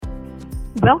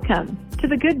Welcome to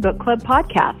the Good Book Club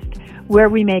podcast, where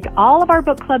we make all of our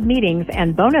book club meetings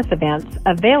and bonus events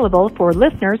available for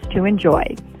listeners to enjoy.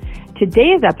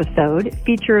 Today's episode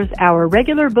features our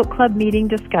regular book club meeting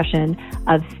discussion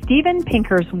of Steven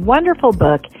Pinker's wonderful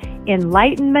book, In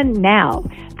Enlightenment Now,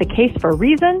 The Case for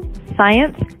Reason,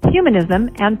 Science, Humanism,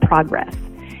 and Progress.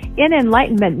 In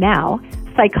Enlightenment Now,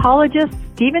 psychologist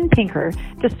Steven Pinker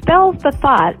dispels the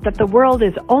thought that the world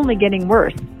is only getting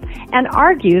worse and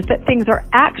argues that things are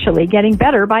actually getting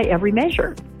better by every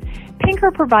measure.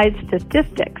 Pinker provides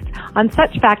statistics on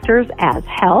such factors as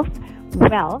health,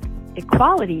 wealth,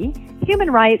 equality,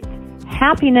 human rights,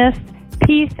 happiness,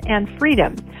 peace, and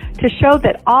freedom to show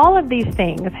that all of these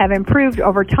things have improved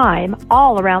over time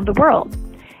all around the world.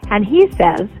 And he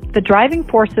says the driving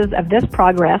forces of this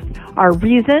progress are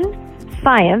reason,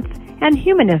 science, and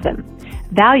humanism,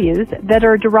 values that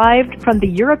are derived from the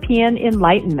European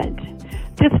Enlightenment.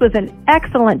 This was an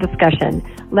excellent discussion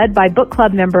led by book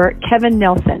club member Kevin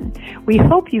Neilsen. We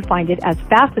hope you find it as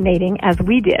fascinating as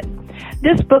we did.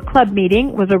 This book club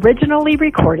meeting was originally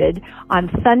recorded on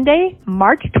Sunday,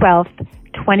 March 12th,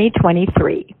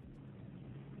 2023.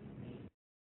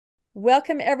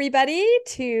 Welcome, everybody,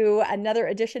 to another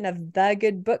edition of The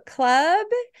Good Book Club.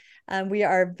 We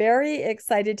are very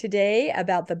excited today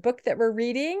about the book that we're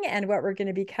reading and what we're going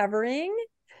to be covering.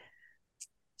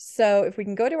 So if we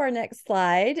can go to our next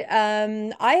slide,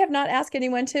 I have not asked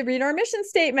anyone to read our mission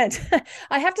statement.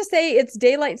 I have to say it's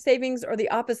daylight savings or the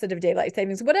opposite of daylight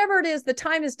savings. Whatever it is, the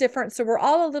time is different, so we're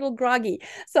all a little groggy.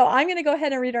 So I'm going to go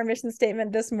ahead and read our mission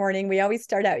statement this morning. We always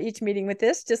start out each meeting with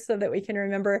this just so that we can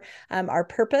remember our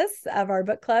purpose of our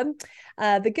book club.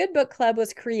 The Good Book Club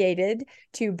was created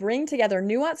to bring together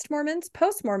nuanced Mormons,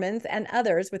 post-Mormons, and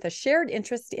others with a shared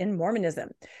interest in Mormonism.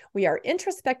 We are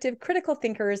introspective, critical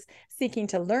thinkers seeking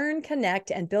to learn,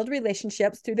 connect, and build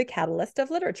relationships through the catalyst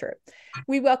of literature.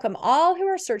 We welcome all who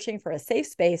are searching for a safe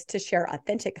space to share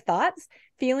authentic thoughts,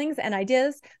 feelings, and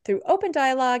ideas through open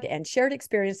dialogue and shared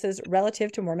experiences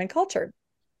relative to Mormon culture.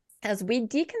 As we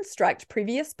deconstruct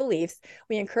previous beliefs,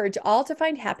 we encourage all to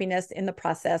find happiness in the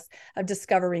process of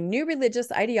discovering new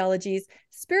religious ideologies,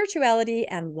 spirituality,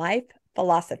 and life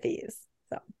philosophies.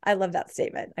 So I love that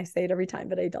statement. I say it every time,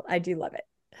 but I do love it.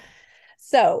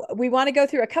 So we want to go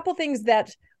through a couple things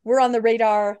that were on the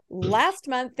radar last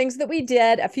month, things that we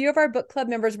did. A few of our book club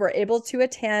members were able to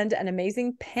attend an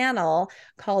amazing panel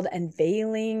called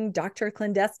Unveiling Dr.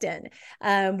 Clandestine.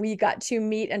 We got to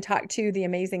meet and talk to the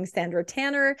amazing Sandra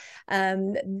Tanner.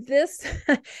 This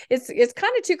it's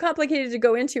kind of too complicated to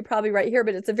go into probably right here,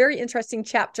 but it's a very interesting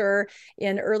chapter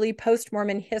in early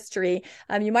post-Mormon history.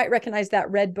 You might recognize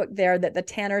that red book there that the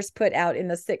Tanners put out in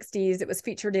the 60s. It was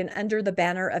featured in Under the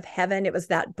Banner of Heaven. It was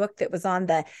that book that was on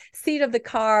the seat of the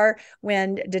car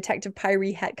when Detective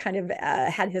Pyrie had kind of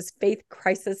had his faith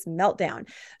crisis meltdown.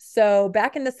 So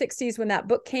back in the 60s, when that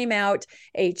book came out,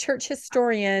 a church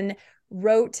historian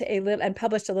wrote a little and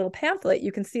published a little pamphlet.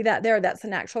 You can see that there. That's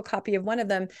an actual copy of one of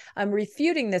them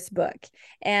refuting this book.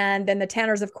 And then the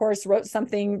Tanners, of course, wrote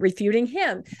something refuting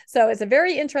him. So it's a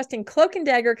very interesting cloak and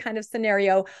dagger kind of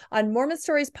scenario. On Mormon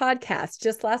Stories podcast,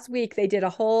 just last week, they did a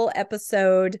whole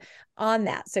episode on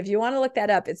that. So if you want to look that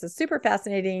up, it's a super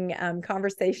fascinating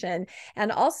conversation.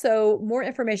 And also more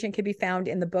information can be found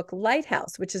in the book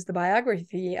Lighthouse, which is the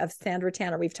biography of Sandra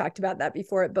Tanner. We've talked about that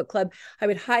before at book club. I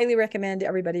would highly recommend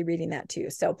everybody reading that too.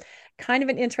 So kind of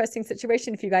an interesting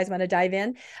situation if you guys want to dive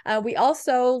in. We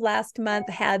also last month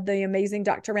had the amazing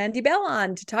Dr. Randy Bell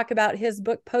on to talk about his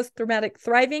book, Post-Traumatic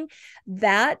Thriving.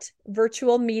 That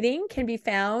virtual meeting can be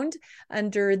found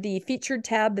under the featured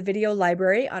tab, the video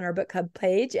library on our book club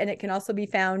page. And it can also be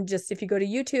found just if you go to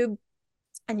YouTube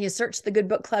and you search the Good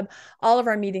Book Club, all of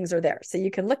our meetings are there. So you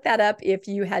can look that up if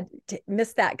you had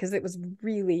missed that, because it was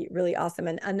really, really awesome.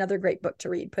 And another great book to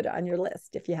read. Put it on your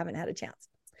list if you haven't had a chance.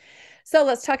 So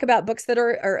let's talk about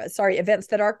events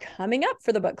that are coming up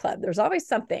for the book club. There's always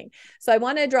something. So I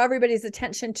want to draw everybody's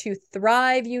attention to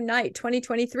Thrive Unite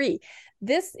 2023.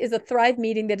 This is a Thrive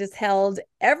meeting that is held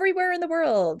everywhere in the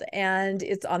world, and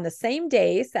it's on the same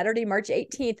day, Saturday, March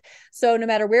 18th. So no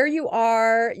matter where you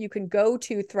are, you can go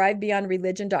to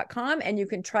thrivebeyondreligion.com and you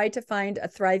can try to find a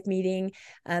Thrive meeting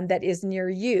that is near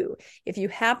you. If you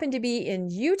happen to be in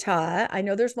Utah, I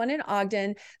know there's one in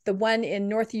Ogden. The one in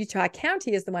North Utah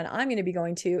County is the one I'm going to be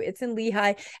going to. It's in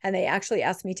Lehi, and they actually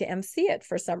asked me to MC it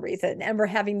for some reason. And we're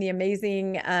having the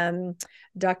amazing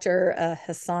Dr.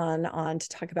 Hassan on to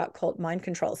talk about cult mind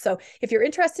control. So if you're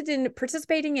interested in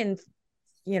participating in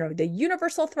the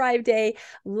Universal Thrive Day,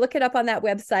 look it up on that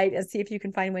website and see if you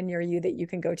can find one near you that you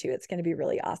can go to. It's going to be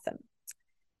really awesome.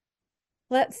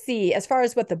 Let's see, as far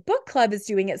as what the book club is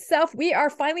doing itself, we are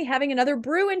finally having another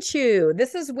brew and chew.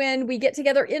 This is when we get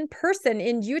together in person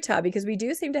in Utah, because we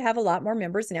do seem to have a lot more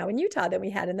members now in Utah than we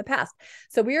had in the past.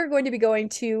 So we are going to be going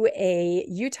to a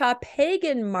Utah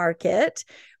pagan market,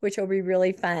 which will be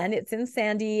really fun. It's in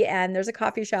Sandy, and there's a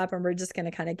coffee shop, and we're just going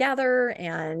to kind of gather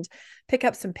and pick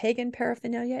up some pagan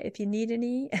paraphernalia if you need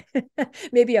any,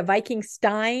 maybe a Viking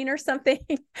stein or something.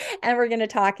 And we're going to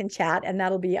talk and chat, and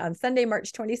that'll be on Sunday,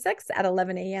 March 26th at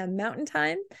 11 a.m. Mountain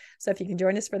Time. So if you can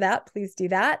join us for that, please do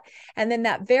that. And then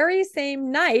that very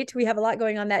same night, we have a lot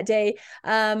going on that day.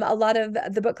 A lot of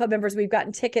the book club members, we've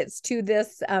gotten tickets to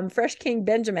this Fresh King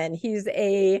Benjamin. He's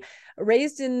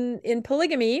raised in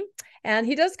polygamy, and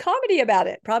he does comedy about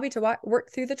it, probably to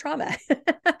work through the trauma.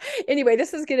 Anyway,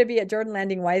 this is going to be at Jordan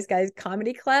Landing Wise Guys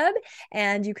Comedy Club,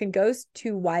 and you can go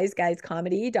to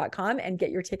wiseguyscomedy.com and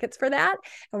get your tickets for that.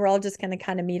 And we're all just going to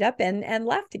kind of meet up and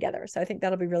laugh together. So I think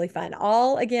that'll be really fun.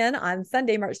 All again on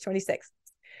Sunday, March 26th.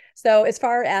 So as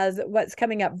far as what's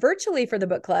coming up virtually for the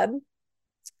book club,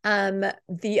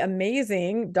 the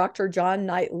amazing Dr. John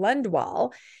Knight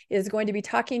Lundwall is going to be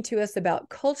talking to us about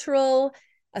cultural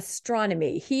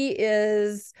astronomy.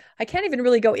 I can't even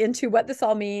really go into what this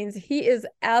all means. He is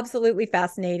absolutely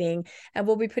fascinating, and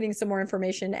we'll be putting some more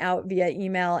information out via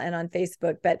email and on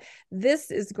Facebook. But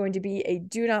this is going to be a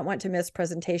do not want to miss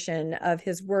presentation of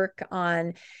his work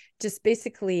on just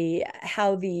basically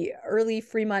how the early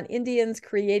Fremont Indians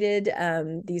created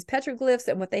these petroglyphs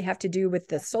and what they have to do with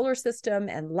the solar system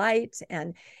and light.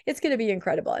 And it's going to be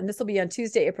incredible. And this will be on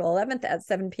Tuesday, April 11th at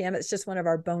 7 p.m. It's just one of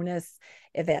our bonus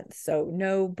events. So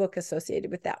no book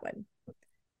associated with that one.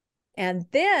 And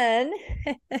then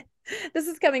this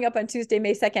is coming up on Tuesday,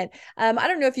 May 2nd. I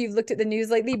don't know if you've looked at the news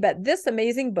lately, but this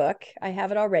amazing book, I have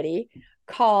it already,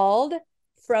 called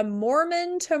From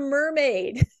Mormon to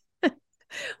Mermaid.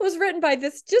 Was written by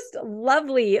this just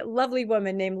lovely, lovely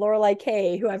woman named Lorelei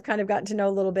Kay, who I've kind of gotten to know a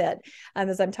little bit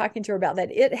as I'm talking to her about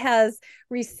that. It has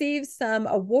received some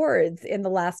awards in the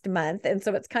last month, and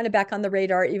so it's kind of back on the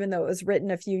radar, even though it was written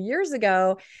a few years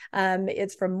ago.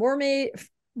 It's from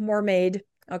Mermaid.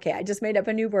 Okay, I just made up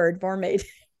a new word, Mermaid.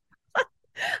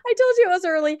 I told you it was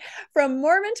early. From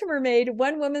Mormon to Mermaid,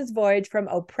 One Woman's Voyage from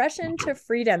Oppression to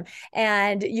Freedom.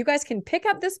 And you guys can pick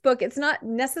up this book. It's not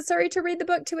necessary to read the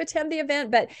book to attend the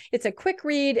event, but it's a quick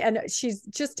read, and she's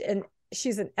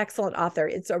an excellent author.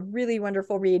 It's a really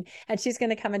wonderful read, and she's going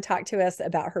to come and talk to us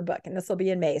about her book, and this will be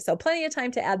in May. So plenty of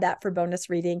time to add that for bonus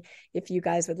reading if you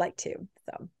guys would like to.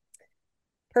 So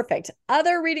perfect.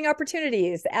 Other reading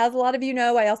opportunities. As a lot of you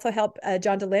know, I also help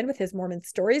John DeLynn with his Mormon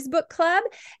Stories book club,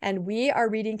 and we are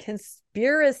reading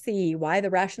Conspiracy, Why the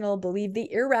Rational Believe the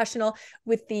Irrational,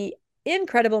 with the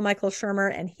incredible Michael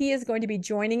Shermer, and he is going to be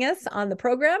joining us on the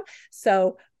program.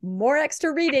 So more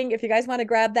extra reading. If you guys want to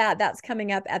grab that, that's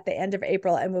coming up at the end of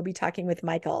April, and we'll be talking with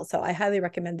Michael. So I highly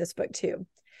recommend this book too.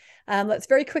 Let's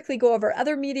very quickly go over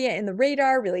other media in the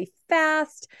radar really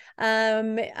fast.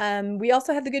 We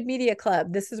also have the Good Media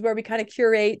Club. This is where we kind of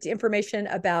curate information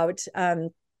about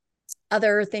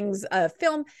other things,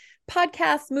 film,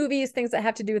 podcasts, movies, things that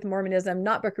have to do with Mormonism,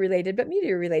 not book related, but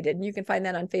media related. And you can find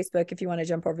that on Facebook if you want to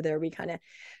jump over there. We kind of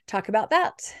talk about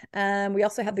that. We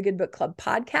also have the Good Book Club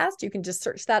podcast. You can just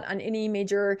search that on any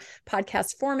major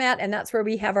podcast format. And that's where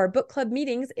we have our book club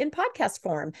meetings in podcast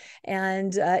form.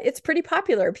 And it's pretty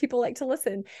popular. People like to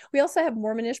listen. We also have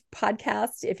Mormonish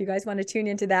podcast. If you guys want to tune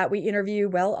into that, we interview,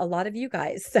 well, a lot of you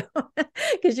guys. So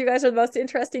because you guys are the most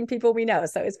interesting people we know.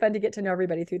 So it's fun to get to know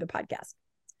everybody through the podcast.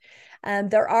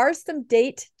 There are some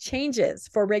date changes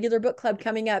for regular book club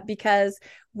coming up because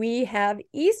we have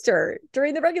Easter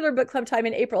during the regular book club time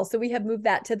in April. So we have moved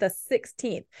that to the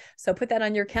 16th. So put that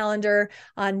on your calendar.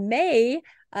 On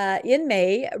in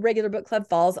May, regular book club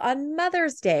falls on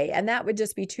Mother's Day. And that would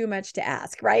just be too much to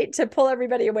ask, right? To pull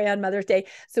everybody away on Mother's Day.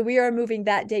 So we are moving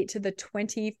that date to the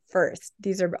 21st.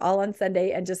 These are all on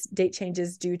Sunday, and just date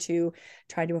changes due to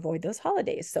trying to avoid those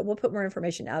holidays. So we'll put more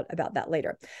information out about that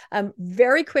later.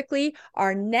 Very quickly,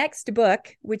 our next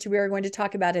book, which we are going to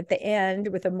talk about at the end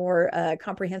with a more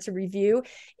comprehensive review,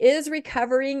 is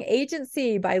Recovering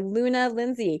Agency by Luna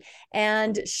Lindsay.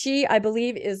 And she, I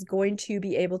believe, is going to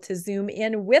be able to Zoom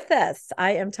in with us.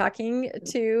 I am talking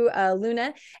to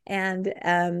Luna, and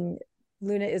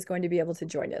Luna is going to be able to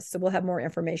join us. So we'll have more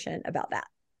information about that.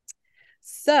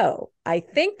 So I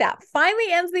think that finally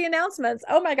ends the announcements.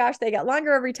 Oh my gosh, they get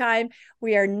longer every time.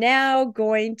 We are now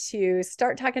going to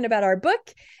start talking about our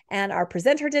book, and our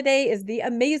presenter today is the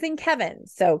amazing Kevin.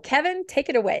 So Kevin, take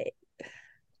it away.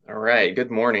 All right. Good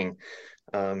morning.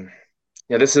 Yeah,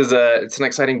 it's an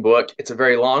exciting book. It's a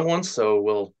very long one, so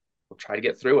we'll try to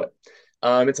get through it.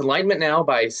 It's Enlightenment Now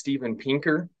by Steven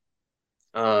Pinker.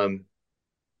 Um,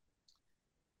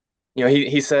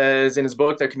 he says in his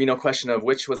book, there can be no question of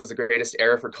which was the greatest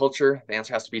era for culture. The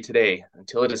answer has to be today,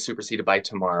 until it is superseded by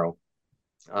tomorrow.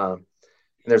 And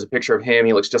there's a picture of him.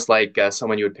 He looks just like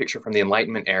someone you would picture from the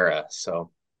Enlightenment era.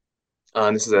 So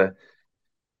this is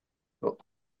oh,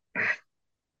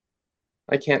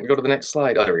 I can't go to the next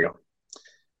slide. Oh, there we go.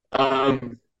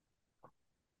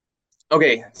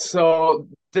 Okay, so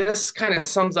this kind of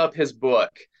sums up his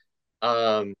book.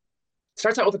 Um,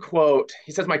 Starts out with a quote.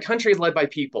 He says, "My country is led by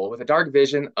people with a dark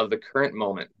vision of the current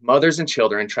moment, mothers and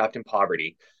children trapped in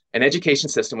poverty, an education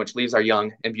system which leaves our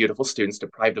young and beautiful students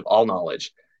deprived of all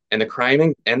knowledge, and the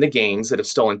crime and the gangs that have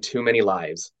stolen too many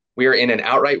lives. We are in an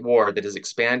outright war that is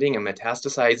expanding and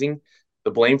metastasizing.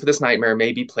 The blame for this nightmare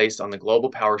may be placed on the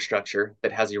global power structure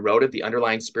that has eroded the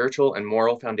underlying spiritual and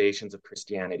moral foundations of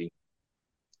Christianity.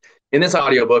 In this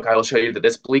audiobook, I will show you that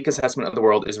this bleak assessment of the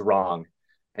world is wrong.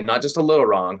 And not just a little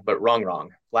wrong, but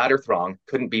wrong. Flat earth wrong.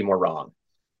 Couldn't be more wrong."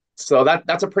 So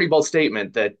that's a pretty bold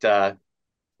statement that,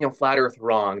 flat earth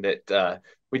wrong, that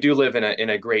we do live in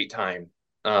a great time.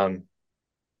 There's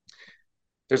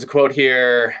a quote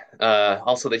here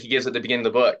also that he gives at the beginning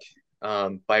of the book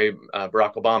by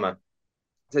Barack Obama.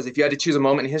 It says, "If you had to choose a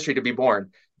moment in history to be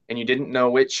born and you did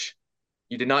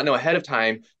not know ahead of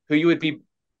time who you would be,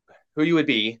 you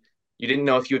didn't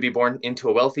know if you would be born into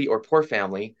a wealthy or poor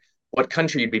family, what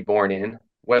country you'd be born in,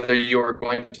 whether you were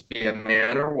going to be a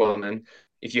man or woman.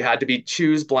 If you had to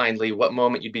choose blindly what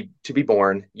moment to be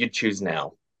born, you'd choose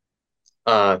now."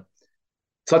 So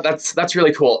that's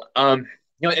really cool.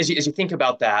 As you think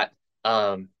about that,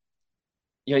 you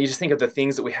just think of the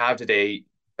things that we have today.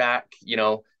 Back,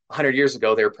 100 years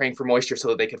ago, they were praying for moisture so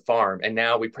that they could farm, and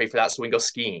now we pray for that so we can go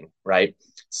skiing, right?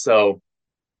 So,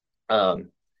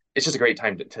 it's just a great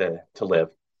time to live.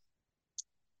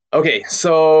 Okay,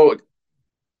 so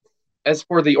as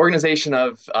for the organization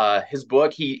of his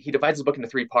book, he divides the book into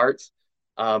three parts.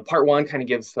 Part one kind of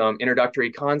gives some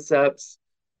introductory concepts.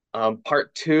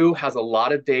 Part two has a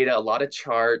lot of data, a lot of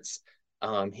charts.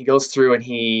 He goes through and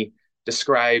he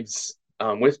describes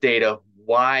with data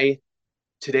why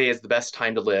today is the best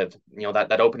time to live.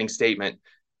 That opening statement.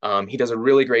 He does a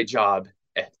really great job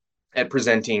at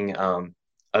presenting a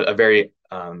very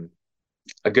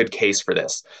a good case for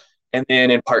this. And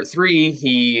then in part three,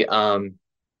 he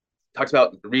talks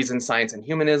about reason, science, and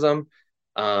humanism.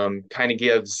 Kind of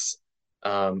gives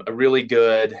a really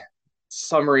good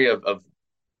summary of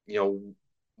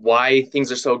why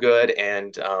things are so good,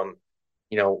 and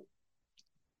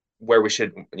where we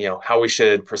should, how we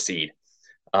should proceed.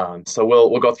 So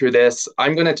we'll go through this.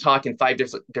 I'm going to talk in five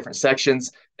different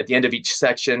sections. At the end of each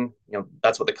section,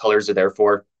 that's what the colors are there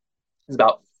for. It's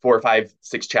about 4 or 5,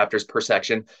 6 chapters per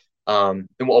section. And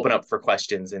we'll open up for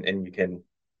questions, and you can,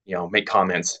 make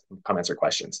comments or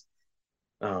questions.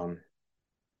 It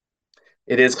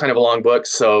is kind of a long book,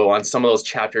 so on some of those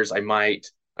chapters, I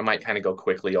might kind of go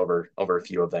quickly over a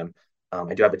few of them.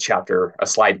 I do have a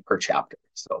slide per chapter.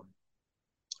 So,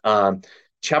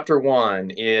 chapter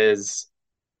 1 is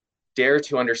Dare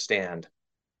to Understand.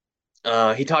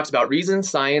 He talks about reason,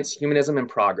 science, humanism, and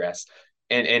progress.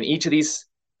 And each of these,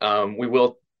 we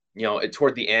will,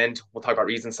 toward the end, we'll talk about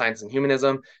reason, science, and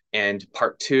humanism. And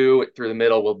part 2, through the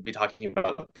middle, we'll be talking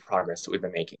about the progress that we've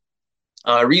been making.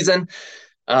 Reason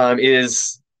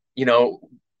is,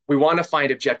 we want to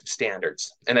find objective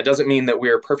standards. And that doesn't mean that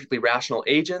we're perfectly rational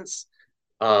agents,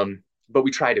 but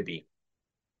we try to be.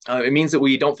 It means that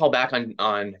we don't fall back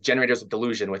on generators of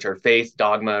delusion, which are faith,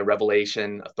 dogma,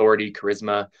 revelation, authority,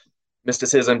 charisma,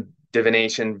 mysticism,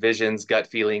 divination, visions, gut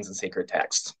feelings, and sacred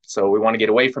texts. So we want to get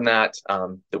away from that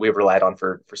we've relied on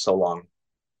for so long.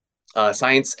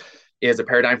 Science is a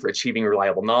paradigm for achieving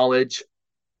reliable knowledge.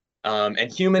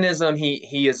 And humanism,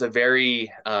 he is a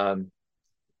very,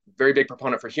 very big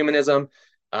proponent for humanism.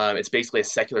 It's basically a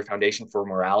secular foundation for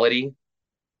morality.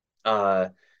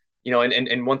 And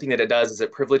one thing that it does is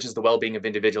it privileges the well-being of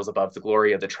individuals above the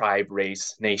glory of the tribe,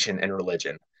 race, nation, and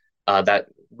religion. That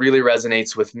really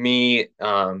resonates with me.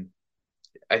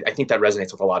 I think that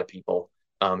resonates with a lot of people,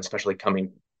 especially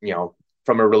coming,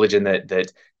 from a religion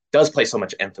that does place so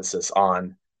much emphasis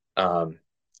on,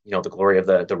 the glory of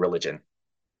the religion.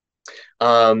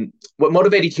 What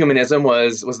motivated humanism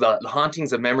was the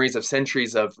hauntings of memories of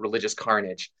centuries of religious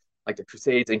carnage, like the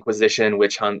Crusades, Inquisition,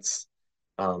 witch hunts,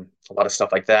 a lot of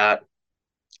stuff like that.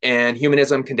 And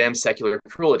humanism condemns secular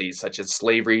cruelties such as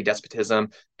slavery, despotism,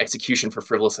 execution for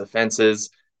frivolous offenses,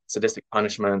 sadistic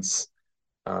punishments,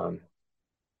 and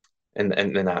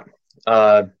that.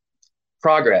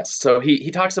 Progress. So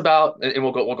he talks about, and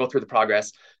we'll go through the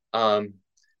progress.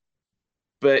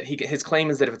 but his claim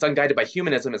is that if it's unguided by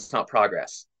humanism, it's not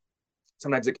progress.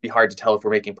 Sometimes it can be hard to tell if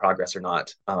we're making progress or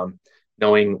not.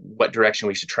 Knowing what direction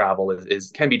we should travel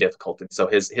can be difficult. And so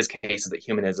his case is that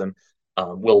humanism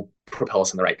will propel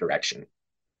us in the right direction.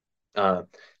 And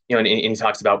he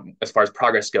talks about, as far as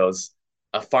progress goes,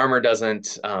 a farmer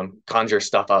doesn't conjure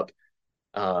stuff up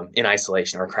in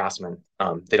isolation, or a craftsman.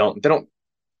 They don't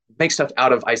make stuff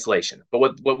out of isolation.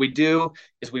 But what we do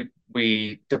is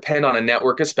we depend on a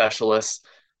network of specialists.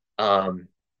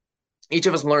 Each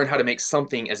of us learn how to make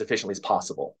something as efficiently as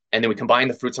possible, and then we combine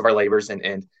the fruits of our labors,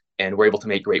 and we're able to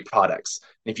make great products.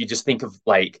 And if you just think of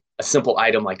like a simple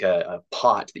item like a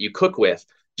pot that you cook with,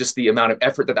 just the amount of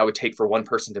effort that would take for one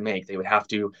person to make, they would have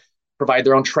to provide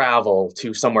their own travel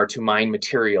to somewhere to mine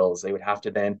materials. They would have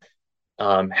to then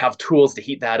have tools to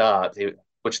heat that up,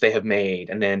 which they have made,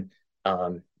 and then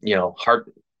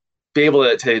be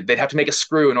able to they'd have to make a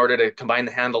screw in order to combine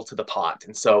the handle to the pot.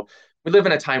 And so we live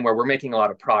in a time where we're making a lot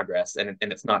of progress, and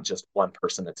it's not just one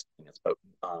person that's doing this, but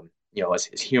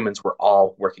as humans, we're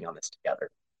all working on this together.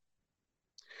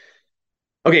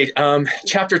 Okay,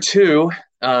 chapter 2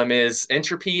 is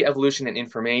entropy, evolution, and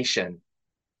information.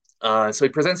 So he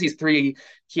presents these 3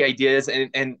 key ideas,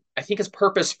 and I think his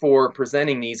purpose for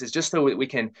presenting these is just so we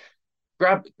can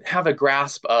have a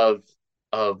grasp of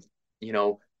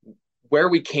where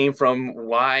we came from,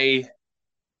 why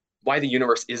the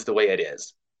universe is the way it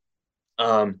is.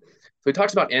 So he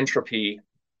talks about entropy.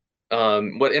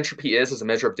 What entropy is a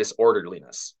measure of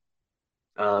disorderliness.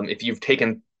 If you've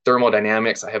taken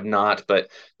thermodynamics, I have not, but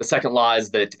the second law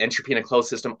is that entropy in a closed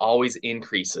system always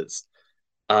increases.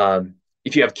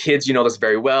 If you have kids, you know this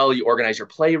very well. You organize your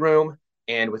playroom,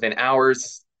 and within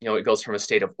hours, it goes from a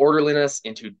state of orderliness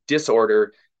into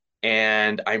disorder,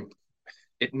 and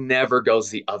it never goes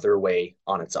the other way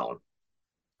on its own.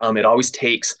 It always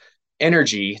takes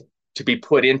energy to be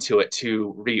put into it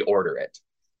to reorder it.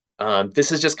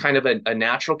 This is just kind of a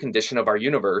natural condition of our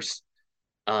universe,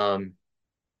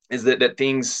 is that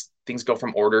things go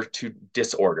from order to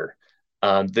disorder.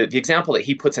 The example that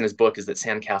he puts in his book is that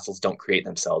sandcastles don't create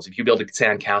themselves. If you build a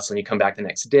sandcastle and you come back the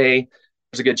next day,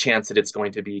 there's a good chance that it's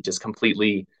going to be just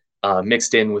completely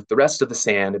mixed in with the rest of the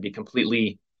sand and be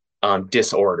completely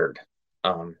disordered.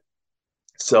 Now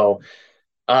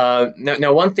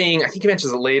one thing, I think he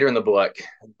mentions it later in the book,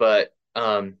 but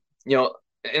and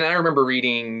I remember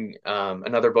reading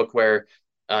another book where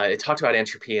it talked about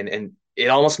entropy, and it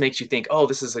almost makes you think, oh,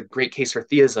 this is a great case for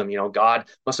theism. God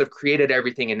must have created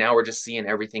everything, and now we're just seeing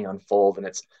everything unfold, and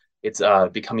it's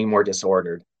becoming more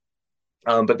disordered.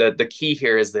 But the key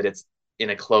here is that it's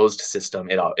in a closed system.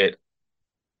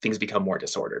 Things become more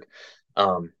disordered.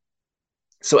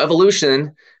 So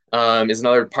evolution is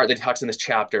another part that he talks in this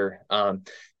chapter. And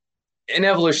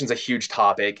evolution is a huge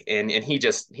topic, and he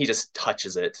just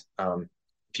touches it.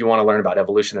 If you want to learn about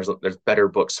evolution, there's better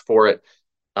books for it.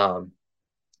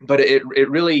 But it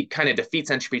really kind of defeats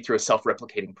entropy through a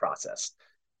self-replicating process.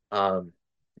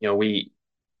 We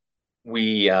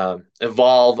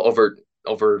evolve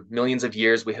over millions of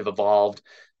years. We have evolved.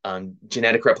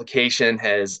 Genetic replication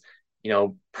has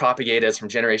propagated us from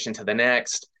generation to the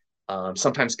next,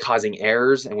 sometimes causing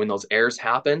errors. And when those errors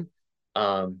happen,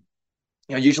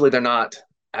 usually they're not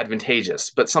advantageous,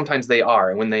 but sometimes they are.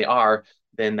 And when they are,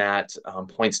 then that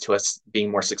points to us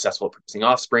being more successful at producing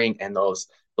offspring, and those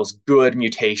good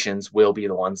mutations will be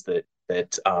the ones that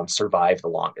survive the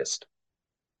longest.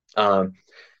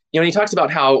 He talks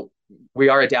about how we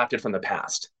are adapted from the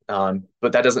past,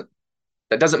 but that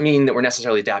doesn't mean that we're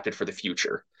necessarily adapted for the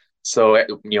future. So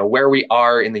where we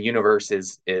are in the universe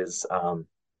is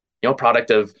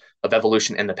product of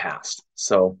evolution in the past.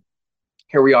 So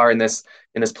here we are in this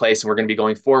place, and we're going to be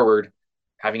going forward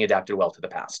having adapted well to the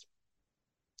past.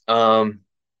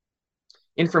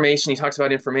 Information, he talks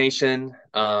about information,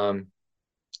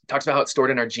 talks about how it's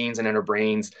stored in our genes and in our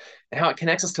brains, and how it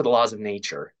connects us to the laws of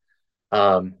nature.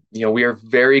 We are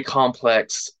very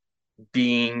complex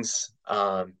beings.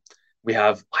 We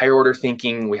have higher order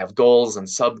thinking, we have goals and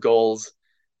sub goals,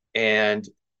 and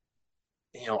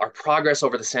our progress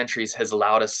over the centuries has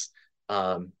allowed us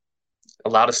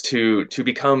to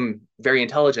become very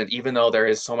intelligent, even though there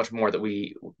is so much more that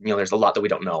there's a lot that we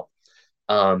don't know.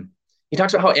 He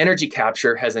talks about how energy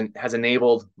capture has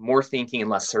enabled more thinking and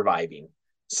less surviving.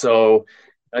 So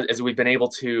as we've been able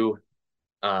to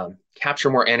capture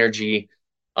more energy,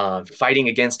 fighting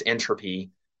against entropy,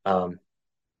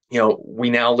 we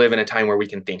now live in a time where we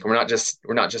can think. We're not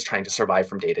just trying to survive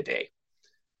from day to day.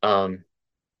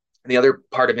 The other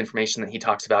part of information that he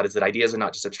talks about is that ideas are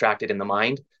not just abstracted in the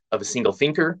mind of a single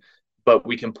thinker, but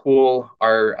we can pool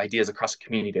our ideas across a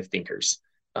community of thinkers.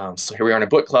 So here we are in a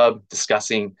book club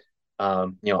discussing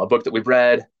a book that we've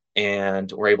read,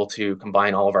 and we're able to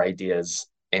combine all of our ideas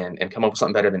and come up with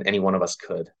something better than any one of us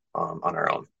could on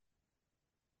our own.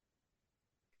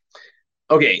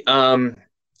 Okay,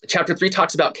 chapter 3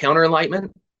 talks about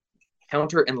counter-enlightenments.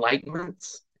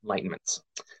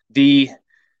 The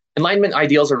Enlightenment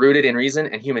ideals are rooted in reason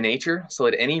and human nature, so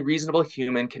that any reasonable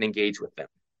human can engage with them.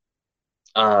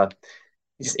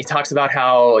 He talks about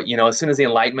how, as soon as the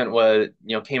Enlightenment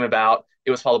came about,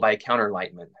 it was followed by a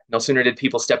counter-enlightenment. No sooner did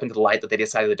people step into the light that they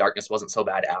decided the darkness wasn't so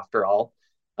bad after all.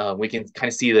 We can kind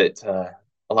of see that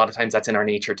a lot of times that's in our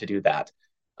nature to do that.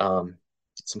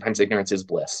 Sometimes ignorance is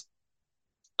bliss.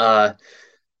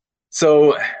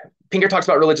 So Pinker talks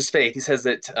about religious faith. He says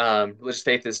that religious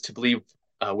faith is to believe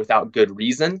without good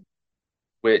reason,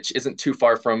 which isn't too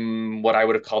far from what I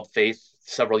would have called faith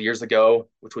several years ago,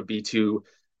 which would be to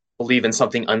believe in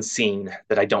something unseen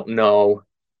that I don't know.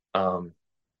 And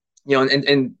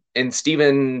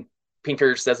Steven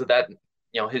Pinker says that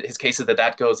his case is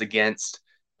that goes against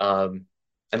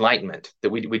enlightenment, that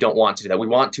we don't want to do that. We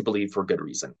want to believe for good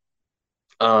reason.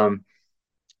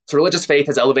 So religious faith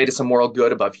has elevated some moral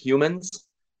good above humans,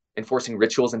 enforcing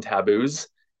rituals and taboos,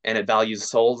 and it values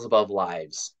souls above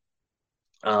lives.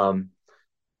 I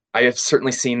have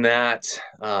certainly seen that.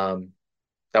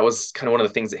 That was kind of one of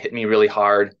the things that hit me really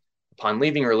hard upon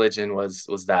leaving religion was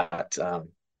that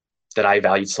I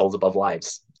valued souls above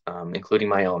lives, including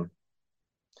my own.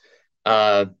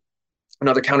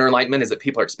 Another counter-enlightenment is that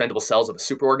people are expendable cells of a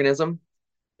superorganism,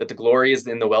 that the glory is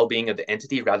in the well-being of the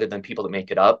entity rather than people that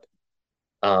make it up.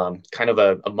 Kind of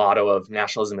a motto of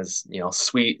nationalism is,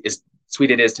 sweet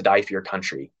it is to die for your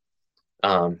country.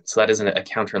 So that isn't a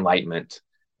counter-enlightenment.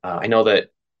 I know that,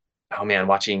 oh man,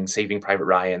 watching Saving Private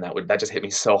Ryan, that just hit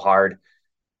me so hard.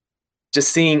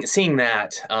 Just seeing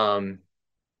that,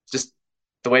 just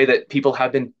the way that people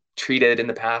have been treated in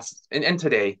the past and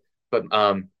today, but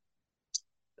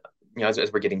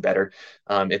as we're getting better,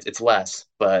 it's less,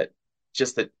 but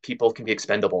just that people can be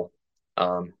expendable.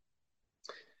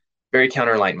 Very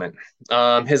counter-enlightenment.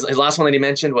 His last one that he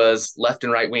mentioned was left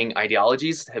and right-wing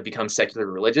ideologies have become secular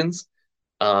religions.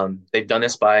 They've done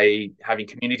this by having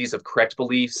communities of correct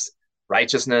beliefs,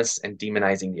 righteousness, and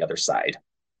demonizing the other side.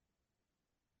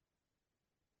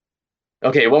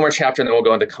 Okay, one more chapter and then we'll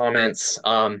go into comments.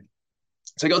 So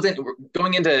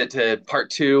going into part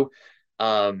 2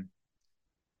 on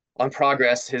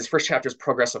progress. His first chapter is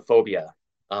progressophobia,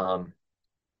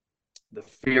 the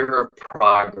fear of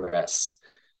progress.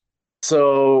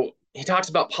 So he talks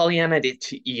about Pollyanna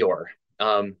to Eeyore.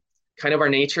 Kind of our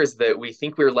nature is that we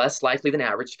think we're less likely than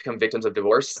average to become victims of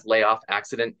divorce, layoff,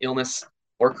 accident, illness,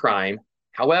 or crime.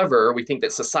 However, we think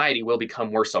that society will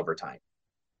become worse over time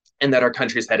and that our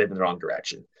country is headed in the wrong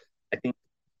direction. I think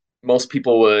most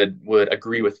people would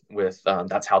agree with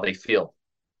that's how they feel.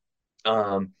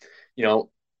 One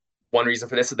reason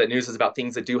for this is that news is about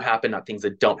things that do happen, not things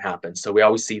that don't happen. So we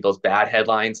always see those bad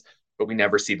headlines, but we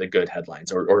never see the good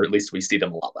headlines, or at least we see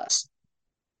them a lot less.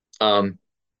 So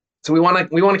we want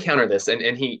to counter this,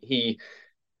 and he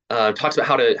talks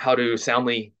about how to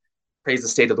soundly praise the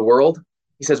state of the world.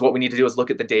 He says what we need to do is look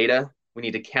at the data. We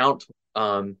need to count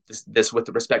this with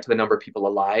respect to the number of people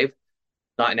alive,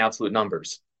 not in absolute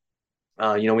numbers.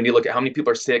 We need to look at how many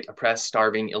people are sick, oppressed,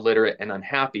 starving, illiterate, and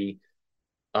unhappy,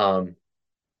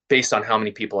 based on how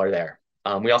many people are there.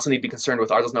 We also need to be concerned with,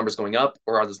 are those numbers going up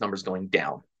or are those numbers going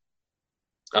down?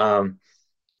 So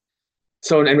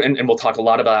we'll talk a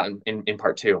lot about in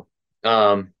part 2.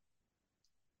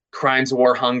 Crimes,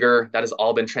 war, hunger, that has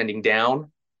all been trending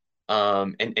down.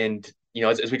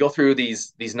 As we go through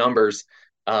these numbers,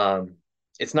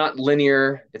 it's not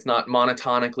linear, it's not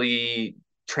monotonically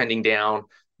trending down,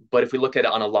 but if we look at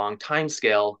it on a long time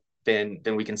scale, then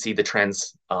we can see the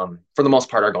trends, for the most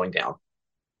part, are going down.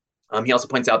 He also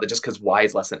points out that just because y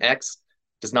is less than x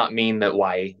does not mean that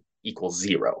y equals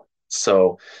 0.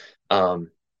 So,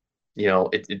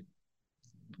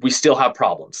 we still have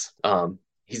problems.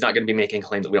 He's not going to be making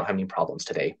claims that we don't have any problems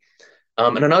today.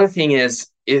 And another thing is,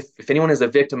 if anyone is a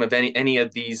victim of any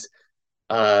of these,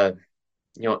 when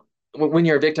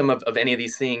you're a victim of any of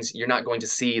these things, you're not going to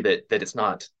see that it's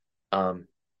not.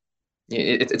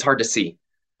 It's hard to see.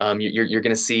 You're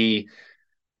going to see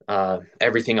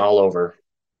everything all over.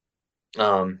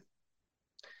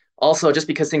 Also, just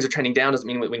because things are trending down doesn't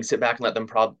mean we can sit back and let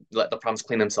the problems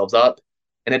clean themselves up,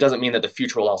 and it doesn't mean that the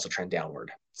future will also trend downward.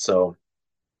 So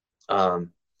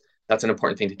that's an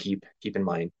important thing to keep in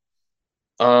mind.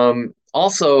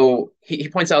 Also, he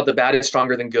points out that bad is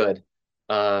stronger than good.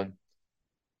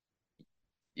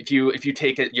 If you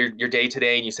take your day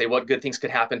today and you say what good things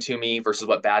could happen to me versus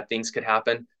what bad things could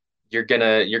happen, you're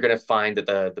gonna find that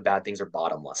the bad things are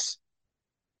bottomless.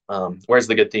 Whereas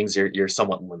the good things, you're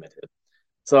somewhat limited.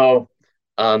 So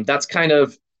that's kind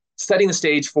of setting the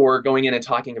stage for going in and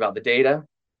talking about the data.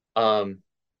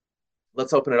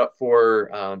 Let's open it up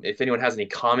for if anyone has any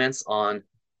comments on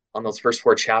those first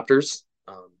four chapters.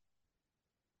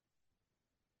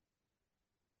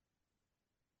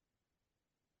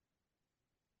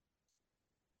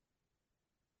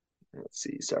 Let's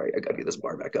see. Sorry, I got to get this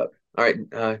bar back up. All right.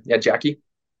 Yeah, Jackie.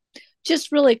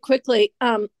 Just really quickly,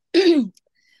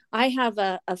 I have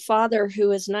a father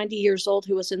who is 90 years old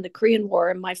who was in the Korean War,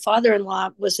 and my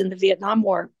father-in-law was in the Vietnam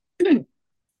War.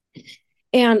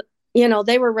 And,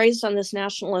 they were raised on this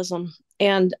nationalism.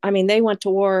 And I mean, they went to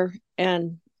war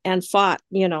and fought,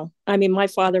 I mean, my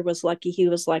father was lucky. He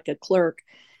was like a clerk.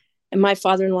 And my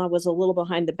father-in-law was a little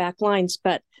behind the back lines.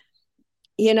 But,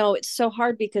 it's so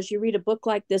hard because you read a book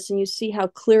like this and you see how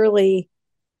clearly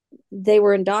they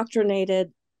were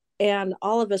indoctrinated, and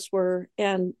all of us were.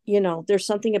 And, there's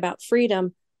something about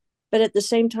freedom. But at the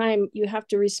same time, you have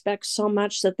to respect so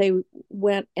much that they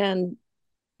went and,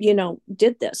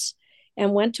 did this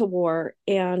and went to war.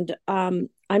 And I'm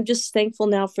just thankful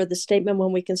now for the statement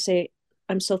when we can say,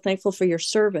 I'm so thankful for your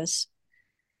service.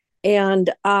 And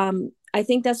I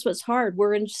think that's what's hard.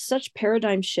 We're in such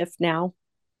paradigm shift now.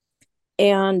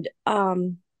 And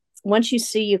once you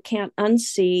see, you can't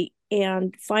unsee.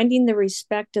 And finding the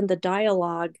respect and the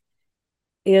dialogue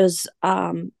is,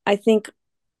 I think,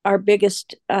 our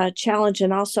biggest challenge,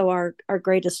 and also our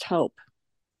greatest hope.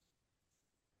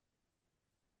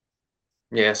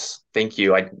 Yes, thank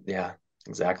you. Yeah,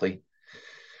 exactly.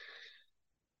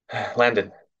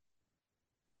 Landon.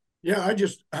 Yeah,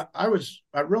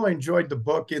 I really enjoyed the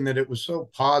book in that it was so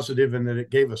positive and that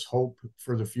it gave us hope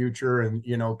for the future. And,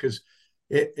 because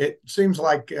it seems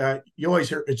like you always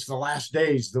hear it's the last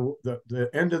days, the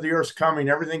end of the earth's coming,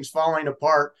 everything's falling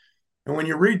apart. And when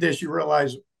you read this, you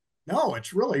realize, no,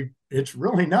 it's really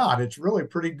not. It's really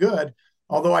pretty good.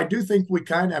 Although I do think we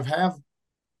kind of have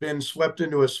been swept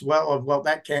into a swell of, well,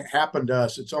 that can't happen to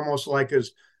us. It's almost like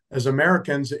as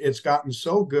Americans, it's gotten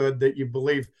so good that you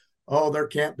believe, oh, there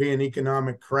can't be an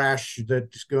economic crash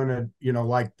that's going to,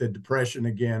 like the Depression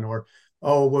again, or,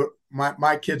 oh,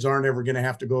 my kids aren't ever going to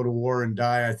have to go to war and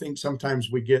die. I think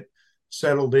sometimes we get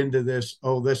settled into this,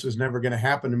 oh, this is never going to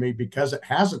happen to me, because it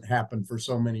hasn't happened for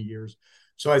so many years.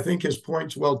 So I think his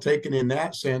point's well taken in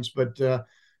that sense. But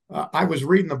I was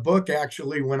reading the book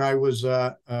actually when I was,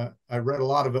 I read a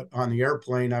lot of it on the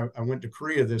airplane. I went to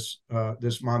Korea this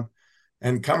month,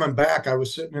 and coming back, I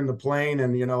was sitting in the plane,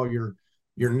 and your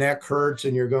neck hurts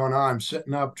and you're going, oh, I'm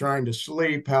sitting up trying to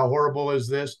sleep. How horrible is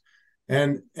this?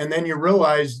 And then you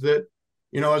realize that,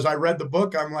 as I read the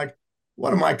book, I'm like,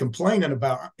 what am I complaining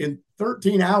about? In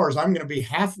 13 hours, I'm going to be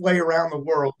halfway around the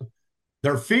world.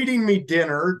 They're feeding me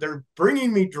dinner. They're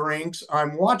bringing me drinks.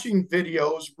 I'm watching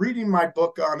videos, reading my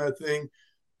book on a thing.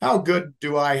 How good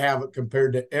do I have it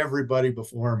compared to everybody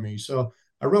before me? So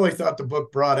I really thought the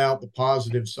book brought out the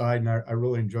positive side, and I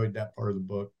really enjoyed that part of the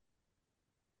book.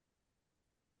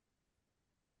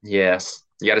 Yes,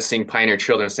 you got to sing Pioneer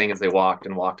Children sing as they walked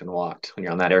and walked and walked when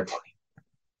you're on that airplane.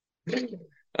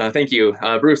 Thank you.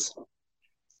 Bruce.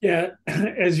 Yeah,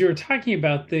 as you were talking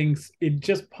about things, it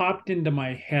just popped into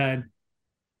my head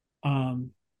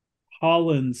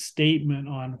Holland's statement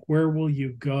on where will you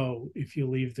go if you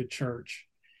leave the church?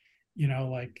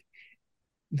 Like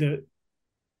the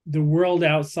world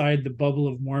outside the bubble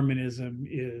of Mormonism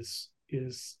is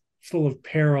full of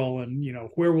peril, and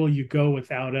where will you go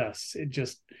without us? It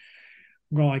just,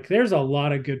 I'm going like, there's a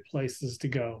lot of good places to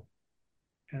go,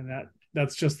 and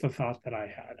that's just the thought that I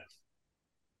had.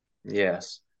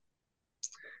 Yes,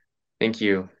 thank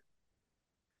you.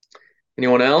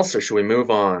 Anyone else, or should we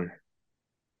move on?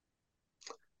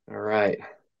 All right,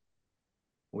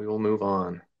 we will move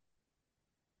on.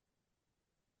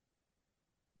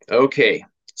 Okay,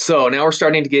 so now we're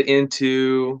starting to get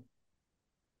into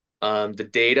the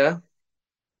data.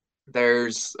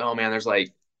 There's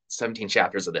like 17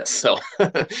 chapters of this. So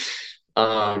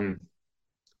all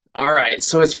right,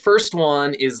 so his first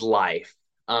one is life.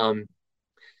 Our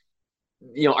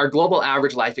global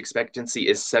average life expectancy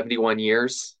is 71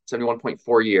 years,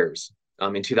 71.4 years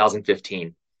in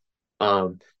 2015.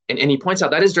 And he points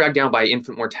out that is dragged down by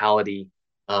infant mortality,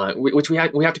 which we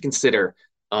have to consider.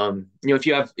 If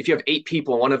you have 8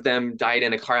 people, one of them died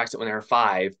in a car accident when they were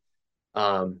 5,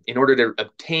 in order to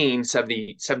obtain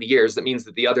 70 years, that means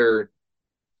that the other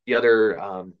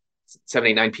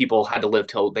 79 people had to live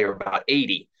till they were about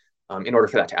 80 in order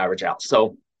for that to average out.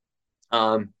 So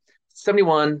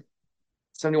 71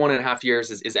 and a half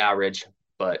years is average,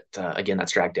 but again,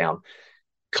 that's dragged down.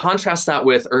 Contrast that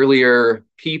with earlier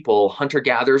people,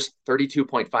 hunter-gatherers,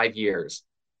 32.5 years.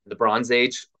 The Bronze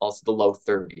Age, also the low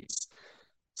 30s.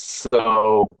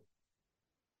 So,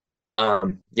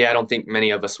 yeah, I don't think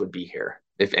many of us would be here,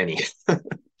 if any.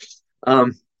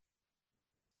 um,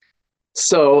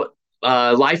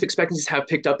 Life expectancies have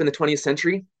picked up in the 20th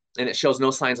century, and it shows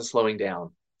no signs of slowing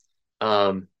down.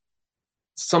 Um,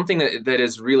 Something that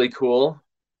is really cool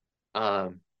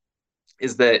um,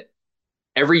 is that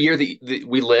every year that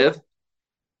we live,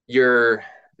 you're,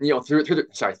 through the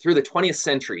 20th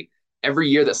century, every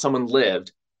year that someone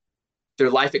lived, their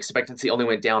life expectancy only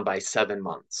went down by 7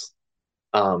 months.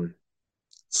 Or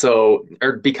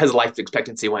because life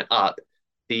expectancy went up,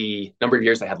 the number of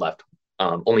years they had left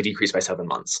only decreased by 7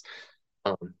 months.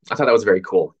 I thought that was very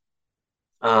cool.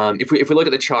 If we look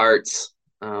at the charts,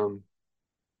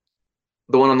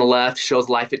 the one on the left shows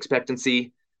life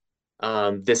expectancy.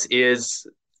 This is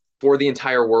for the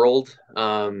entire world,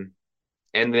 and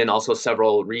then also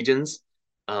several regions.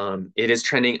 It is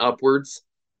trending upwards.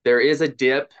 There is a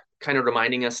dip, kind of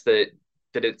reminding us that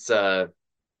it's not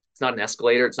an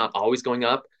escalator. It's not always going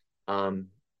up.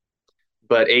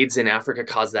 But AIDS in Africa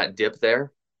caused that dip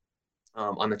there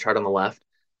on the chart on the left.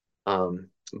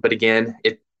 But again,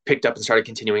 it picked up and started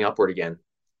continuing upward again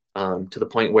to the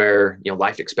point where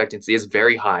life expectancy is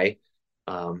very high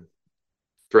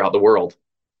throughout the world.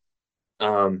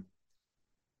 The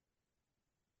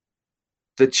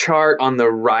chart on the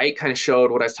right kind of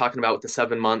showed what I was talking about with the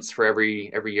 7 months for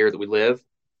every year that we live.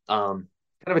 Kind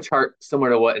of a chart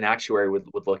similar to what an actuary would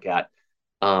look at.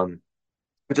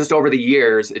 But just over the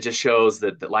years, it just shows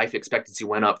that life expectancy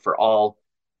went up for all,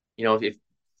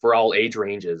 for all age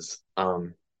ranges.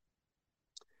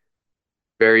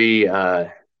 Very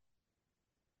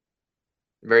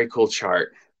very cool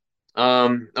chart.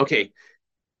 Okay,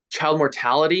 child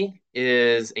mortality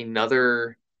is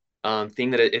another thing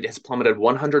that it has plummeted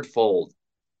 100-fold.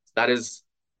 That is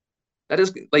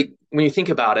like when you think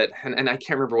about it, and I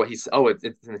can't remember what he said. Oh, it's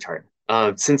in the chart.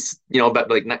 Since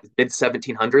about like mid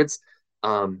 1700s,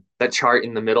 that chart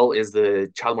in the middle is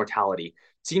the child mortality.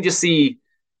 So you can just see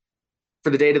for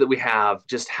the data that we have,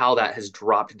 just how that has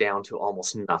dropped down to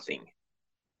almost nothing.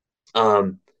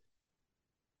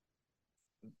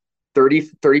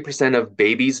 30% of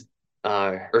babies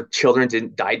or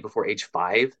children died before age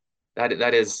 5.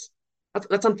 That's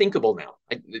unthinkable now.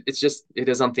 It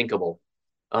is unthinkable.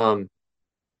 And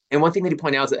one thing that he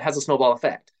pointed out is it has a snowball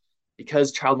effect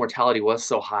because child mortality was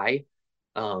so high.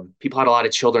 People had a lot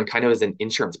of children kind of as an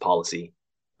insurance policy.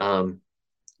 You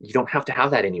don't have to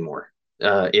have that anymore.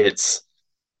 It's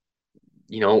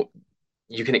you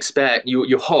can expect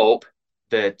you hope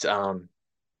that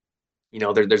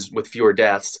there's with fewer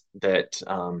deaths that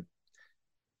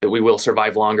we will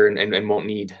survive longer and won't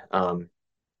need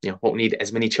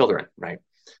as many children, right?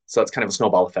 So it's kind of a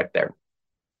snowball effect there.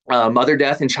 Mother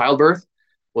death in childbirth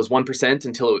was 1%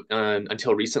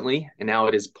 until recently, and now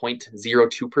it is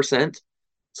 0.02%.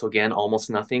 So again, almost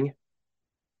nothing.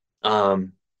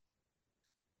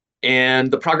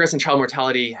 And the progress in child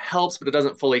mortality helps, but it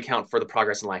doesn't fully account for the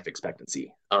progress in life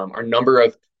expectancy. Our number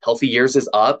of healthy years is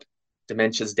up,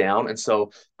 dementia's down, and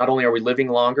so not only are we living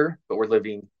longer, but we're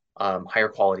living higher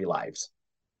quality lives.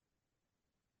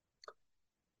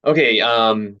 Okay,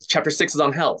 chapter 6 is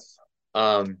on health.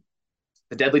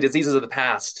 The deadly diseases of the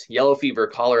past: yellow fever,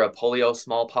 cholera, polio,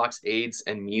 smallpox, AIDS,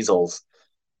 and measles.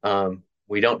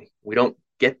 We don't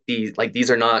get these, like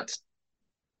these are not,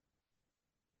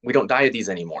 we don't die of these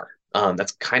anymore.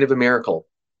 That's kind of a miracle.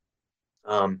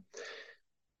 The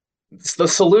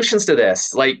solutions to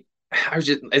this, like I was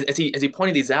just as he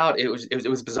pointed these out, it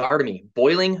was bizarre to me.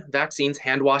 Boiling, vaccines,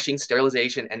 hand washing,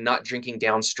 sterilization, and not drinking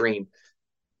downstream.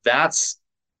 That's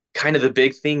kind of the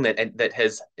big thing that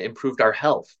has improved our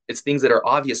health. It's things that are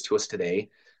obvious to us today,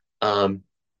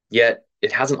 yet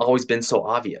it hasn't always been so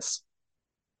obvious.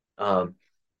 So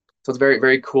it's very,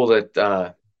 very cool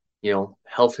that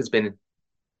health has been.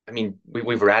 I mean,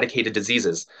 we've eradicated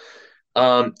diseases.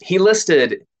 He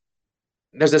listed.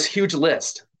 There's this huge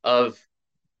list of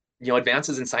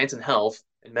advances in science and health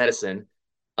and medicine.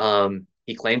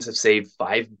 He claims have saved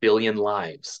 5 billion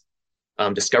lives.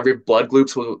 Discovery of blood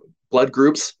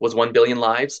groups was 1 billion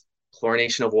lives.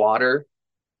 Chlorination of water,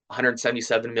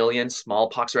 177 million.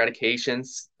 Smallpox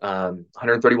eradications,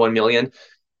 131 million.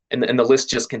 And the list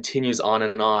just continues on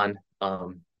and on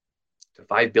to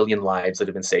 5 billion lives that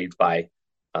have been saved by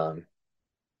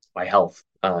health,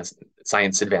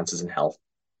 science advances in health.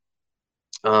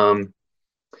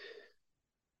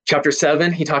 Chapter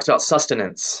 7, he talks about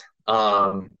sustenance.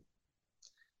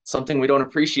 Something we don't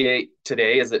appreciate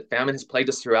today is that famine has plagued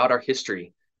us throughout our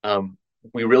history.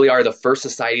 We really are the first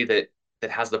society that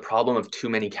has the problem of too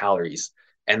many calories,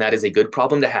 and that is a good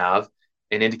problem to have.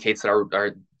 and indicates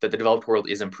that that the developed world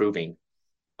is improving.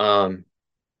 The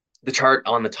chart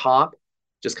on the top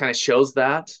just kind of shows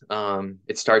that.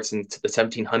 It starts in the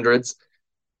 1700s,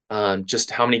 just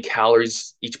how many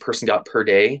calories each person got per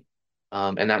day,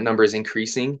 and that number is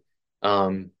increasing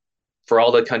for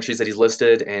all the countries that he's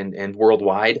listed and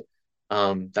worldwide.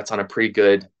 That's on a pretty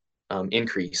good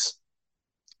increase.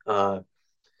 Kind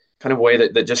of way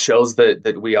that just shows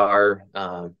that we are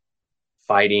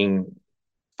fighting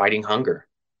hunger.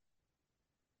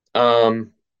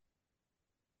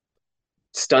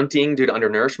 Stunting due to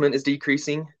undernourishment is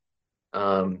decreasing.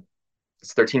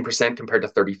 It's 13% compared to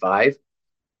 35.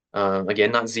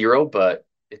 Again, not zero, but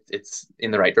it's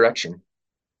in the right direction.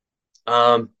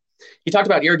 He talked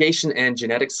about irrigation and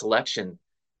genetic selection.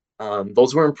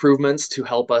 Those were improvements to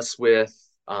help us with,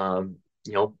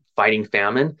 fighting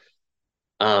famine.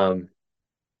 Those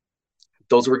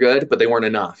were good, but they weren't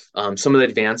enough. Some of the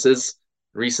advances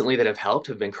recently that have helped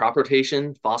have been crop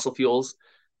rotation, fossil fuels,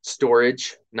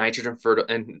 storage, nitrogen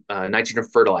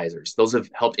fertilizers. Those have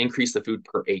helped increase the food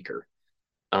per acre.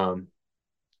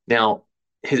 Now,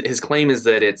 his claim is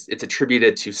that it's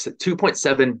attributed to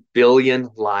 2.7 billion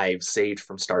lives saved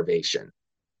from starvation.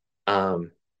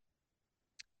 That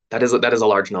is a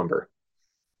large number.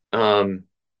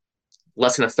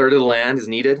 Less than a third of the land is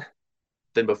needed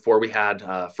than before we had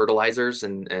fertilizers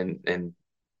and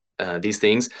these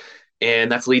things,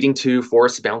 and that's leading to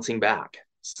forests bouncing back.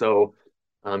 So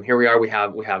here we are. We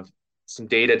have some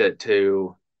data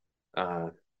to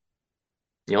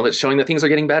that's showing that things are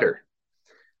getting better.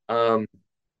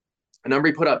 A number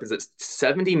he put up is that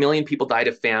 70 million people died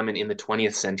of famine in the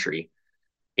 20th century.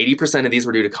 80% of these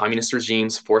were due to communist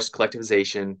regimes, forced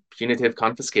collectivization, punitive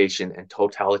confiscation, and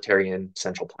totalitarian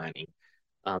central planning.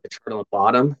 The chart on the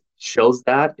bottom shows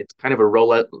that. It's kind of a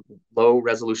low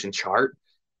resolution chart,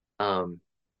 but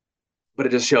it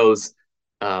just shows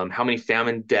how many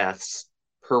famine deaths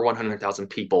per 100,000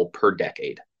 people per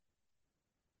decade.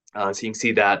 So you can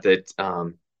see that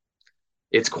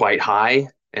it's quite high,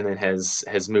 and then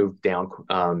has moved down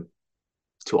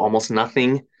to almost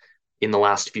nothing in the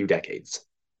last few decades.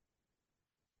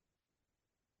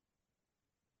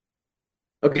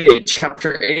 Okay,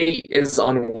 chapter 8 is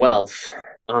on wealth.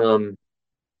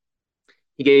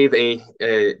 He gave a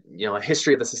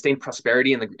history of the sustained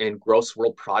prosperity and gross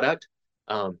world product.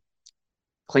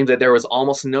 Claimed that there was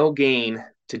almost no gain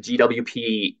to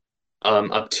GWP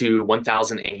up to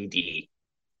 1000 AD.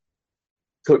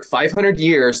 Took 500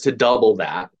 years to double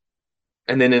that,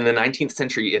 and then in the 19th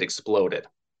century it exploded.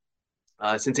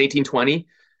 Since 1820,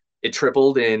 it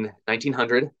tripled in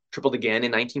 1900, tripled again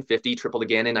in 1950, tripled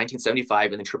again in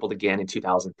 1975, and then tripled again in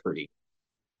 2003.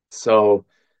 So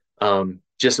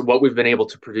just what we've been able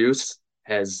to produce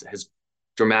has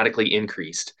dramatically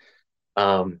increased.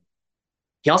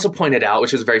 He also pointed out,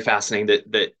 which is very fascinating,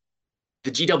 that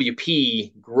the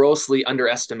GWP grossly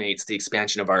underestimates the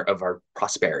expansion of our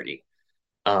prosperity.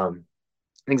 An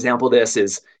example of this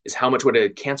is how much would a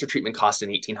cancer treatment cost in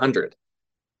 1800?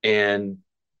 And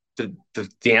the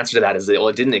answer to that is that, well,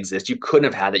 it didn't exist. You couldn't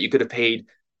have had that. You could have paid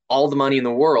all the money in the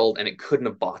world and it couldn't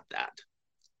have bought that.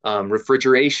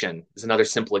 Refrigeration is another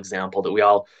simple example that we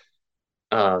all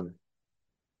have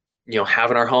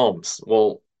in our homes.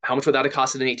 Well, how much would that have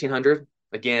costed in 1800?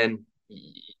 Again,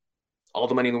 all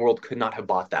the money in the world could not have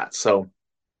bought that. So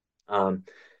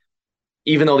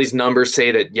even though these numbers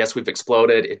say that, yes, we've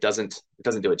exploded, it doesn't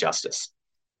do it justice.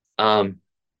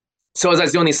 So as I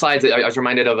was doing these slides, I was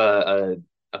reminded of a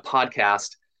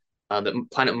podcast that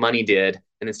Planet Money did,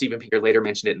 and then Steven Pinker later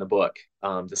mentioned it in the book,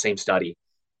 the same study.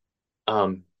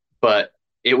 But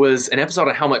it was an episode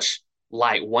on how much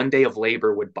light one day of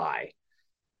labor would buy.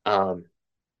 So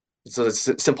it's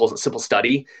a simple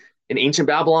study. In ancient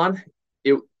Babylon,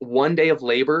 one day of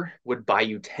labor would buy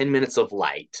you 10 minutes of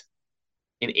light.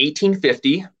 In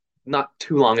 1850, not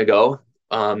too long ago,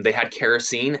 they had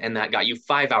kerosene, and that got you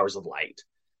 5 hours of light.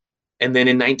 And then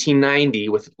in 1990,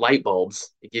 with light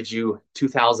bulbs, it gives you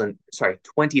 20,000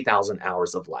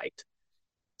 hours of light.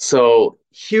 So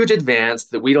huge advance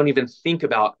that we don't even think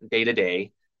about day to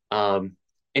day. And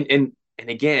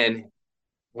again,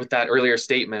 with that earlier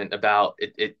statement about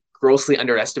it grossly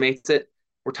underestimates it,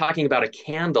 we're talking about a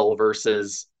candle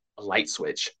versus a light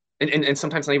switch. And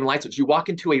sometimes not even light switch. You walk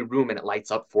into a room and it lights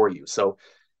up for you. So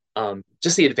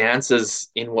just the advances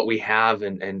in what we have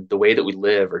and the way that we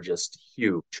live are just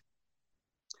huge.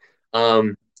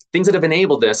 Things that have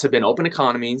enabled this have been open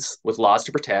economies with laws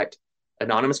to protect,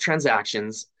 anonymous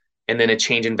transactions, and then a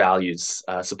change in values.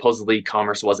 Supposedly,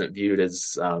 commerce wasn't viewed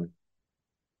as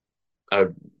a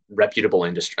reputable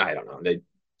industry. I don't know.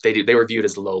 They were viewed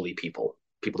as lowly people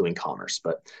doing commerce,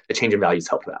 but a change in values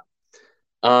helped that.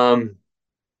 Um,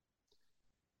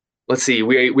 let's see,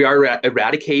 we are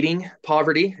eradicating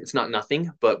poverty. It's not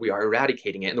nothing, but we are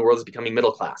eradicating it, and the world is becoming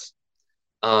middle class.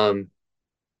 Um,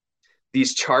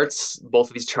 these charts, both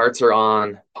of these charts are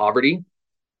on poverty.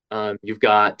 You've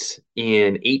got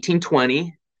in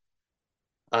 1820,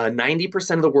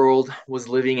 90% of the world was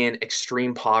living in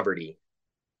extreme poverty.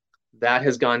 That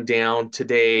has gone down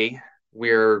today.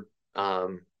 We're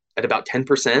at about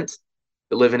 10%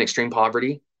 that live in extreme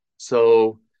poverty.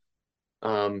 So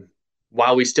um,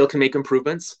 while we still can make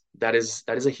improvements, that is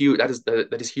huge.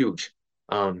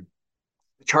 The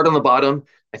chart on the bottom,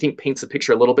 I think, paints the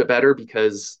picture a little bit better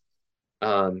because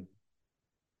um,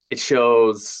 it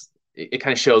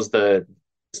kind of shows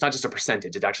it's not just a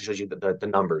percentage, it actually shows you the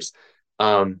numbers.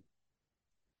 Um,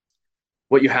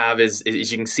 what you have is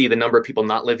you can see the number of people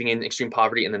not living in extreme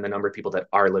poverty and then the number of people that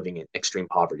are living in extreme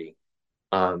poverty.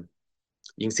 Um,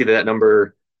 you can see that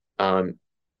number um,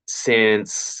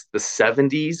 since the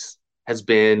 70s has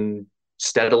been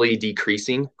steadily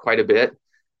decreasing quite a bit.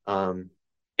 Um,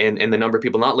 and the number of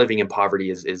people not living in poverty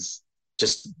is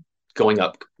just going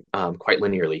up quite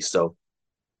linearly. So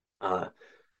uh,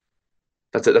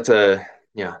 that's a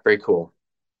yeah, very cool.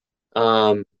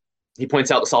 Um, he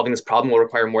points out that solving this problem will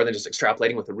require more than just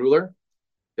extrapolating with a ruler,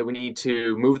 that we need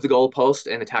to move the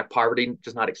goalpost and attack poverty,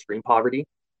 just not extreme poverty.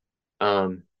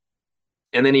 Um,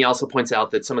 and then he also points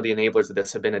out that some of the enablers of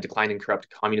this have been a decline in corrupt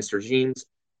communist regimes,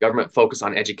 government focus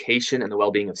on education and the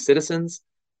well-being of citizens,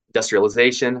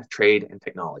 industrialization, trade, and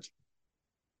technology.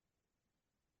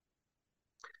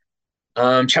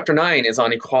 Chapter 9 is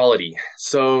on equality.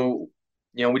 So,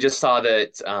 we just saw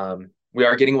that we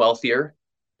are getting wealthier,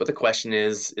 but the question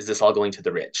is this all going to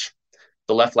the rich?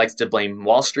 The left likes to blame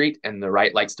Wall Street, and the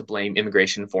right likes to blame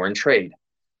immigration and foreign trade.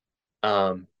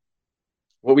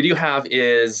 What we do have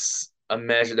is a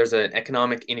measure. There's an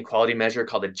economic inequality measure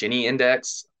called the Gini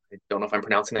index. I don't know if I'm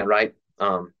pronouncing that right.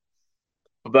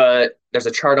 But there's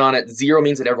a chart on it. 0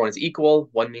 means that everyone is equal.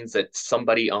 1 means that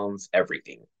somebody owns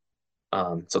everything.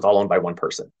 So it's all owned by one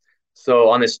person. So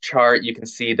on this chart, you can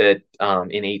see that in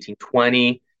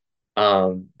 1820,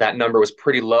 that number was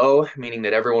pretty low, meaning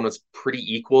that everyone was pretty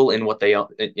equal in what they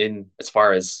in as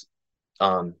far as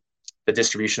the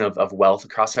distribution of wealth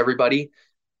across everybody.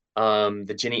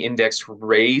 The Gini index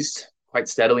raised quite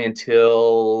steadily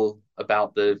until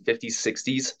about the 50s,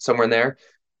 60s, somewhere in there,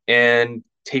 and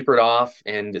tapered off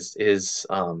and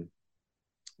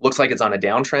looks like it's on a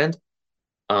downtrend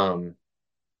on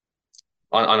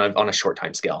a short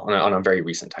time scale, on a very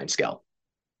recent time scale.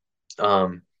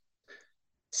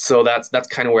 So that's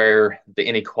kind of where the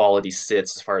inequality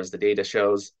sits as far as the data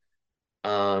shows.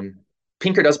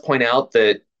 Pinker does point out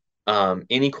that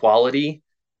inequality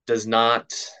does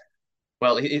not,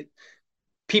 well,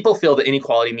 people feel that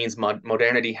inequality means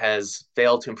modernity has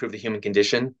failed to improve the human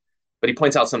condition, but he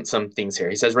points out some things here.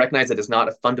 He says, recognize that it's not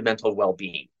a fundamental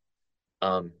well-being.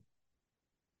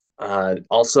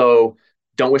 Also,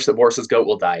 don't wish that Boris's goat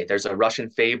will die. There's a Russian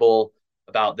fable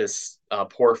about this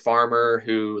poor farmer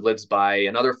who lives by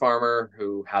another farmer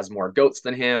who has more goats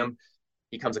than him.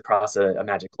 He comes across a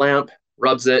magic lamp,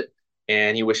 rubs it,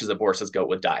 and he wishes that Boris's goat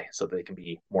would die so that they can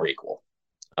be more equal.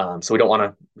 So we don't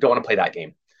want to play that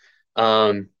game.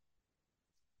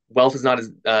 Wealth is not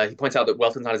he points out that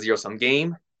wealth is not a zero-sum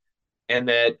game, and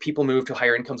that people move to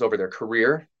higher incomes over their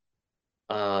career.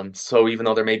 So even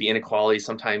though there may be inequality,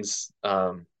 sometimes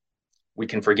we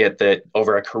can forget that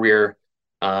over a career,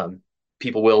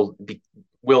 people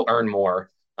will earn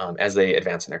more as they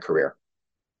advance in their career.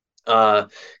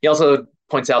 He also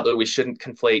points out that we shouldn't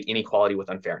conflate inequality with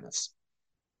unfairness.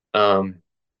 And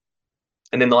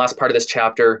then the last part of this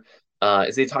chapter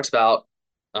is he talks about,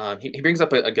 he brings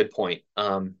up a good point,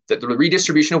 that the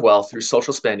redistribution of wealth through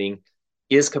social spending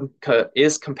is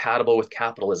compatible with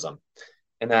capitalism.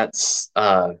 And that's,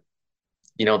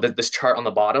 this chart on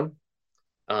the bottom,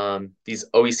 these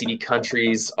OECD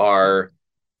countries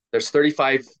there's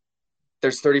 35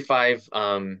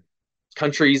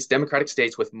 countries, democratic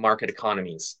states with market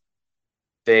economies.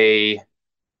 They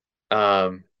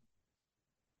all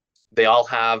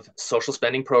have social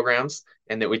spending programs,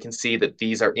 and that we can see that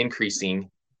these are increasing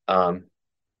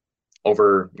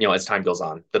over, as time goes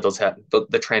on, that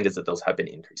the trend is that those have been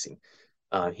increasing.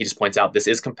 He just points out this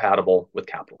is compatible with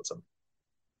capitalism.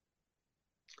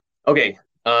 Okay,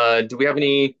 do we have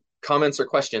any comments or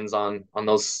questions on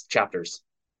those chapters?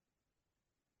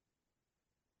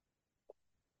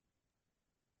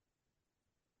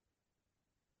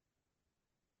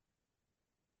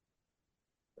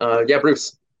 Yeah,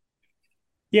 Bruce.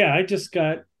 Yeah, I just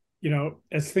got,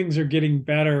 as things are getting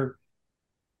better,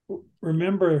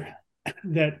 remember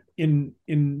that in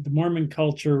the Mormon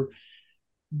culture,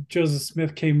 Joseph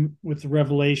Smith came with the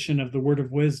revelation of the word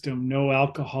of wisdom: no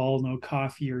alcohol, no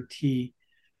coffee or tea.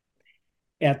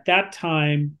 At that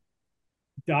time,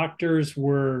 doctors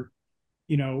were,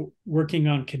 working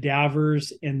on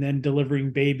cadavers and then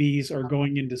delivering babies or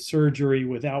going into surgery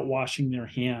without washing their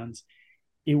hands.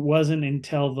 It wasn't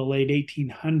until the late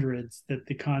 1800s that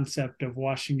the concept of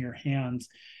washing your hands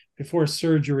before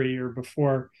surgery or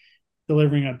before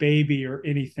delivering a baby or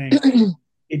anything,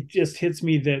 it just hits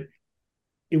me that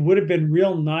it would have been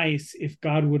real nice if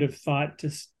God would have thought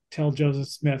to tell Joseph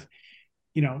Smith,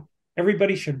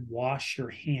 everybody should wash your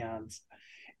hands,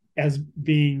 as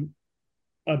being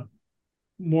a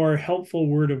more helpful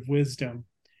word of wisdom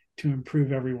to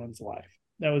improve everyone's life.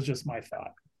 That was just my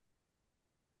thought.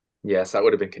 Yes, that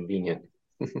would have been convenient.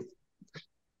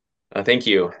 Thank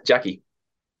you, Jackie.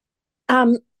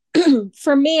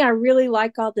 For me, I really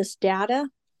like all this data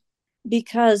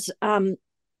because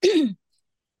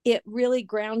it really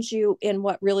grounds you in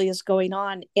what really is going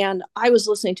on. And I was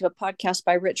listening to a podcast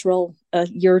by Rich Roll a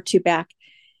year or two back,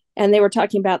 and they were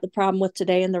talking about the problem with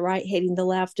today and the right hating the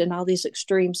left and all these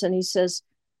extremes. And he says,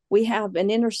 we have an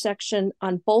intersection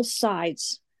on both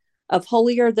sides of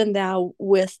holier than thou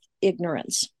with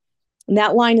ignorance. And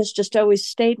that line has just always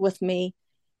stayed with me.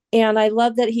 And I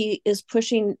love that he is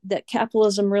pushing that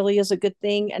capitalism really is a good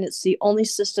thing. And it's the only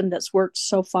system that's worked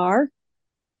so far.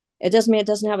 It doesn't mean it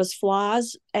doesn't have its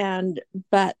flaws.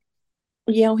 But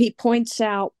he points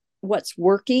out what's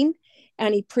working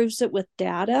and he proves it with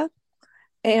data.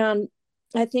 And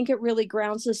I think it really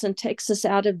grounds us and takes us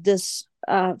out of this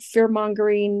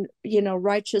fear-mongering,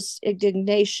 righteous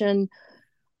indignation,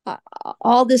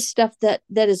 all this stuff that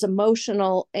is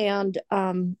emotional, and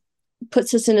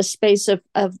puts us in a space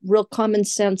of real common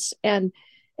sense and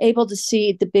able to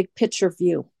see the big picture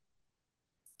view.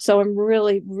 So I'm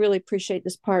really, really appreciate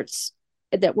this parts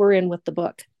that we're in with the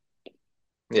book.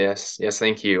 Yes,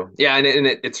 thank you. Yeah, and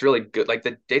it's really good. Like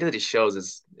the data that he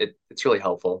shows it's really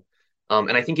helpful.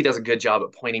 And I think he does a good job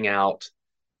at pointing out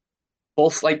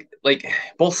both like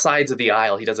both sides of the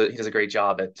aisle. He does a great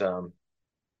job at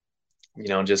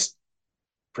just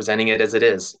presenting it as it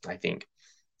is, I think.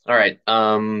 All right,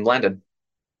 Landon.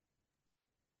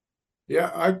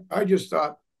 Yeah, I just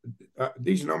thought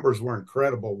these numbers were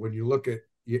incredible when you look at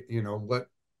what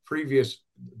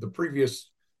the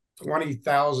previous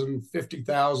 20,000,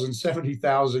 50,000,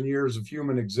 70,000 years of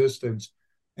human existence,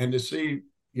 and to see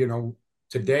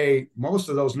today most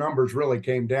of those numbers really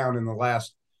came down in the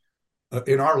last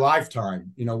in our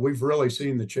lifetime. We've really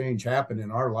seen the change happen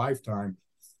in our lifetime.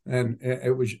 And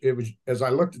it was as I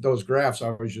looked at those graphs,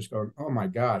 I was just going, oh my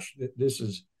gosh, this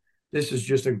is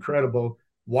just incredible.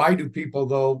 Why do people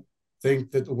though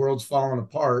think that the world's falling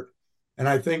apart? And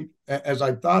I think as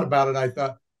I thought about it, I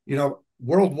thought,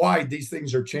 worldwide, these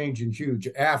things are changing huge.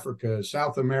 Africa,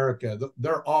 South America,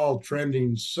 they're all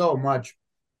trending so much,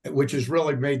 which has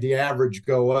really made the average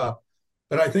go up.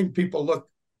 But I think people look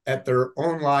at their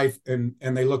own life and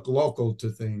they look local to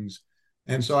things.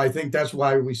 And so I think that's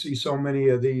why we see so many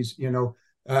of these,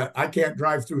 I can't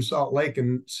drive through Salt Lake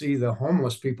and see the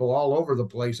homeless people all over the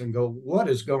place and go, what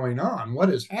is going on? What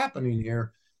is happening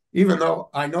here? Even though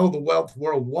I know the wealth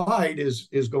worldwide is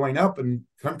going up and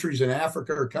countries in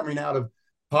Africa are coming out of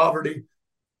poverty,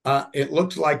 it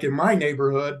looks like in my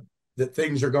neighborhood that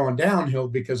things are going downhill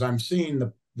because I'm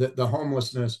seeing the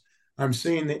homelessness. I'm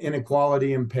seeing the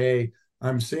inequality in pay.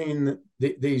 I'm seeing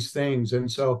these things.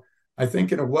 And so I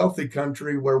think in a wealthy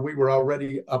country where we were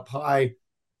already up high,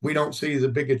 we don't see the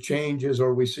biggest changes,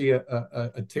 or we see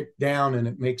a tick down, and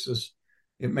it makes us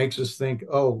think,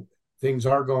 oh, things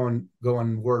are going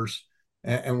worse.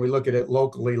 And we look at it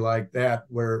locally like that,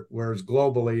 whereas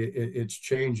globally it's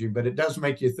changing. But it does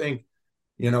make you think,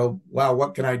 wow,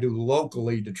 what can I do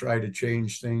locally to try to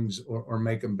change things or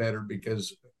make them better?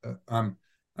 Because I'm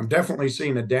definitely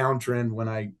seeing a downtrend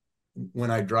when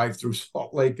I drive through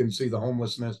Salt Lake and see the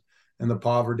homelessness and the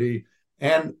poverty,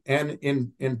 and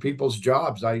in people's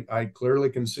jobs. I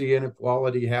clearly can see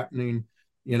inequality happening,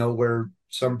 where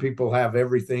some people have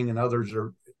everything and others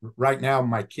are. Right now,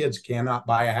 my kids cannot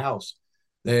buy a house.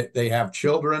 They have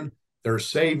children, they're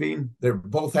saving, they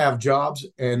both have jobs,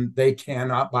 and they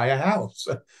cannot buy a house.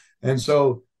 And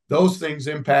so those things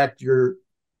impact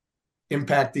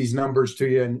these numbers to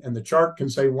you. And the chart can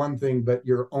say one thing, but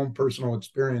your own personal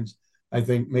experience, I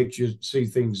think, makes you see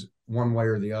things one way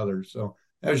or the other. So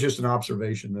that was just an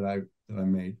observation that I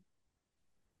made.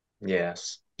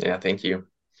 Yes. Yeah. Thank you.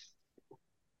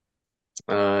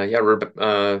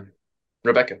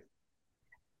 Rebecca.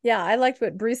 Yeah, I liked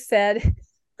what Bruce said.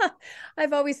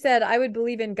 I've always said I would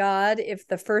believe in God if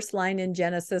the first line in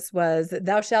Genesis was,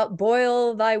 "Thou shalt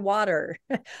boil thy water."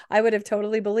 I would have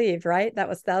totally believed, right? That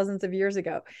was thousands of years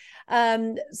ago.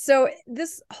 So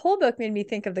this whole book made me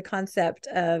think of the concept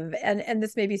of, and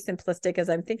this may be simplistic as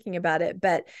I'm thinking about it,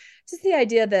 but just the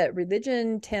idea that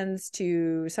religion tends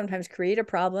to sometimes create a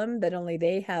problem that only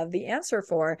they have the answer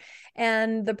for.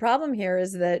 And the problem here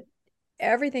is that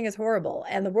everything is horrible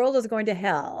and the world is going to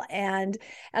hell. And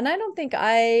I don't think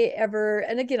I ever,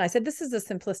 and again, I said this is a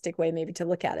simplistic way maybe to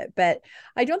look at it, but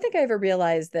I don't think I ever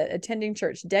realized that attending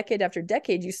church decade after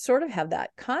decade, you sort of have that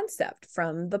concept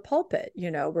from the pulpit.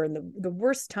 We're in the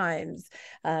worst times.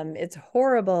 It's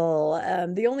horrible.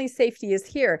 The only safety is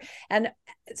here. And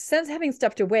since having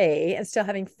stepped away and still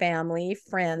having family,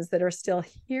 friends that are still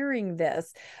hearing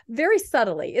this very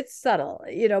subtly, it's subtle,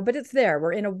 but it's there.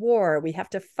 We're in a war. We have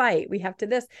to fight. We have to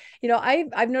this.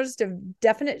 I've noticed a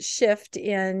definite shift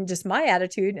in just my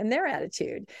attitude and their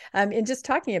attitude in just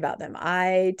talking about them.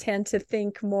 I tend to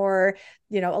think more,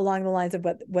 along the lines of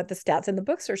what the stats in the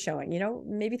books are showing.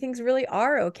 Maybe things really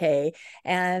are okay.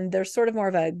 And there's sort of more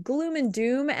of a gloom and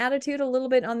doom attitude a little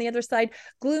bit on the other side.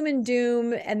 Gloom and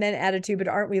doom and then attitude, but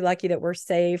aren't we lucky that we're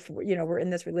safe? We're in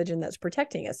this religion that's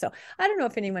protecting us. So I don't know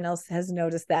if anyone else has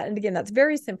noticed that. And again, that's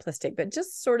very simplistic, but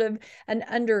just sort of an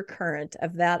undercurrent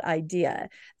of that idea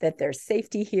that there's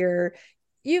safety here.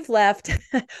 You've left.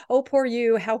 Oh, poor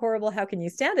you. How horrible. How can you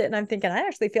stand it? And I'm thinking, I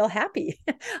actually feel happy.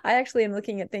 I actually am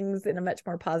looking at things in a much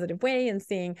more positive way and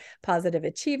seeing positive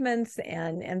achievements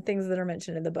and things that are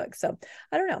mentioned in the book. So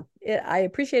I don't know. I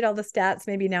appreciate all the stats.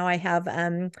 Maybe now I have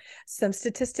some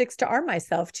statistics to arm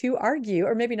myself to argue,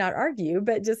 or maybe not argue,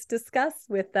 but just discuss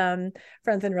with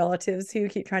friends and relatives who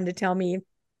keep trying to tell me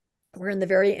we're in the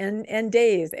very end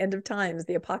days, end of times.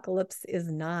 The apocalypse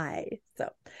is nigh. So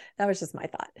that was just my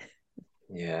thought.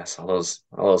 Yes, all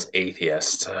those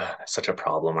atheists, such a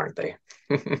problem, aren't they?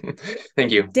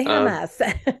 Thank you. Damn us.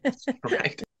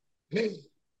 Right.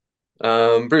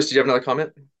 Bruce, did you have another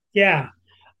comment? Yeah.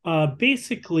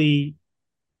 Basically,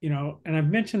 and I've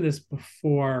mentioned this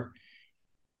before,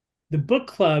 the book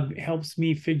club helps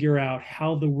me figure out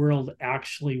how the world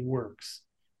actually works,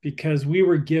 because we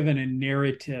were given a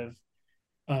narrative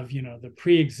of, the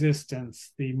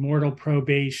pre-existence, the mortal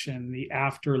probation, the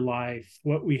afterlife,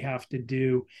 what we have to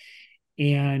do.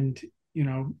 And,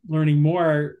 learning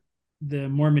more, the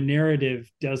Mormon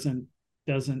narrative doesn't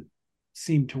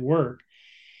seem to work.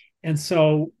 And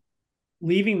so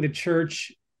leaving the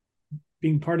church,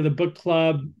 being part of the book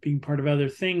club, being part of other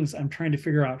things, I'm trying to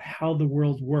figure out how the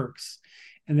world works.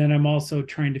 And then I'm also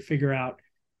trying to figure out,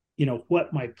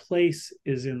 what my place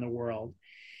is in the world.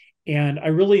 And I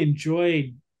really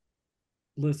enjoyed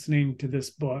listening to this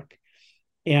book.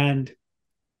 And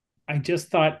I just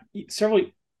thought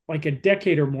like a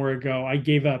decade or more ago, I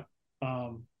gave up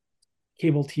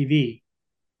cable TV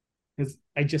because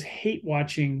I just hate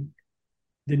watching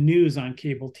the news on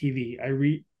cable TV. I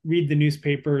read the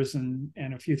newspapers and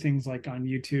a few things like on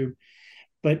YouTube,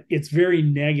 but it's very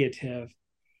negative.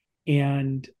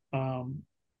 And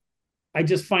I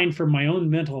just find for my own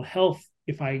mental health,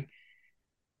 if I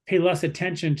pay less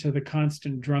attention to the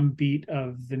constant drumbeat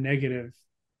of the negative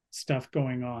stuff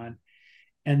going on.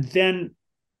 And then,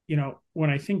 when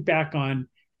I think back on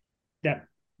that,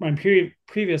 my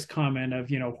previous comment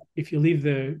of, if you leave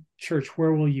the church,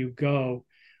 where will you go?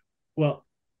 Well,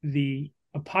 the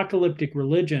apocalyptic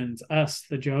religions, us,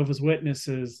 the Jehovah's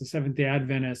Witnesses, the Seventh-day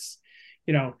Adventists,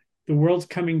 the world's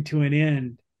coming to an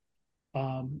end.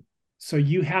 So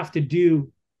you have to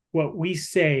do what we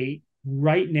say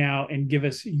right now and give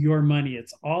us your money.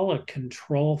 It's all a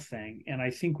control thing. And I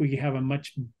think we have a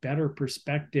much better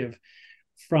perspective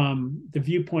from the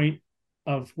viewpoint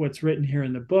of what's written here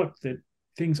in the book, that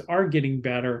things are getting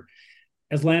better.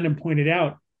 As Landon pointed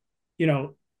out,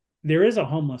 there is a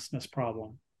homelessness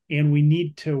problem and we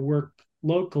need to work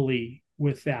locally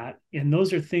with that. And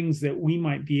those are things that we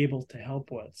might be able to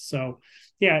help with. So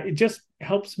yeah, it just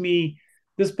helps me.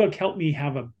 This book helped me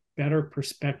have a better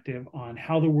perspective on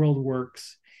how the world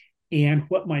works and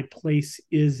what my place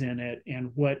is in it,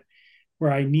 and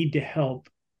where I need to help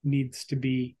needs to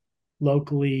be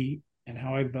locally, and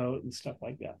how I vote and stuff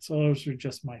like that. So those are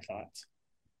just my thoughts.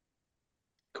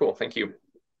 Cool. Thank you.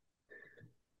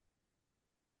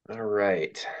 All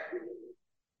right.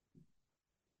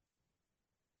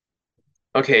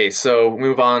 Okay, so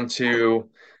move on to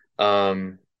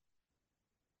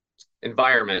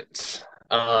environment.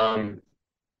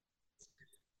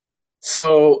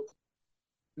 So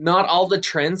not all the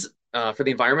trends for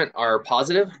the environment are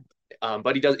positive,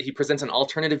 but he presents an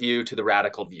alternative view to the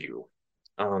radical view.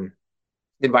 The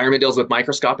environment deals with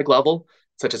microscopic level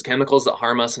such as chemicals that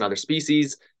harm us and other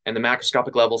species, and the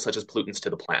macroscopic level, such as pollutants to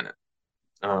the planet.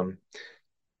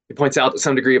 He points out that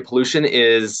some degree of pollution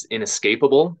is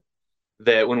inescapable,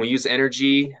 that when we use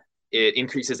energy, it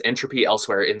increases entropy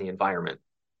elsewhere in the environment.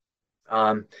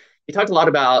 He talked a lot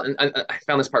about, and I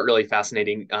found this part really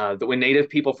fascinating, that when native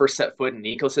people first set foot in an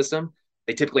ecosystem,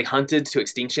 they typically hunted to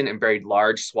extinction and burned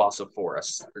large swaths of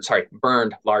forest.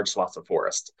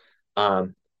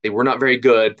 They were not very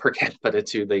good per capita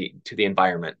to the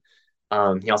environment.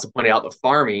 He also pointed out that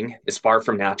farming is far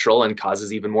from natural and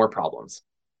causes even more problems.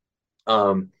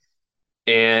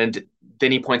 And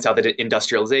then he points out that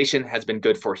industrialization has been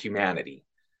good for humanity.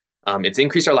 It's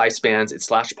increased our lifespans, it's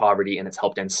slashed poverty, and it's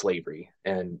helped end slavery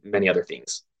and many other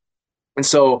things. And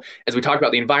so, as we talk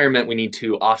about the environment, we need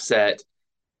to offset.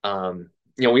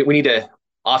 We need to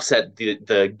offset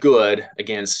the good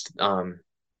against. The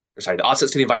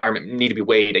offsets to the environment need to be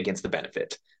weighed against the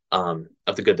benefit of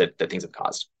the good that things have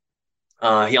caused.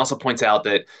 He also points out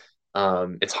that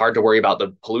it's hard to worry about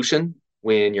the pollution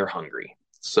when you're hungry.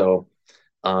 So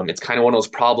it's kind of one of those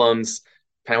problems,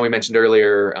 kind of we mentioned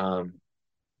earlier.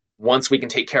 Once we can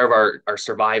take care of our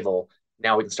survival,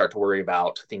 now we can start to worry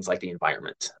about things like the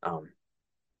environment.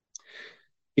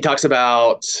 He talks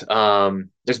about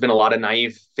there's been a lot of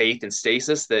naive faith in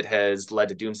stasis that has led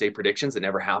to doomsday predictions that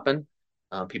never happen.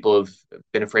 People have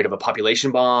been afraid of a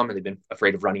population bomb, and they've been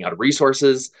afraid of running out of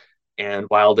resources. And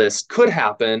while this could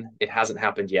happen, it hasn't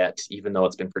happened yet, even though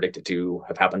it's been predicted to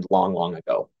have happened long, long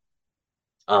ago.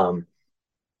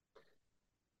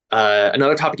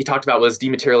 Another topic he talked about was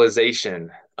dematerialization.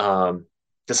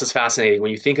 This is fascinating.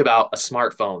 When you think about a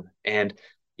smartphone, and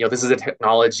this is a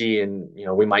technology, and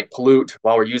we might pollute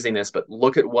while we're using this, but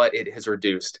look at what it has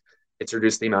reduced. It's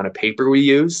reduced the amount of paper we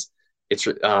use.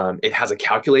 It has a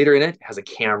calculator in it, has a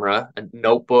camera, a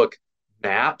notebook,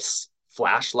 maps,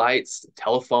 flashlights,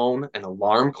 telephone, an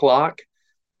alarm clock,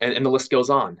 and the list goes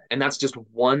on. And that's just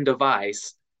one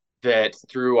device that,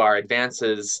 through our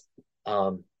advances,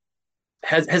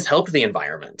 has helped the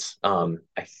environment.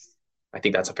 I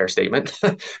think that's a fair statement.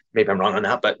 Maybe I'm wrong on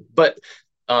that, but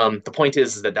the point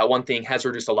is that one thing has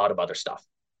reduced a lot of other stuff.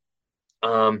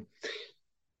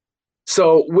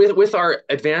 So with our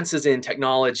advances in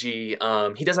technology,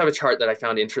 he does have a chart that I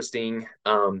found interesting.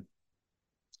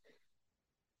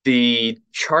 The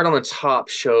chart on the top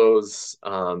shows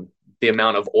the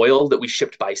amount of oil that we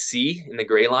shipped by sea in the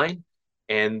gray line,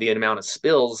 and the amount of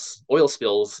oil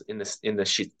spills in the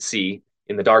sea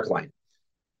in the dark line.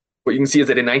 What you can see is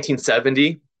that in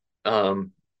 1970,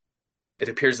 it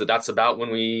appears that that's about when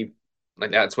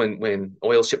when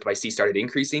oil shipped by sea started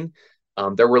increasing.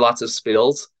 There were lots of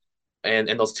spills, and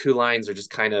those two lines are just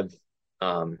kind of,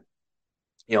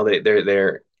 they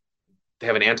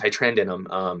have an anti-trend in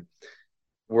them.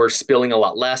 We're spilling a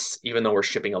lot less, even though we're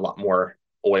shipping a lot more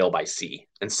oil by sea.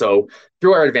 And so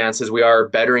through our advances, we are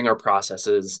bettering our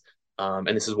processes. And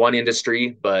this is one industry,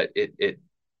 but it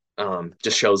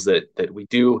just shows that we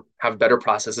do have better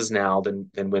processes now than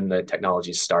when the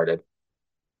technology started.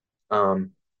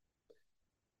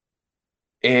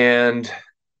 And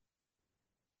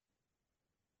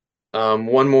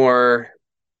one more,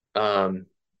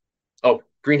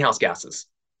 greenhouse gases.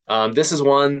 This is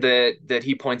one that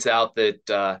he points out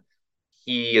that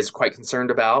he is quite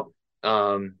concerned about.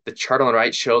 The chart on the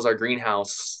right shows our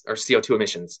greenhouse, our CO2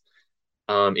 emissions.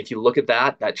 If you look at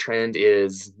that trend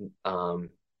is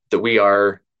that we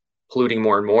are polluting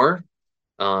more and more.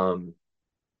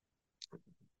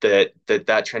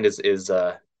 That trend is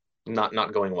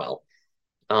not going well.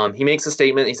 He makes a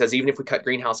statement. He says, even if we cut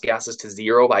greenhouse gases to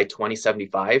zero by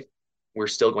 2075, we're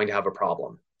still going to have a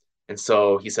problem. And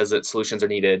so he says that solutions are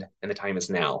needed, and the time is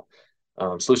now.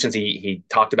 Solutions he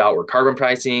talked about were carbon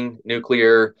pricing,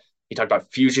 nuclear. He talked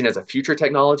about fusion as a future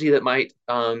technology that might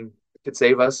could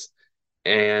save us.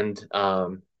 And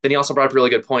then he also brought up a really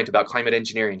good point about climate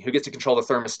engineering. Who gets to control the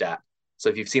thermostat? So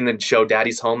if you've seen the show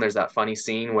Daddy's Home, there's that funny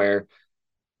scene where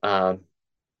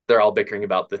they're all bickering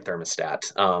about the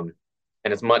thermostat.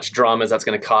 And as much drama as that's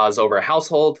going to cause over a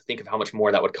household, think of how much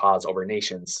more that would cause over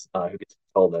nations who get to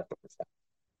control the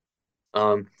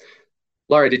thermostat.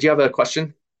 Laura, did you have a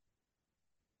question?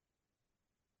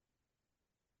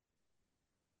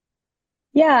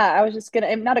 Yeah, I was just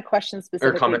gonna, not a question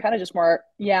specifically, kind of just more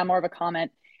of a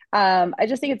comment. I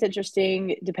just think it's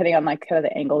interesting, depending on like kind of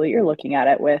the angle that you're looking at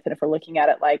it with, and if we're looking at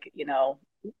it like,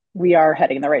 we are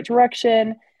heading in the right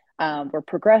direction, we're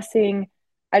progressing.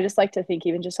 I just like to think,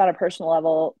 even just on a personal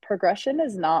level, progression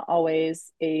is not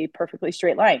always a perfectly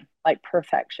straight line, like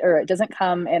perfection, or it doesn't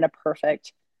come in a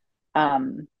perfect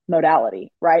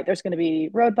modality, right? There's going to be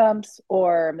road bumps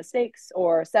or mistakes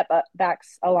or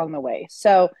setbacks along the way.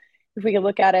 So if we could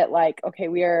look at it like, okay,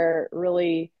 we are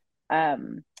really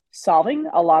solving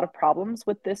a lot of problems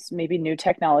with this maybe new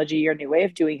technology or new way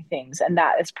of doing things, and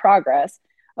that is progress.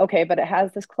 Okay, but it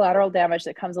has this collateral damage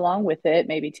that comes along with it,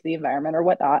 maybe to the environment or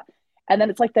whatnot. And then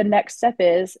it's like the next step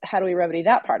is how do we remedy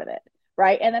that part of it?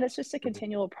 Right. And then it's just a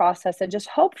continual process. And just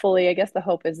hopefully, I guess the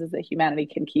hope is that humanity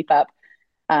can keep up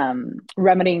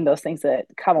remedying those things that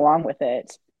come along with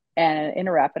it and in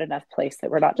a rapid enough place that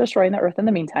we're not destroying the earth in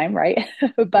the meantime, right?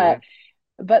 Mm-hmm.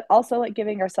 but also like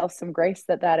giving ourselves some grace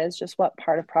that that is just what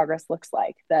part of progress looks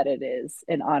like, that it is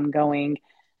an ongoing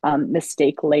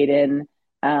mistake laden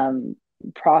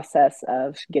process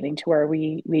of getting to where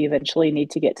we eventually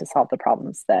need to get to solve the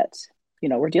problems that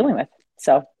we're dealing with.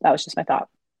 So that was just my thought.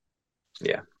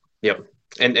 Yeah. Yep.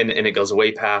 And it goes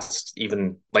way past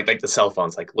even like the cell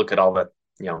phones. Like look at all the,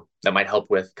 that might help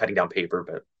with cutting down paper,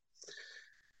 but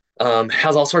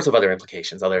has all sorts of other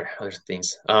implications, other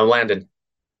things. Landon.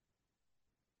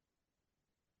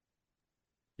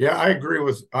 Yeah, I agree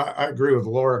with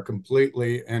Laura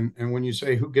completely. And when you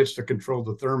say who gets to control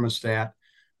the thermostat,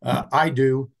 I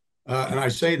do, and I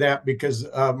say that because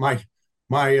my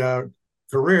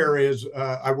career is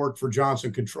I work for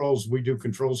Johnson Controls. We do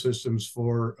control systems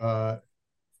for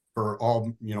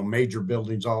all major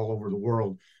buildings all over the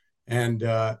world, and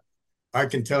I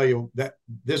can tell you that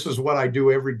this is what I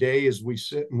do every day. Is we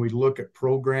sit and we look at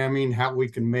programming, how we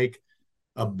can make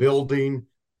a building.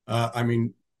 I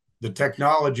mean, the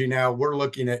technology now we're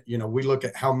looking at, we look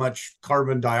at how much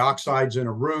carbon dioxide's in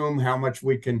a room, how much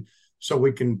so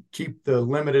we can keep the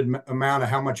limited amount of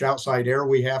how much outside air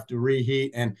we have to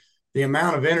reheat. And the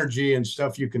amount of energy and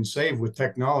stuff you can save with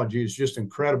technology is just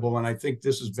incredible. And I think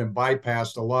this has been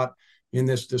bypassed a lot in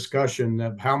this discussion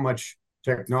of how much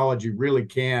technology really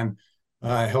can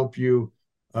help you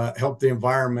help the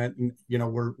environment. And,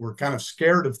 we're kind of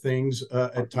scared of things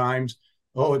at times.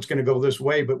 Oh, it's going to go this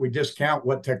way, but we discount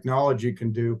what technology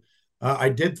can do. I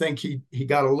did think he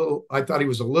got I thought he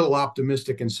was a little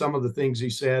optimistic in some of the things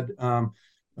he said,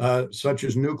 such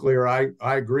as nuclear. I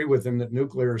agree with him that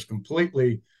nuclear is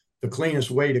completely the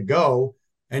cleanest way to go.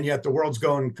 And yet the world's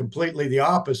going completely the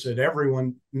opposite.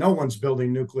 No one's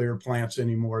building nuclear plants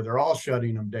anymore. They're all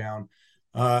shutting them down.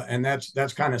 And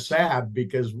that's kind of sad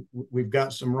because we've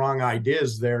got some wrong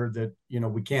ideas there that,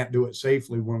 we can't do it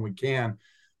safely when we can.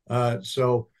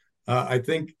 So I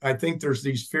think there's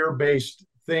these fear-based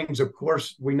things. Of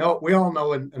course, we all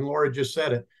know, and Laura just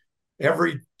said it,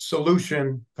 every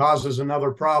solution causes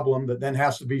another problem that then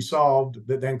has to be solved,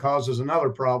 that then causes another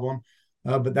problem.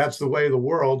 But that's the way of the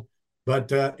world.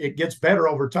 But it gets better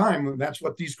over time. And that's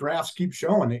what these graphs keep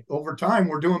showing. Over time,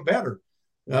 we're doing better.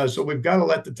 So we've got to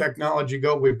let the technology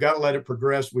go. We've got to let it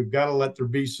progress. We've got to let there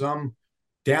be some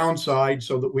downside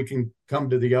so that we can come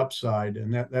to the upside.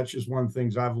 And that's just one of the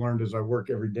things I've learned as I work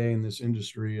every day in this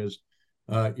industry is,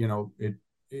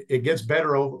 it gets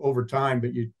better over time,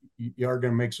 but you are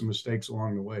going to make some mistakes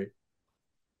along the way.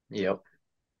 Yep.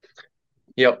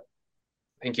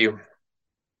 Thank you.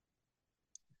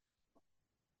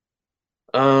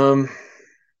 All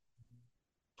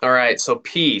right. So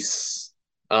peace.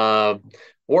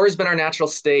 War has been our natural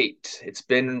state. It's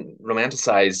been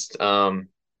romanticized.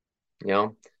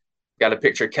 Got a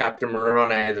picture of Captain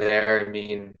Moroni there. I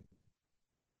mean,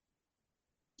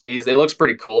 it looks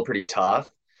pretty cool, pretty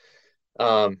tough.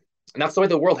 And that's the way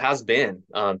the world has been.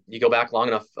 You go back long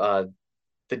enough,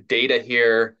 the data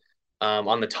here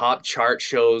on the top chart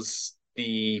shows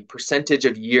the percentage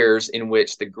of years in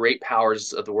which the great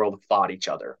powers of the world fought each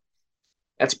other.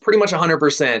 That's pretty much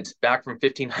 100% back from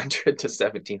 1500 to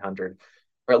 1700,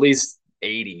 or at least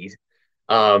 80.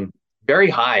 Very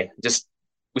high. Just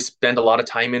we spend a lot of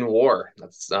time in war.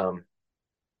 That's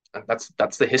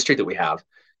the history that we have.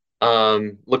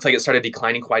 Looks like it started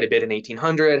declining quite a bit in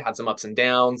 1800, had some ups and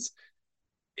downs.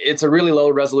 It's a really low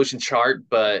resolution chart,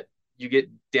 but you get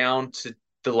down to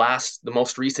the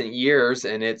most recent years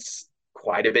and it's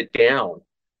quite a bit down.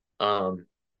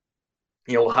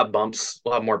 We'll have bumps,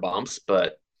 we'll have more bumps,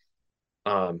 but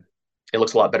it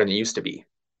looks a lot better than it used to be.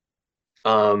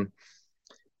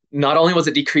 Not only was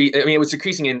it it was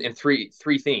decreasing in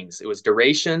three things. It was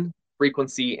duration,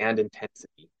 frequency, and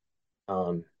intensity.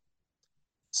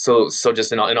 So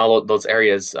just in all of those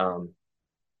areas,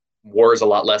 war is a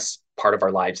lot less part of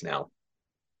our lives now.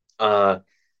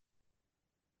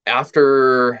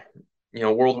 After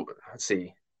let's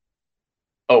see.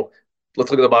 Oh,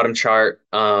 let's look at the bottom chart.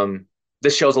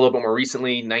 This shows a little bit more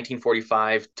recently,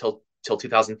 1945 till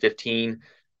 2015.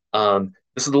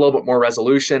 This is a little bit more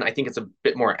resolution. I think it's a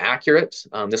bit more accurate.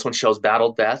 This one shows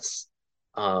battle deaths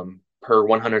per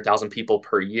 100,000 people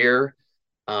per year.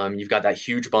 You've got that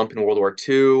huge bump in World War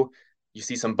II. You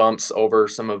see some bumps over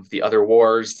some of the other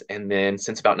wars, and then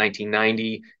since about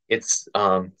 1990, it's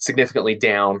significantly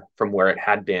down from where it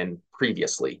had been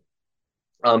previously.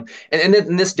 And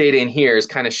this data in here is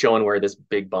kind of showing where this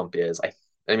big bump is.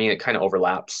 I mean, it kind of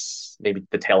overlaps maybe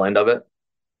the tail end of it.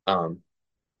 So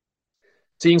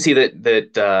you can see that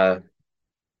the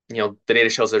data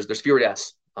shows there's fewer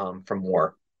deaths from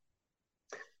war.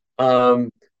 If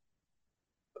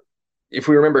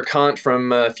we remember Kant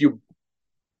from a few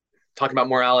talking about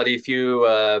morality, a few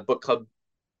book club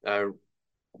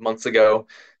months ago,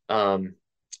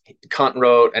 Kant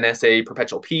wrote an essay,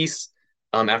 Perpetual Peace.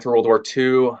 After World War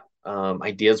II,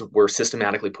 ideas were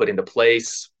systematically put into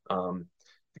place to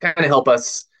kind of help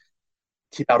us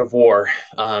keep out of war.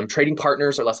 Trading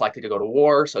partners are less likely to go to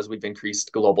war. So as we've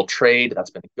increased global trade, that's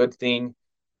been a good thing.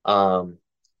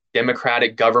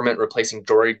 Democratic government replacing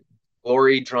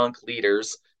glory-drunk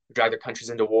leaders who drag their countries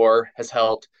into war has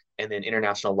helped. And then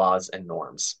international laws and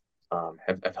norms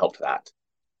have helped that.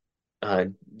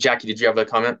 Jackie, did you have a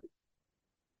comment?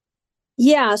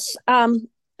 Yes.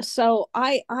 So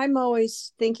I'm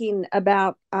always thinking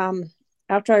about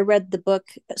after I read the book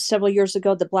several years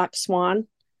ago, The Black Swan,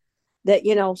 that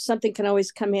something can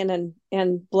always come in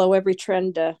and blow every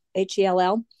trend to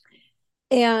HELL.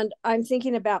 And I'm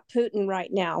thinking about Putin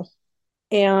right now.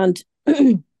 And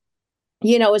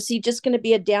is he just going to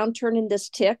be a downturn in this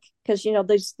tick? Because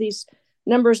these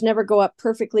numbers never go up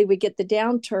perfectly. We get the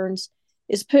downturns.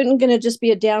 Is Putin going to just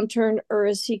be a downturn, or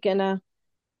is he going to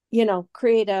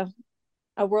create a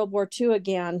World War II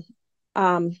again?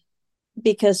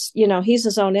 Because he's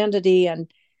his own entity,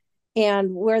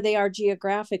 and where they are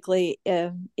geographically,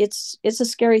 it's a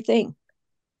scary thing.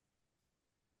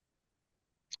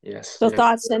 Yes. So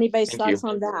yeah. anybody's thoughts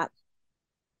on that?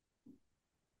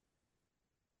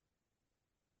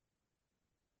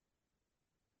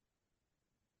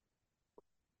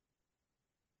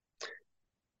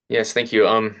 Yes, thank you.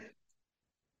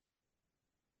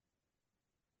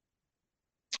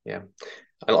 Yeah,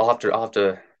 I'll have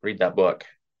to read that book.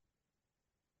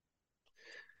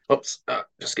 Oops,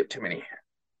 just skip too many.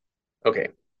 Okay.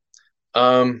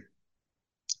 Talking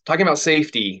about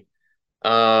safety,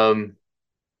 crimes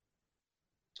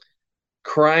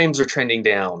are trending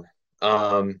down.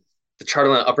 The chart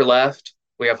on the upper left,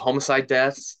 we have homicide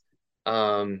deaths.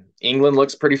 England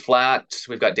looks pretty flat.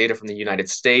 We've got data from the United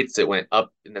States. It went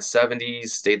up in the 70s,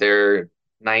 stayed there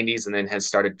 90s, and then has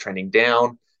started trending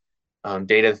down.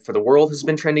 Data for the world has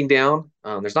been trending down.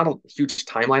 There's not a huge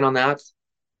timeline on that.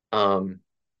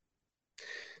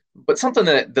 But something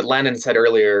that Landon said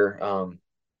earlier,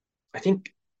 I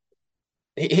think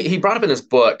he brought up in his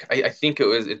book. I think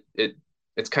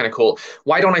it's kind of cool.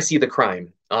 Why don't I see the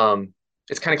crime?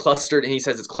 It's kind of clustered, and he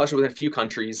says it's clustered within a few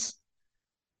countries,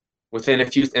 within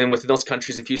those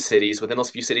countries, a few cities, within those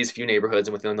few cities, a few neighborhoods,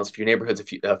 and within those few neighborhoods,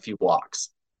 a few blocks.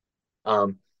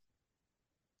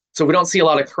 So we don't see a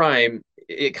lot of crime.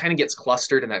 It kind of gets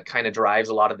clustered, and that kind of drives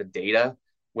a lot of the data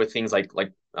with things like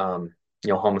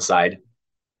homicide.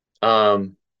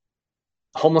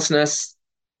 Homelessness.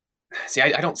 See,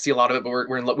 I don't see a lot of it,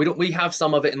 but we have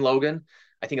some of it in Logan.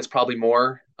 I think it's probably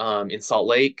more in Salt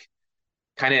Lake.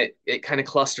 It kind of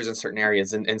clusters in certain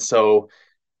areas, and so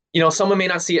someone may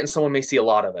not see it, and someone may see a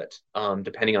lot of it,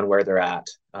 depending on where they're at.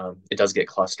 It does get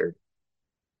clustered.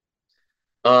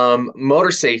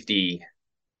 Motor safety.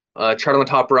 Chart on the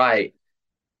top right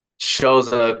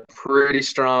shows a pretty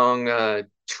strong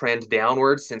trend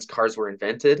downward since cars were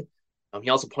invented. He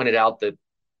also pointed out that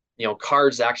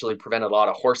cars actually prevented a lot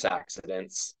of horse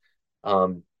accidents.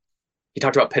 He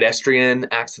talked about pedestrian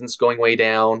accidents going way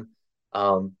down.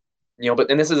 But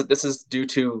this is due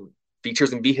to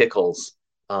features in vehicles.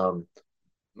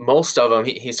 Most of them,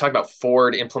 he's talking about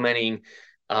Ford implementing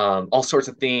all sorts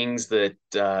of things that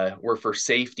were for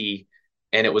safety,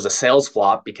 and it was a sales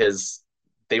flop because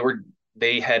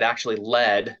they had actually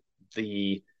led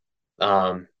the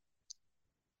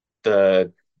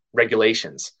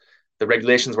regulations. The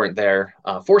regulations weren't there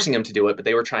forcing them to do it, but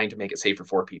they were trying to make it safer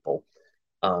for people.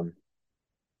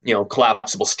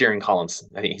 Collapsible steering columns.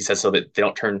 I think he says so that they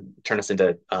don't turn us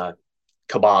into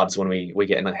kebabs when we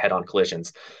get in head-on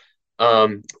collisions.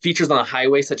 Features on the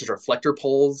highway such as reflector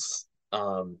poles.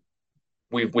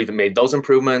 We've made those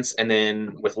improvements, and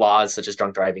then with laws such as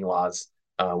drunk driving laws,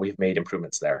 we've made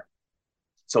improvements there.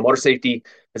 So motor safety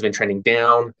has been trending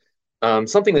down.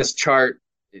 Something this chart,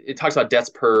 it talks about deaths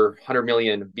per 100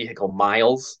 million vehicle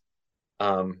miles.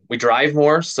 We drive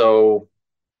more, so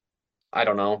I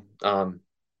don't know.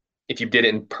 If you did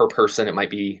it in per person,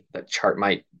 that chart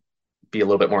might be a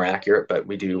little bit more accurate, but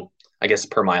we do, I guess,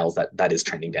 per miles that is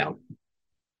trending down.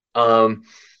 On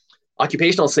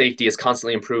Occupational safety is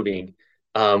constantly improving.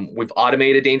 We've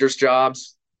automated dangerous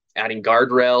jobs, adding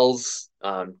guardrails,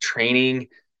 training,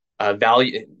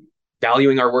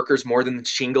 valuing our workers more than the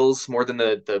shingles, more than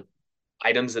the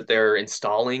items that they're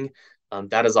installing.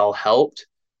 That has all helped.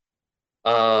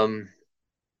 But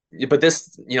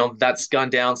this, that's gone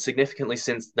down significantly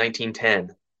since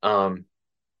 1910.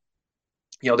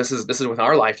 This is with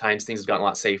our lifetimes, things have gotten a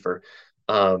lot safer.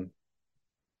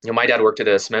 My dad worked at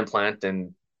a cement plant,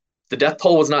 and the death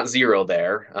toll was not zero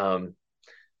there.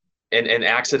 And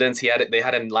accidents, they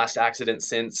had a last accident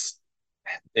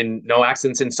and no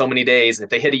accidents in so many days. And if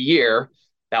they hit a year,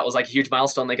 that was like a huge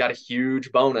milestone. They got a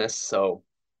huge bonus. So,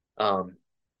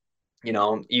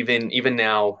 even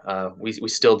now, we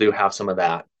still do have some of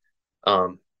that,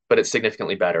 but it's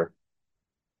significantly better.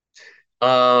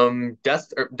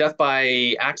 Death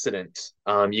by accident.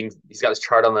 He's got his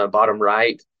chart on the bottom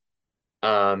right.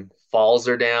 Falls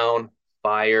are down,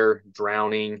 fire,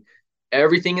 drowning,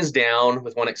 everything is down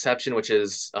with one exception, which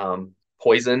is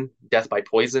poison, death by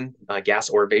poison, gas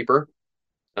or vapor.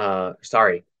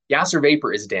 Gas or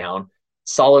vapor is down,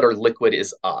 solid or liquid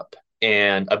is up.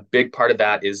 And a big part of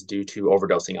that is due to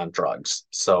overdosing on drugs.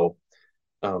 So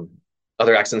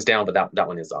other accidents down, but that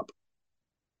one is up.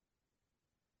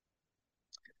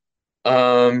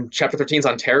 Chapter 13 is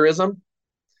on terrorism.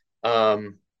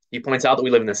 He points out that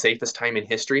we live in the safest time in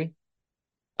history.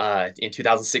 In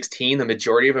 2016, the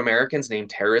majority of Americans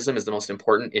named terrorism as the most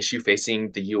important issue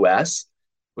facing the US,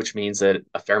 which means that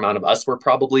a fair amount of us were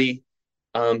probably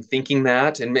thinking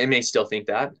that, and may still think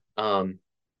that.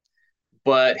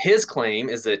 But his claim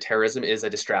is that terrorism is a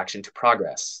distraction to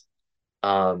progress.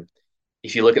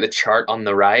 If you look at the chart on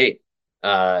the right,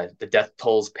 the death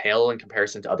tolls pale in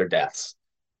comparison to other deaths.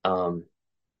 Compared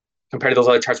to those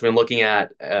other charts we've been looking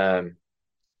at,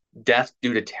 death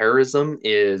due to terrorism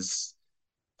is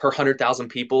per 100,000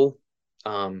 people,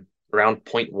 around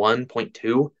 0.1,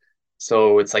 0.2.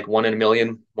 So it's like 1 in a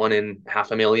million, 1 in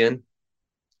half a million.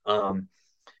 And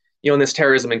this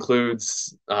terrorism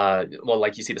includes,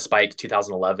 like you see the spike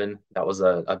 2011, that was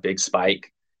a big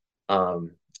spike,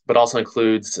 but also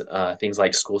includes things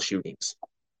like school shootings.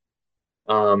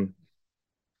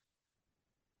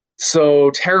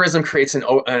 So terrorism creates an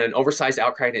oversized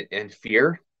outcry and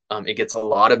fear. It gets a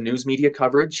lot of news media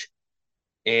coverage.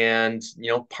 And,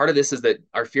 part of this is that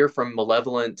our fear from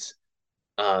malevolent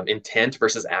intent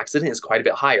versus accident is quite a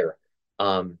bit higher.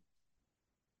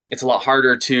 It's a lot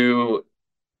harder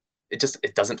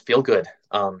it doesn't feel good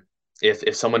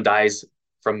if someone dies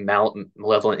from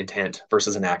malevolent intent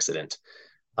versus an accident.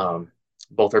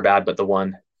 Both are bad, but the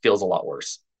one feels a lot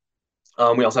worse.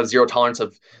 We also have zero tolerance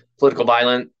of political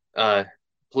violence.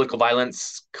 Political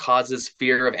violence causes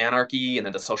fear of anarchy and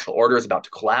that the social order is about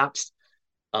to collapse.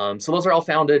 So those are all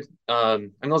founded,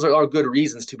 and those are all good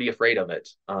reasons to be afraid of it.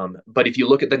 But if you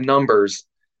look at the numbers,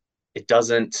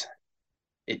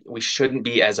 we shouldn't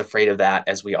be as afraid of that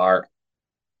as we are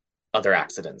other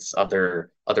accidents,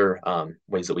 other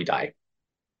ways that we die.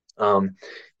 And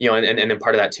then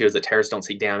part of that too is that terrorists don't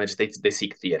seek damage; they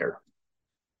seek theater.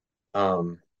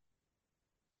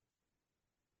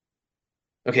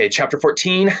 Okay, chapter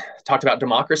 14 talked about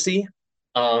democracy.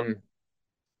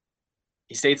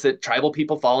 He states that tribal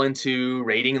people fall into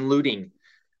raiding and looting.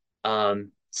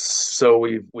 So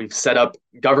we've set up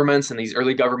governments, and these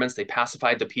early governments, they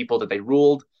pacified the people that they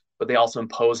ruled, but they also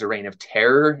imposed a reign of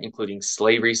terror, including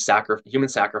slavery, human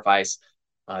sacrifice,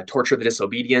 torture of the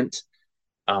disobedient.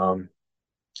 And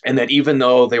that even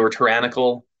though they were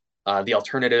tyrannical, the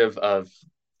alternative of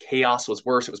chaos was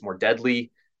worse, it was more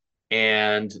deadly.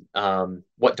 And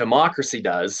what democracy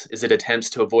does is it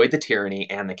attempts to avoid the tyranny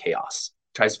and the chaos,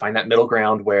 tries to find that middle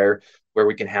ground where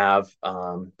we can have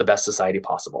the best society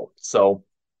possible. So,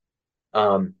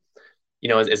 as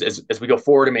we go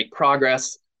forward and make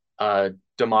progress,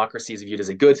 democracy is viewed as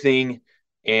a good thing.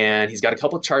 And he's got a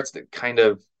couple of charts that kind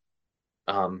of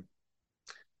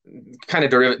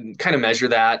measure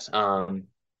that.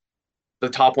 The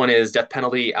top one is death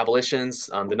penalty abolitions,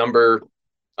 the number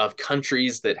of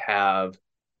countries that have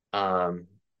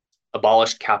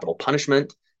abolished capital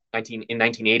punishment. In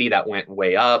 1980, that went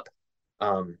way up.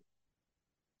 And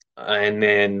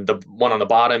then the one on the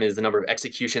bottom is the number of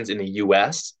executions in the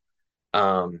US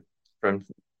from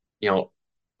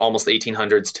almost the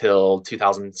 1800s till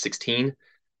 2016.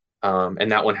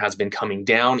 And that one has been coming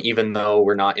down, even though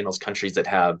we're not in those countries that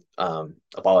have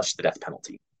abolished the death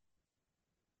penalty.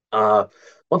 One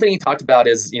thing he talked about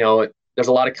is, there's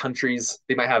a lot of countries,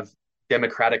 they might have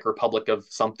Democratic Republic of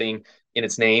something in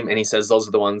its name, and he says those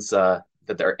are the ones that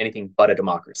they're anything but a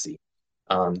democracy.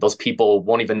 Those people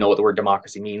won't even know what the word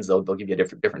democracy means. They'll give you a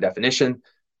different definition.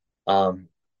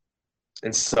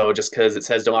 And so just because it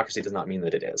says democracy does not mean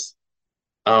that it is.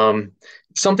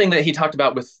 Something that he talked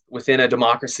about within a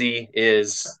democracy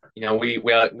is, we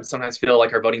sometimes feel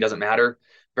like our voting doesn't matter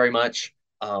very much.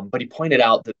 But he pointed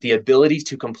out that the ability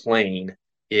to complain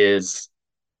is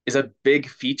a big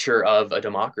feature of a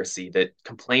democracy, that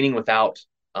complaining without,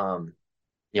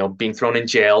 being thrown in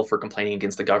jail for complaining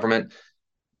against the government,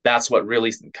 that's what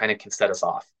really kind of can set us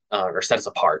off, or set us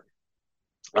apart.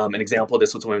 An example of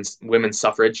this was women's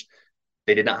suffrage.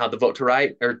 They did not have the vote to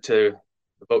right, or to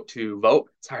the vote to vote.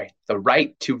 Sorry, the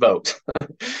right to vote.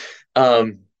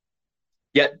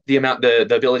 Yet the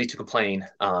ability to complain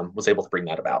was able to bring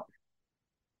that about.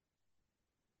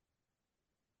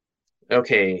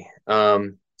 Okay,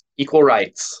 equal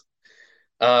rights.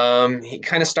 He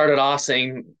kind of started off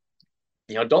saying,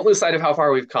 don't lose sight of how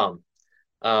far we've come.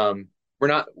 We're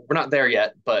not there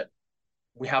yet, but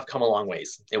we have come a long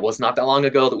ways. It was not that long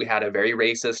ago that we had a very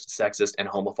racist, sexist, and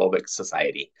homophobic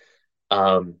society.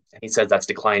 And he says that's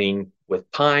declining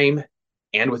with time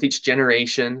and with each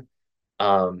generation,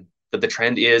 that the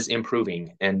trend is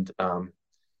improving. And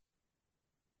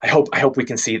I hope we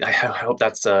can see, I hope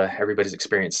that's everybody's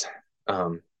experience.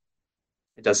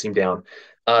 It does seem down.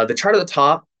 The chart at the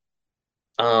top,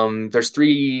 there's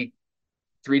three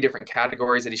different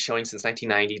categories that he's showing since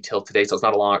 1990 till today, so it's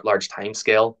not a large time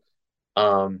scale.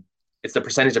 It's the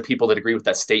percentage of people that agree with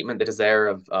that statement that is there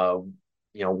of,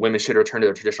 women should return to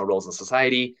their traditional roles in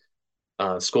society.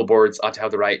 School boards ought to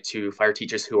have the right to fire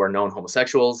teachers who are known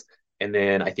homosexuals. And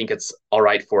then I think it's all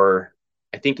right for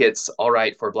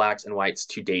blacks and whites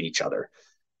to date each other.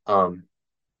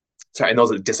 Sorry, and those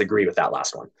that disagree with that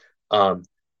last one.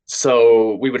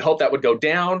 So we would hope that would go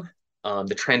down.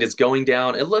 The trend is going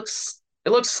down. It looks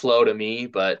slow to me,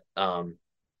 but I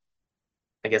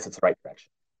guess it's the right direction.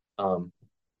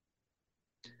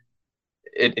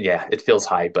 It feels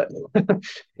high, but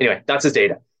anyway, that's his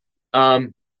data.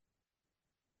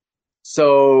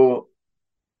 So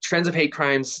trends of hate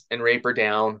crimes and rape are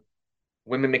down.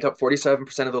 Women make up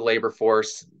 47% of the labor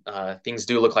force. Things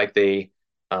do look like they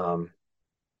are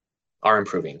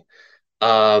improving.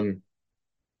 And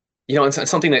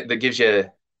something that gives you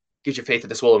faith that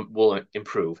this will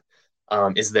improve,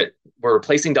 is that we're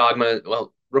replacing dogma.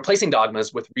 Well, replacing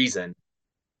dogmas with reason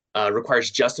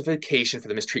requires justification for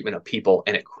the mistreatment of people,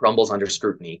 and it crumbles under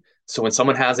scrutiny. So when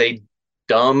someone has a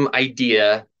dumb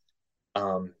idea,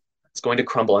 it's going to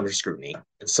crumble under scrutiny.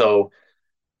 And so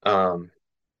have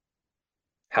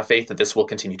faith that this will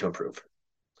continue to improve.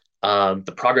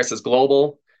 The progress is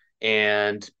global,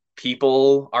 and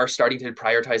people are starting to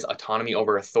prioritize autonomy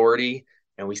over authority.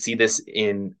 And we see this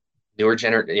in newer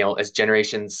as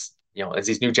generations, as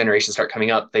these new generations start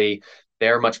coming up,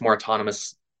 they're much more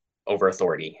autonomous over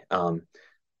authority.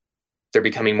 They're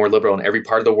becoming more liberal in every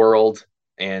part of the world.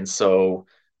 And so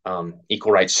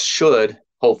equal rights should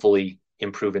hopefully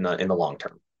improve in the long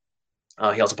term.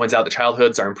 He also points out that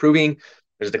childhoods are improving.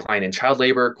 There's a decline in child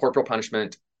labor, corporal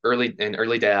punishment,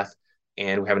 early death,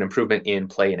 and we have an improvement in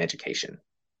play and education.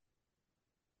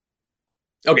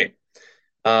 Okay,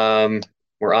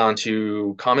 we're on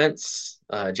to comments.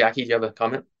 Jackie, do you have a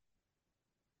comment?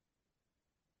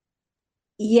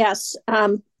 Yes,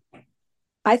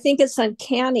 I think it's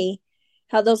uncanny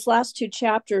how those last two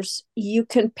chapters, you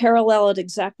can parallel it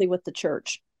exactly with the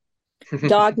church.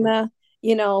 Dogma,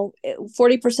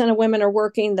 40% of women are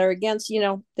working. They're against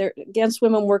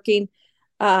women working.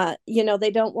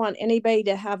 They don't want anybody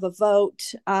to have a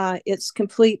vote. It's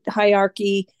complete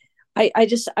hierarchy. I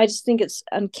just think it's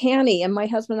uncanny. And my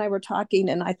husband and I were talking,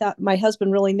 and I thought my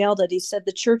husband really nailed it. He said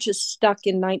the church is stuck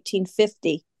in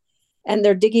 1950, and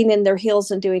they're digging in their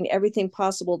heels and doing everything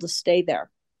possible to stay there.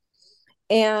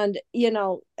 And,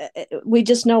 we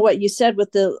just know what you said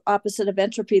with the opposite of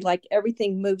entropy, like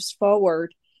everything moves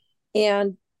forward.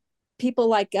 And people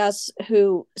like us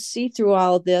who see through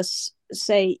all of this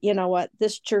say, you know what,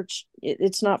 this church,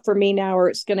 it's not for me now, or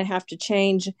it's going to have to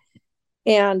change.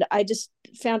 And I just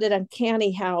found it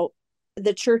uncanny how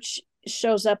the church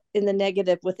shows up in the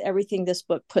negative with everything this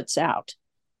book puts out.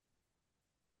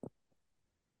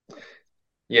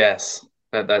 Yes,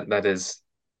 that is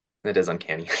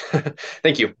uncanny.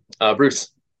 Thank you.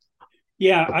 Bruce.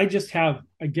 Yeah, I just have,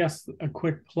 I guess, a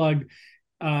quick plug.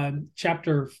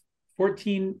 Chapter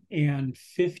 14 and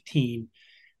 15.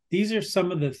 These are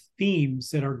some of the themes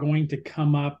that are going to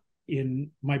come up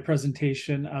in my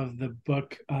presentation of the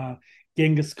book,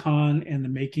 Genghis Khan and the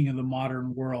Making of the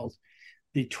Modern World.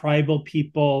 The tribal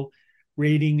people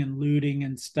raiding and looting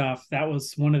and stuff. That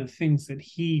was one of the things that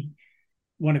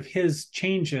one of his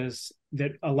changes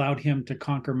that allowed him to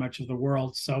conquer much of the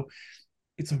world. So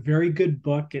it's a very good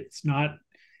book. It's not,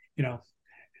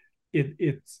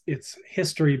 it's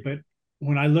history, but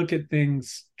when I look at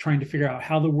things trying to figure out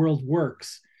how the world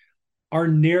works, our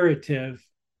narrative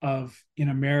of in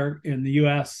America, in the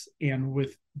US, and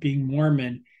with being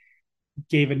Mormon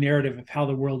gave a narrative of how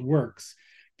the world works.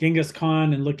 Genghis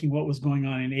Khan and looking what was going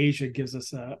on in Asia gives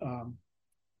us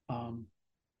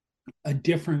a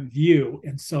different view.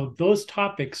 And so those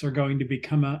topics are going to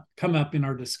come up in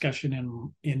our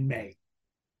discussion in May.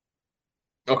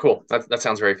 Oh, cool. That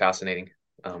sounds very fascinating.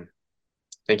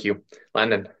 Thank you.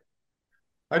 Landon.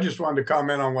 I just wanted to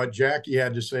comment on what Jackie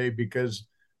had to say, because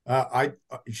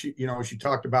she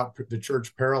talked about the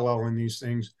church paralleling these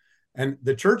things, and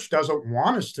the church doesn't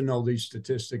want us to know these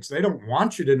statistics. They don't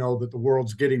want you to know that the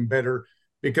world's getting better,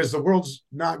 because the world's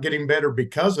not getting better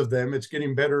because of them. It's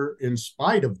getting better in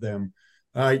spite of them.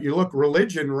 You look,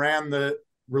 religion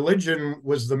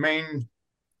was the main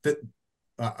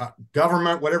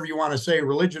government, whatever you want to say.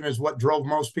 Religion is what drove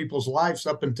most people's lives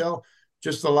up until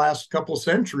just the last couple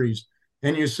centuries.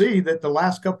 And you see that the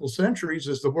last couple of centuries,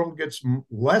 as the world gets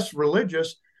less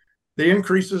religious, the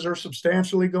increases are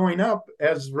substantially going up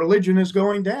as religion is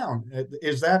going down.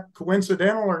 Is that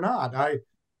coincidental or not?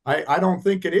 I don't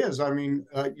think it is. I mean,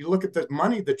 you look at the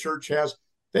money the church has,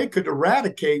 they could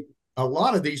eradicate a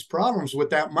lot of these problems with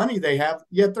that money they have,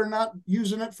 yet they're not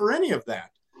using it for any of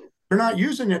that. They're not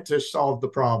using it to solve the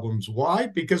problems. Why?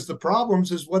 Because the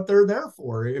problems is what they're there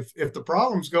for. If the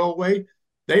problems go away,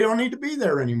 they don't need to be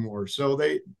there anymore. So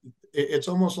it's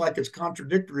almost like it's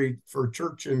contradictory for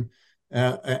church and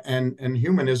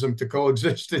humanism to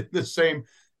coexist in the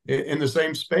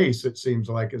same space. It seems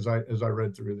like, as I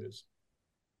read through this.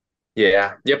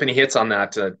 Yeah. Yep. And he hits on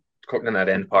that in that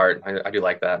end part. I do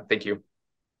like that. Thank you,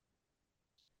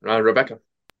 Rebecca.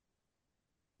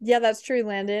 Yeah, that's true,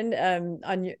 Landon.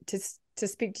 To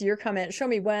speak to your comment, show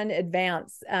me one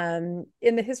advance in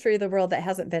the history of the world that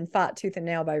hasn't been fought tooth and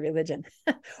nail by religion,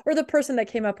 or the person that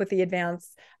came up with the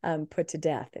advance put to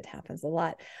death. It happens a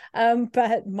lot.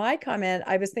 But my comment,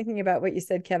 I was thinking about what you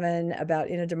said, Kevin, about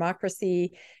in a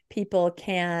democracy, people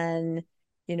can,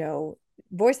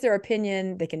 voice their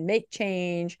opinion, they can make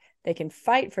change, they can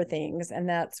fight for things, and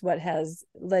that's what has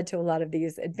led to a lot of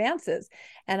these advances.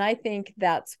 And I think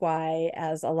that's why,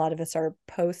 as a lot of us are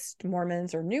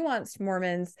post-Mormons or nuanced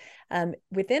Mormons,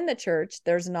 within the church,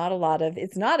 there's not a lot of,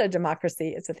 it's not a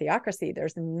democracy, it's a theocracy.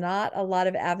 There's not a lot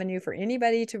of avenue for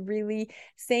anybody to really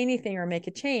say anything or make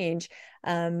a change.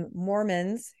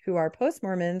 Mormons who are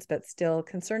post-Mormons but still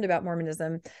concerned about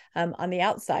Mormonism on the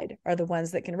outside are the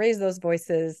ones that can raise those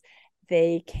voices.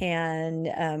 They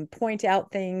can point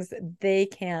out things. They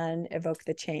can evoke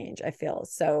the change, I feel.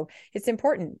 So it's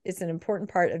important. It's an important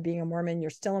part of being a Mormon. You're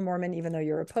still a Mormon, even though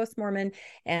you're a post-Mormon.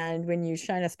 And when you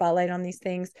shine a spotlight on these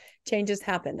things, changes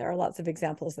happen. There are lots of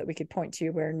examples that we could point to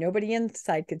where nobody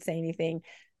inside could say anything,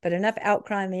 but enough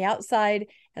outcry on the outside,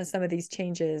 and some of these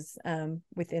changes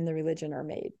within the religion are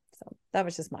made. So that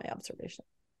was just my observation.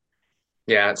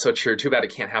 Yeah, it's so true. Too bad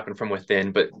it can't happen from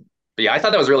within, but yeah, I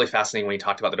thought that was really fascinating when you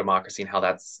talked about the democracy and how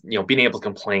that's, being able to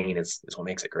complain is what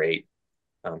makes it great.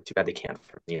 Too bad they can't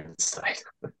from the inside.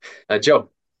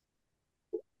 Joe.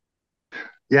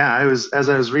 Yeah, as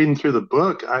I was reading through the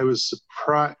book, I was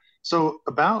surprised. So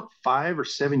about 5 or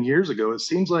 7 years ago, it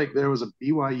seems like there was a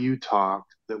BYU talk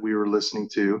that we were listening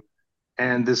to.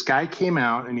 And this guy came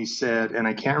out and he said, and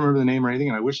I can't remember the name or anything,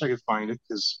 and I wish I could find it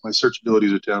because my search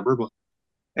abilities are terrible. But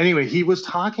anyway, he was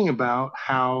talking about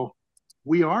how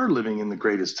we are living in the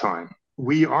greatest time.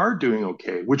 We are doing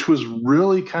okay, which was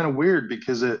really kind of weird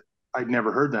because I'd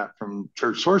never heard that from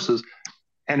church sources.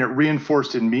 And it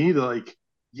reinforced in me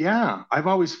yeah, I've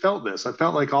always felt this. I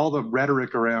felt like all the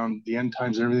rhetoric around the end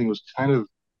times and everything was kind of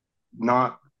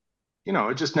not,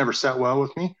 it just never sat well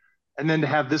with me. And then to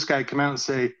have this guy come out and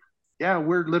say, yeah,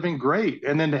 we're living great.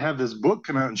 And then to have this book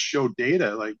come out and show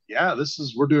data, yeah,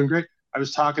 we're doing great. I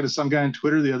was talking to some guy on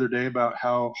Twitter the other day about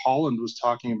how Holland was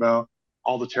talking about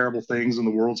all the terrible things and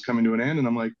the world's coming to an end. And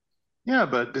I'm like, yeah,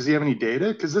 but does he have any data?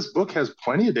 Because this book has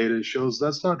plenty of data that shows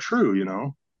that's not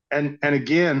true, And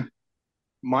again,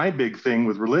 my big thing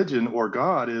with religion or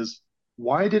God is,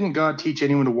 why didn't God teach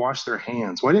anyone to wash their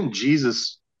hands? Why didn't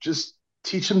Jesus just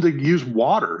teach them to use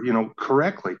water,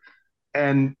 correctly?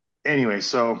 And anyway,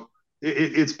 so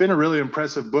it's been a really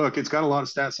impressive book. It's got a lot of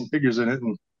stats and figures in it,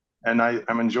 and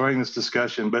I'm enjoying this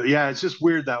discussion. But yeah, it's just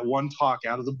weird that one talk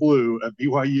out of the blue at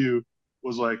BYU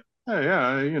was like, hey,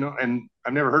 yeah, and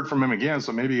I've never heard from him again,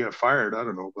 so maybe he got fired. I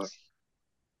don't know, but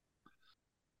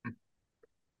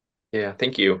yeah,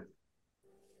 thank you.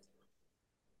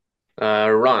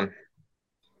 Ron.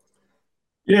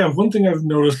 Yeah, one thing I've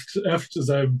noticed as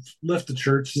I've left the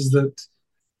church is that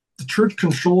the church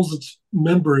controls its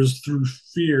members through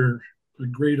fear a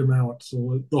great amount.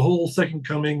 So the whole second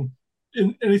coming,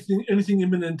 anything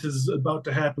imminent is about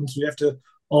to happen. So we have to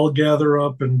all gather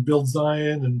up and build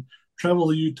Zion and travel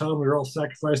to Utah. We're all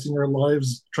sacrificing our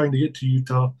lives trying to get to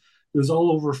Utah. It was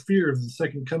all over fear of the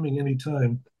second coming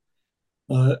anytime.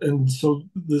 And so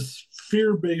this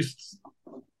fear-based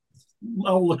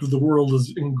outlook of the world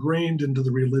is ingrained into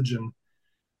the religion.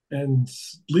 And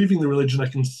leaving the religion, I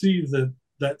can see that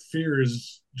that fear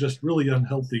is just really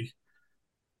unhealthy.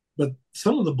 But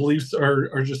some of the beliefs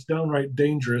are just downright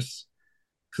dangerous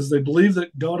because they believe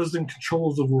that God is in control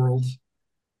of the world.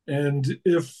 And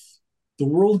if the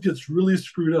world gets really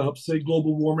screwed up, say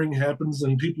global warming happens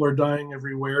and people are dying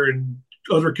everywhere and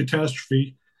utter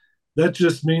catastrophe, that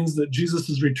just means that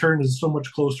Jesus' return is so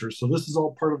much closer. So this is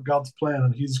all part of God's plan,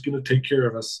 and he's going to take care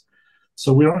of us.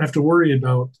 So we don't have to worry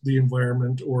about the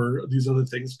environment or these other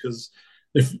things, because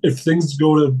if things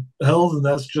go to hell, then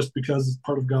that's just because it's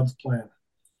part of God's plan.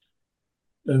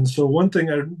 And so one thing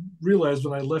I realized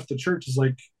when I left the church is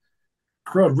like,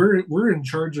 crud, we're in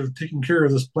charge of taking care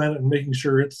of this planet and making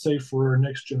sure it's safe for our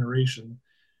next generation.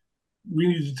 We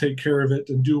need to take care of it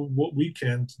and do what we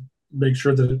can to make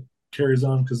sure that it carries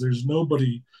on, because there's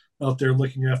nobody out there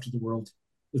looking after the world.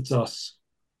 It's us.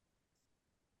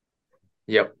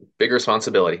 Yep, big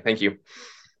responsibility. Thank you.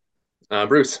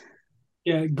 Bruce.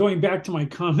 Yeah, going back to my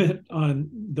comment on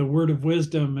the word of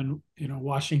wisdom and,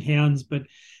 washing hands, but,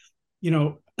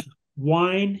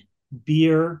 wine,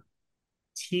 beer,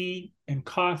 tea, and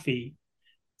coffee.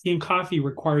 Tea and coffee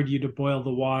required you to boil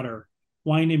the water.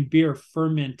 Wine and beer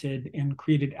fermented and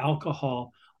created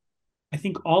alcohol. I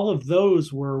think all of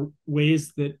those were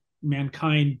ways that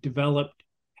mankind developed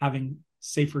having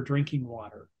safer drinking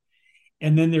water.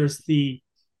 And then there's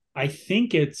I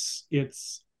think it's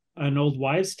an old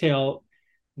wives' tale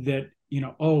that,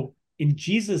 in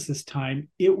Jesus's time,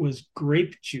 it was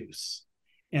grape juice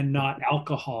and not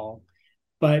alcohol.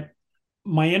 But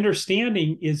my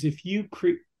understanding is if you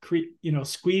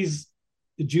squeeze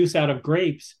the juice out of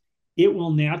grapes, it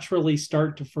will naturally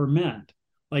start to ferment.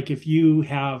 Like if you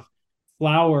have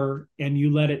flour and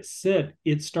you let it sit,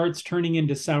 it starts turning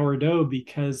into sourdough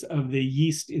because of the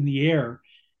yeast in the air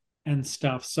and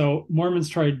stuff. So Mormons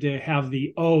tried to have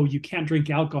you can't drink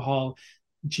alcohol.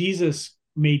 Jesus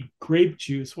made grape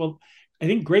juice. Well, I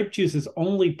think grape juice is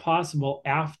only possible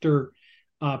after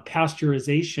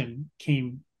pasteurization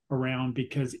came around,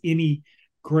 because any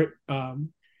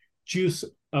juice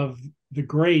of the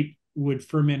grape would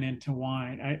ferment into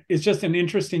wine. It's just an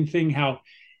interesting thing how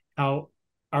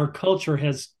our culture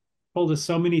has told us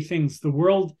so many things. The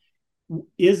world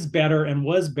is better and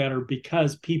was better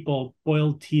because people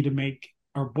boiled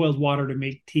water to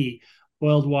make tea,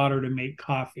 boiled water to make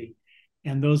coffee.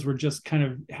 And those were just kind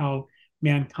of how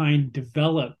mankind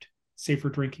developed safer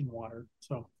drinking water.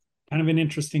 So kind of an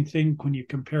interesting thing when you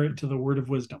compare it to the word of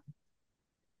wisdom.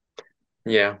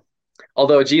 Yeah.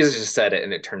 Although Jesus just said it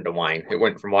and it turned to wine. It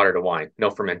went from water to wine. No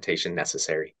fermentation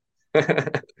necessary.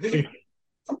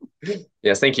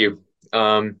 Yes, thank you.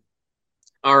 All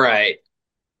right.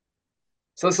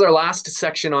 So this is our last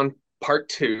section on part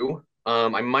 2.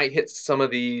 I might hit some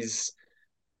of these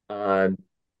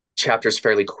chapters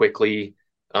fairly quickly,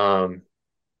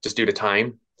 just due to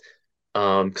time,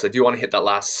 because I do want to hit that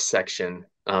last section.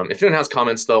 If anyone has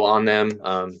comments, though, on them,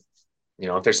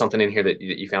 if there's something in here that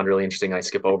you found really interesting, I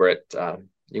skip over it,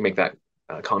 you make that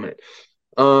comment.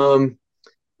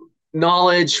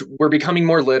 Knowledge, we're becoming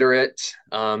more literate.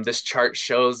 This chart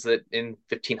shows that in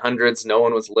 1500s, no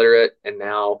one was literate. And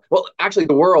now, well, actually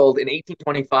the world in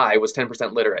 1825 was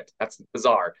 10% literate. That's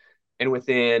bizarre. And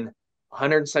within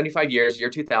 175 years, year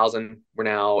 2000, we're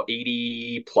now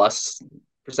 80+%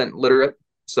 literate.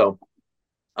 So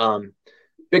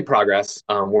big progress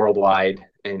worldwide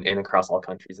and across all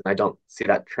countries. And I don't see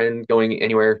that trend going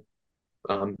anywhere,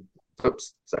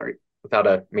 without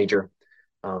a major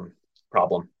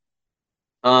problem.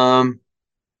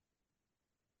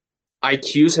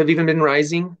 IQs have even been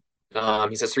rising.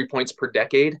 He says 3 points per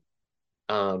decade.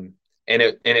 And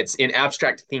it's in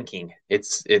abstract thinking.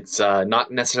 It's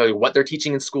not necessarily what they're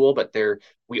teaching in school, but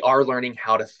we are learning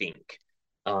how to think.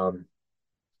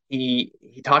 He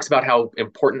talks about how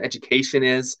important education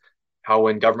is, how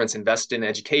when governments invest in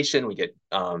education, we get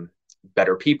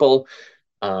better people.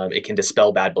 It can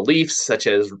dispel bad beliefs, such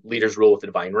as leaders rule with the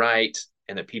divine right,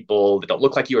 and that people that don't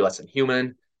look like you are less than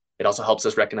human. It also helps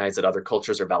us recognize that other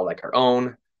cultures are valid like our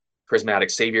own.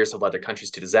 Charismatic saviors have led their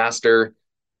countries to disaster.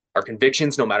 Our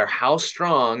convictions, no matter how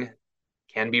strong,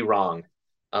 can be wrong.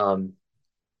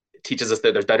 It teaches us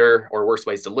that there's better or worse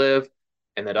ways to live,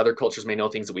 and that other cultures may know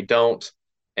things that we don't.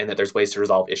 and that there's ways to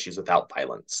resolve issues without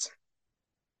violence.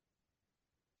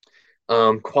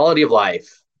 Quality of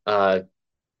life.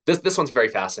 This one's very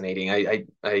fascinating.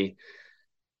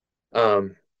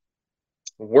 Um,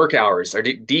 work hours are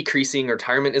decreasing,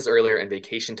 retirement is earlier, and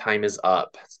vacation time is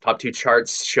up. Top two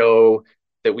charts show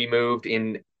that we moved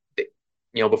in,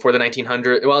 before the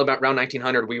 1900, well, about around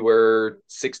 1900, we were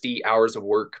 60 hours of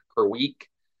work per week.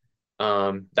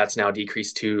 That's now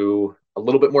decreased to a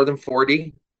little bit more than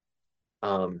 40.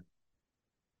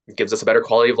 It gives us a better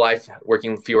quality of life,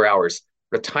 working fewer hours.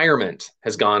 Retirement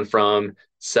has gone from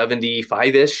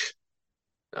 75-ish.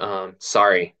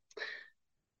 Sorry.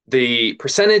 The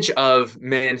percentage of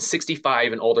men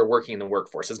 65 and older working in the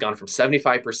workforce has gone from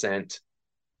 75%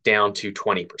 down to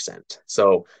 20%.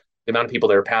 So the amount of people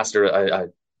that are past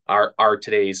our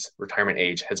today's retirement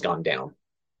age has gone down.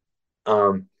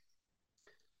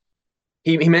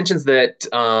 He mentions that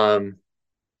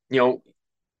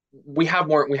we have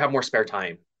more spare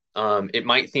time. It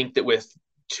might think that with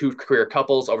two career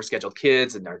couples, overscheduled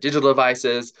kids, and our digital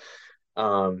devices,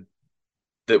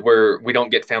 that we don't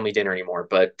get family dinner anymore.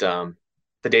 But the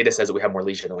data says that we have more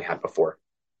leisure than we had before.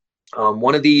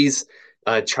 One of these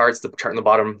charts, the chart in the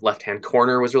bottom left-hand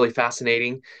corner, was really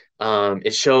fascinating.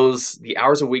 It shows the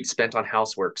hours a week spent on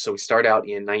housework. So we start out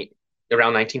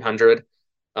around 1900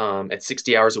 at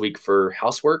 60 hours a week for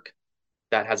housework.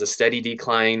 That has a steady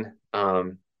decline,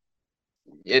 and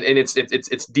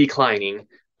it's declining.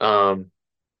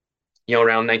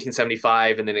 Around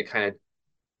 1975, and then it kind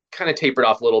of tapered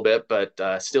off a little bit, but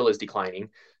still is declining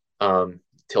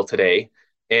till today.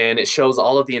 And it shows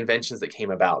all of the inventions that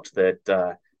came about.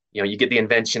 That you get the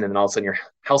invention, and then all of a sudden your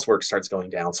housework starts going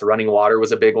down. So running water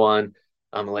was a big one,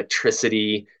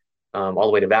 electricity, all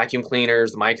the way to vacuum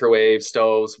cleaners, microwave,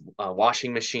 stoves,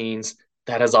 washing machines.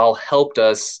 That has all helped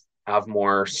us have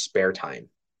more spare time.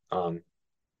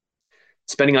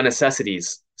 Spending on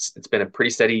necessities, it's been a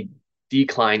pretty steady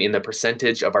decline in the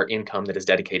percentage of our income that is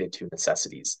dedicated to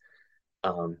necessities.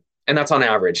 And that's on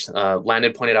average.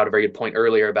 Landon pointed out a very good point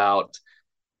earlier about,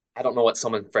 I don't know what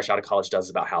someone fresh out of college does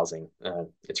about housing.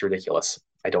 It's ridiculous.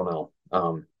 I don't know.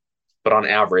 But on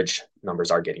average,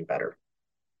 numbers are getting better.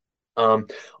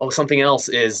 Something else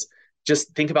is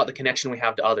just think about the connection we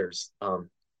have to others.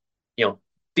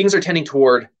 Things are tending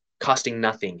toward costing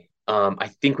nothing. I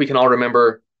think we can all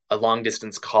remember a long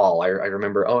distance call. I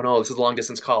remember, oh no, this is a long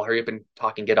distance call. Hurry up and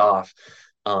talk and get off.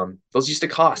 Those used to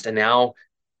cost. And now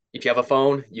if you have a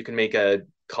phone, you can make a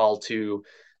call to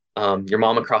your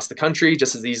mom across the country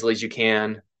just as easily as you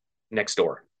can next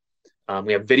door.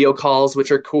 We have video calls,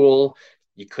 which are cool.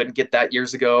 You couldn't get that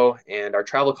years ago, and our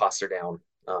travel costs are down.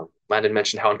 Landon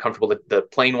mentioned how uncomfortable the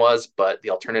plane was, but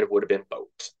the alternative would have been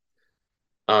boat.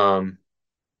 And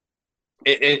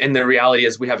the reality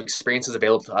is we have experiences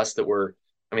available to us that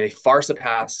they far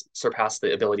surpass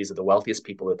the abilities of the wealthiest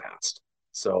people of the past.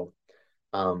 So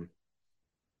we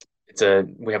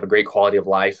have a great quality of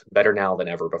life, better now than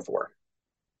ever before.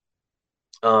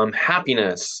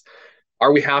 Happiness.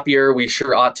 Are we happier? We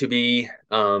sure ought to be.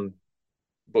 But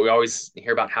we always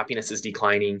hear about happiness is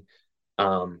declining.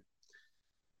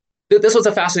 This was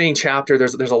a fascinating chapter.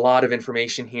 There's a lot of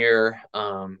information here.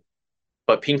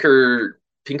 But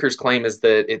Pinker's claim is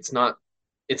that it's not,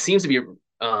 it seems to be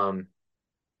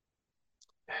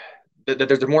that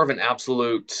there's more of an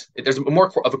absolute, there's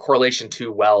more of a correlation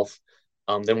to wealth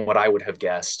than what I would have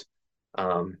guessed.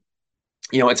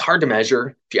 It's hard to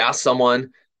measure. If you ask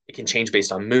someone, it can change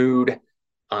based on mood.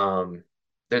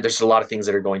 There's a lot of things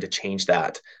that are going to change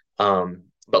that.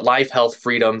 But life, health,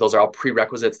 freedom, those are all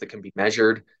prerequisites that can be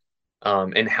measured.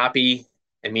 And happy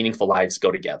and meaningful lives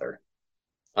go together.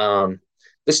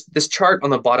 This chart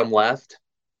on the bottom left,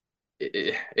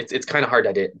 it's kind of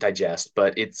hard to digest,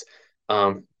 but it's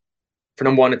for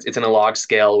number one, it's in a log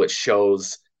scale, which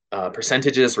shows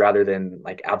percentages rather than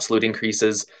like absolute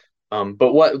increases.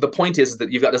 But what the point is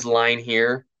that you've got this line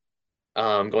here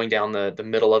going down the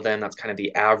middle of them. That's kind of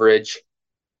the average.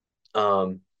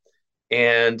 And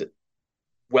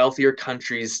wealthier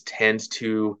countries tend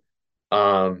to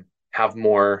have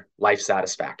more life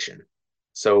satisfaction.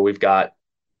 So we've got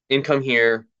income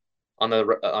here on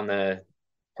the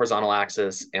horizontal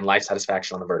axis and life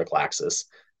satisfaction on the vertical axis.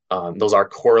 Those are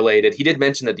correlated. He did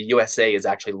mention that the USA is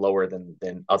actually lower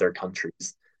than other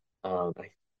countries. I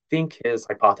think his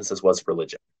hypothesis was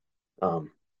religion.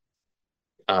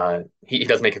 He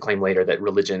does make a claim later that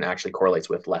religion actually correlates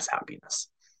with less happiness.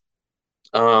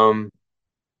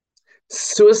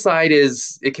 Suicide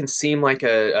it can seem like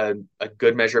a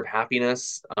good measure of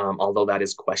happiness, although that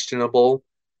is questionable.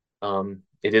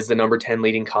 It is the number 10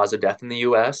 leading cause of death in the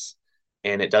US,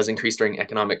 and it does increase during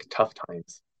economic tough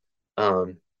times.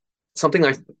 something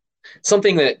I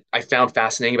something that I found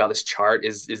fascinating about this chart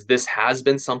is this has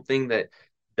been something that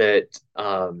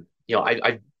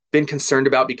I've been concerned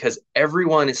about, because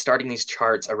everyone is starting these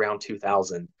charts around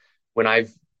 2000 when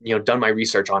I've done my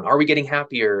research on, are we getting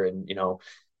happier, and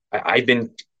I've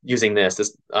been using this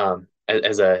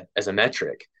as a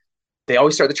metric. They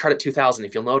always start the chart at 2000.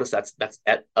 If you'll notice, that's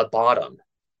at a bottom.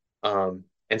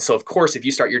 And so, of course, if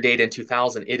you start your data in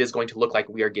 2000, it is going to look like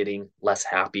we are getting less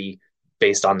happy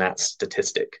based on that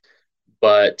statistic.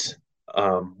 But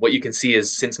what you can see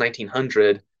is since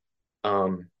 1900,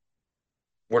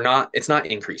 it's not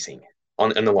increasing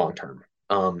in the long term.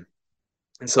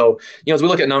 And so, as we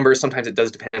look at numbers, sometimes it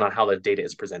does depend on how the data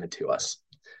is presented to us.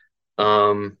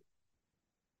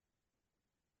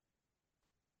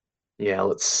 Yeah,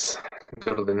 let's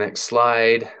go to the next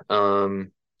slide.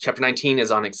 Chapter 19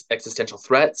 is on existential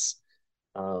threats.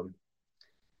 And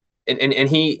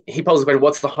he poses the question,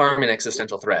 what's the harm in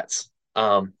existential threats?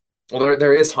 Well,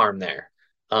 there is harm there.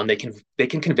 They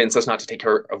can convince us not to take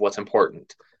care of what's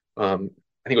important. I think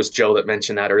it was Joe that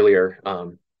mentioned that earlier.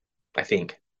 I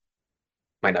think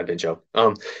might not have been Joe.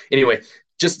 Anyway,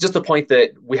 just the point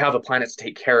that we have a planet to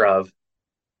take care of.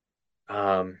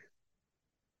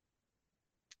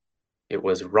 It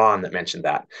was Ron that mentioned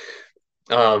that.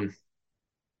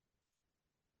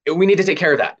 We need to take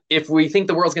care of that. If we think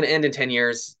the world's going to end in 10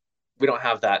 years, we don't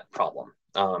have that problem.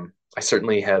 I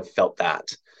certainly have felt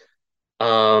that.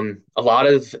 A lot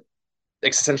of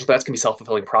existential threats can be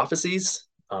self-fulfilling prophecies.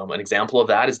 An example of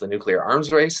that is the nuclear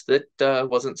arms race that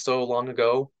wasn't so long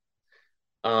ago.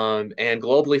 And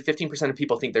globally, 15% of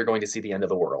people think they're going to see the end of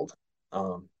the world.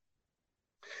 And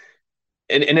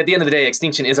at the end of the day,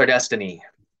 extinction is our destiny.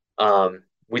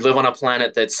 We live on a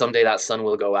planet that someday that sun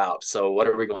will go out. So what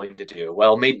are we going to do?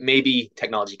 Well, maybe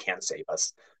technology can save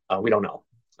us. We don't know.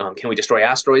 Can we destroy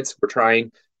asteroids? We're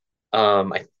trying.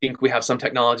 I think we have some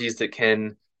technologies that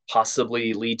can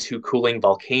possibly lead to cooling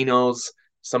volcanoes.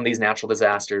 Some of these natural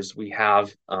disasters, we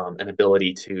have an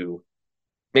ability to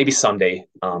maybe someday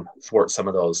thwart some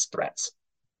of those threats.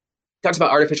 Talks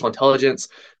about artificial intelligence,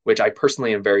 which I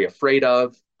personally am very afraid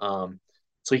of.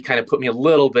 So he kind of put me a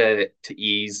little bit to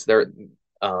ease there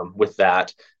with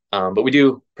that. But we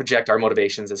do project our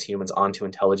motivations as humans onto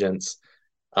intelligence.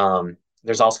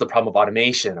 There's also the problem of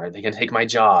automation. Are they going to take my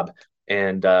job?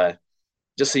 And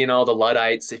just so you know, the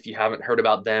Luddites, if you haven't heard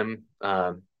about them,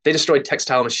 they destroyed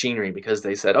textile machinery because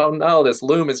they said, oh no, this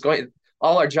loom is going,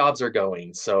 all our jobs are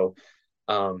going. So,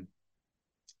 I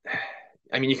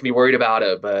mean, you can be worried about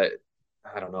it, but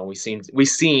I don't know. We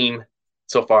seem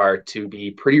so far to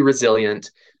be pretty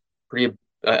resilient, pretty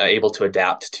able to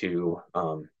adapt to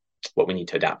what we need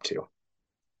to adapt to.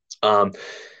 The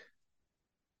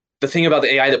thing about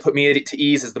the AI that put me to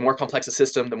ease is the more complex a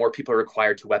system, the more people are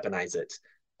required to weaponize it.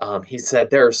 He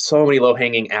said there are so many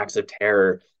low-hanging acts of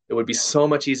terror. It would be so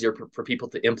much easier for people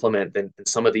to implement than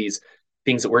some of these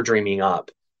things that we're dreaming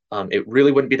up. It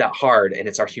really wouldn't be that hard, and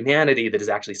it's our humanity that is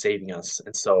actually saving us.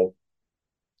 And so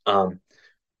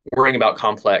worrying about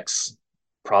complex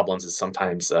problems is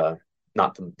sometimes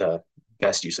not the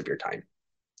best use of your time.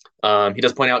 He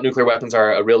does point out nuclear weapons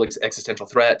are a real existential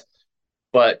threat,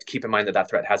 but keep in mind that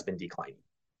threat has been declining.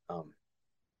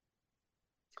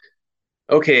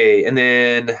 Okay, and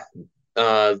then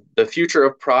the future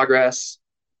of progress.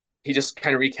 He just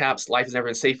kind of recaps life has never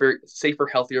been safer,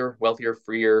 healthier, wealthier,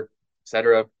 freer,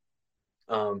 etc.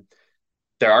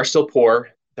 There are still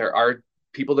poor. There are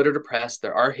people that are depressed.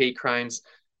 There are hate crimes.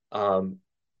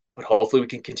 But hopefully we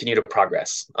can continue to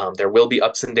progress. There will be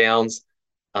ups and downs.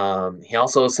 He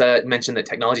also mentioned that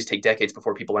technologies take decades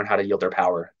before people learn how to yield their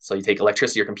power. So you take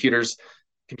electricity or computers.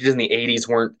 Computers in the 80s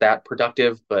weren't that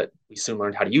productive, but we soon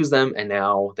learned how to use them, and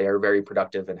now they are very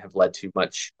productive and have led to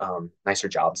much nicer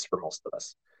jobs for most of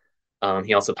us.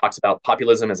 He also talks about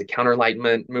populism as a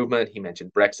counter-enlightenment movement. He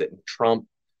mentioned Brexit and Trump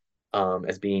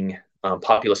as being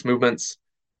populist movements,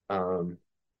 and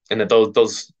that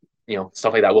those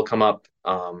stuff like that will come up.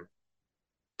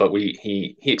 But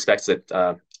he expects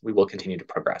that we will continue to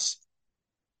progress.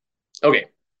 Okay,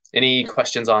 any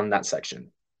questions on that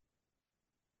section?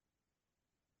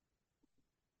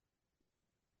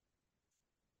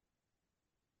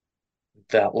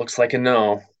 That looks like a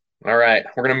no. All right,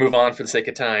 we're gonna move on for the sake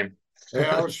of time.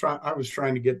 Yeah, I was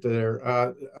trying to get there.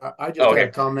 I just had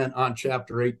a comment on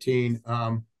chapter 18.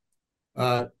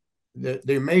 The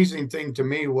amazing thing to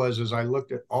me was, as I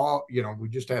looked at all, we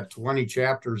just had 20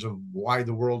 chapters of why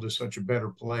the world is such a better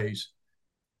place,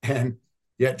 and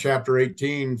yet chapter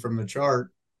 18 from the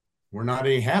chart, we're not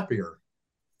any happier.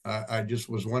 I just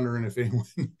was wondering if anyone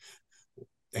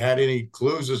had any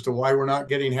clues as to why we're not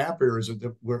getting happier? Is it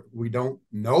that we don't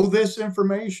know this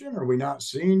information? Are we not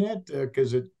seeing it?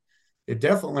 Because it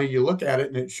definitely, you look at it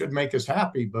and it should make us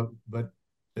happy, but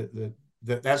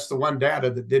that's the one data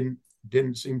that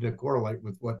didn't seem to correlate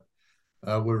with what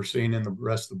we were seeing in the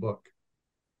rest of the book.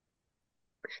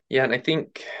 Yeah, and I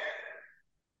think.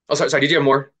 Oh, sorry. Did you have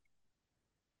more?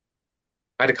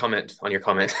 I had a comment on your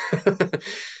comment.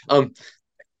 um,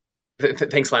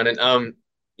 thanks, Landon.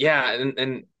 Yeah,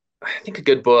 and I think a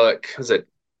good book was it.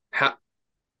 Ha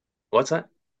What's that?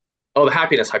 Oh, the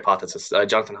Happiness Hypothesis,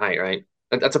 Jonathan Haidt, right?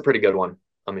 That's a pretty good one.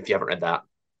 If you haven't read that,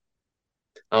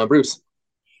 Bruce.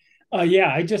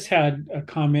 Yeah, I just had a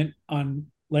comment on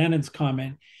Landon's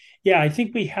comment. Yeah, I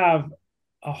think we have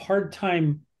a hard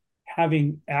time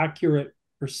having accurate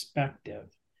perspective.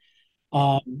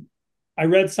 I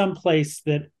read someplace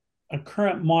that a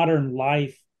current modern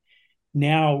life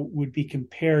now would be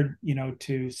compared,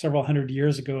 to several hundred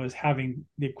years ago as having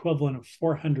the equivalent of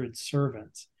 400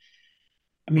 servants.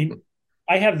 I mean,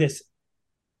 I have this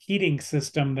heating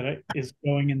system that is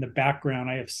going in the background.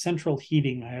 I have central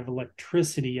heating, I have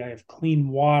electricity, I have clean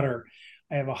water,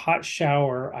 I have a hot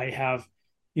shower, I have,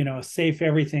 a safe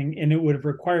everything. And it would have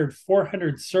required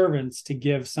 400 servants to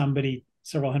give somebody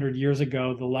several hundred years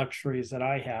ago the luxuries that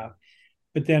I have.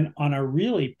 But then on a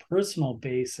really personal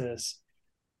basis,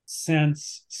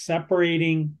 since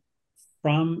separating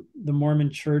from the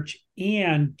Mormon church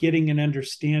and getting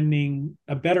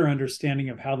a better understanding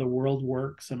of how the world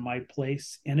works and my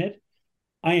place in it,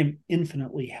 I am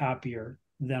infinitely happier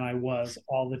than I was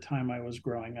all the time I was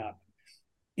growing up.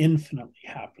 Infinitely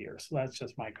happier. So that's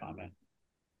just my comment.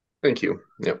 Thank you.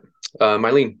 Yep.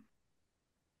 Mylene.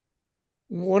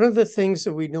 One of the things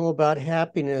that we know about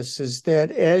happiness is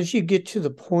that as you get to the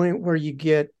point where you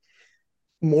get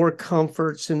more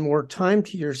comforts and more time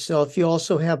to yourself, you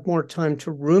also have more time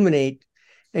to ruminate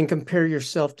and compare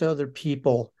yourself to other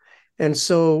people. And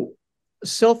so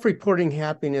self-reporting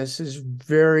happiness is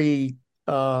very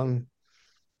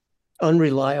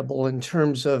unreliable in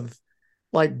terms of,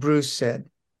 like Bruce said,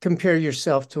 compare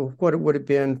yourself to what it would have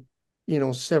been,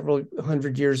 several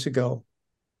hundred years ago.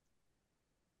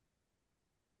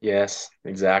 Yes,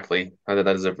 exactly. That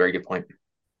is a very good point.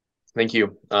 Thank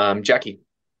you. Jackie.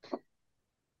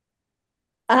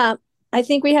 I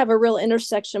think we have a real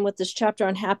intersection with this chapter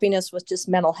on happiness with just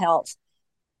mental health.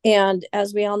 And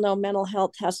as we all know, mental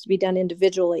health has to be done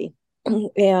individually.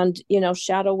 And,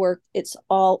 shadow work, it's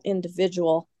all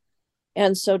individual.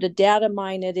 And so to data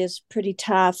mine it is pretty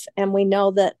tough. And we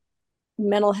know that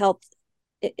mental health,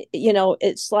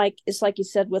 it's like you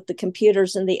said with the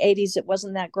computers in the 80s, it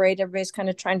wasn't that great. Everybody's kind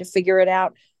of trying to figure it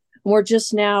out. We're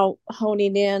just now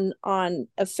honing in on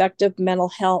effective mental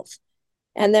health.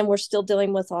 And then we're still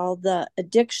dealing with all the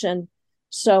addiction.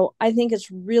 So I think it's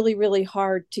really, really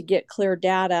hard to get clear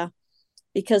data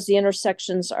because the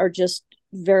intersections are just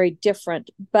very different.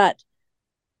 But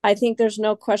I think there's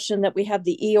no question that we have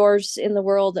the Eeyores in the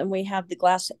world and we have the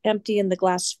glass empty and the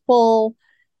glass full.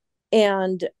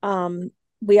 And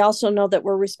we also know that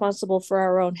we're responsible for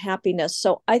our own happiness.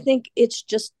 So I think it's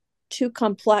just too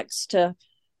complex to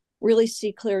really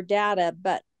see clear data.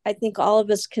 But I think all of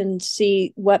us can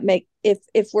see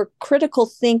if we're critical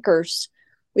thinkers,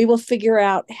 we will figure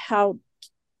out how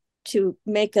to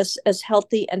make us as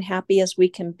healthy and happy as we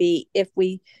can be if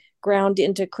we ground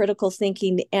into critical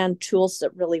thinking and tools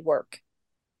that really work.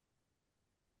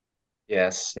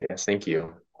 Yes, thank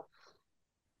you.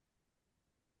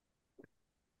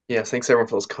 Yes, thanks everyone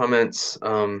for those comments.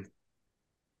 Okay,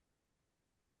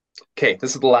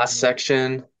 this is the last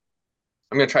section.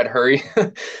 I'm going to try to hurry.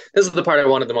 This is the part I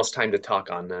wanted the most time to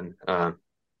talk on, and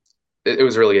it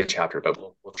was really a chapter, but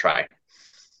we'll try.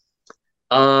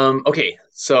 Okay,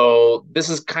 so this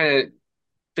is kind of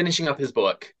finishing up his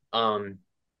book.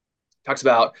 Talks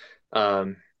about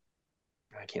I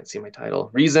can't see my title.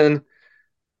 Reason.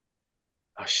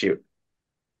 Oh shoot.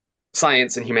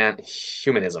 Science and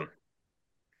humanism.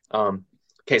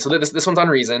 Okay, so this one's on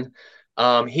reason.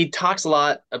 He talks a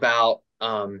lot about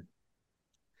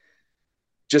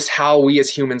just how we as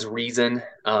humans reason.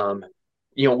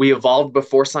 We evolved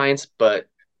before science, but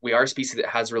we are a species that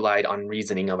has relied on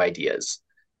reasoning of ideas.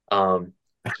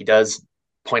 He does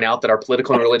point out that our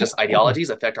political and religious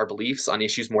ideologies affect our beliefs on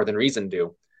issues more than reason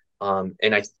do. And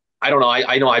I don't know.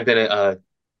 I know I've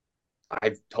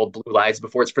told blue lies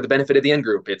before. It's for the benefit of the in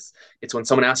group. It's when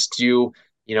someone asks you,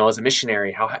 as a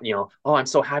missionary, how, oh, I'm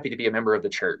so happy to be a member of the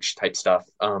church type stuff.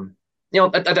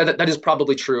 That is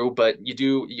probably true, but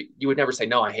you would never say,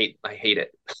 no, I hate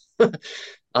it. You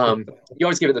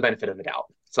always give it the benefit of the doubt.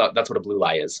 So that's what a blue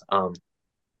lie is.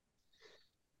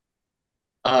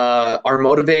 Our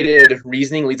motivated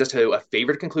reasoning leads us to a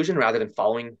favored conclusion rather than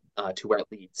following to where it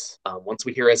leads. Once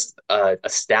we hear a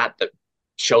stat that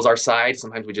shows our side,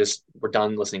 sometimes we're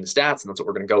done listening to stats, and that's what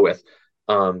we're going to go with.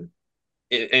 And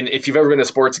if you've ever been to a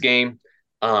sports game,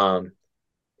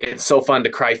 it's so fun to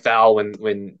cry foul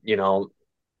when yell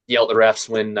at the refs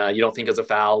when you don't think it's a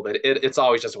foul, but it's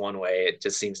always just one way. It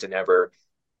just seems to never.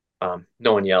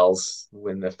 No one yells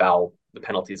when the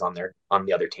penalty's on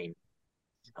the other team.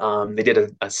 They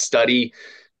did a study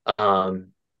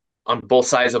on both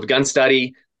sides of a gun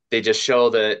study. They just show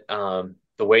that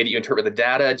the way that you interpret the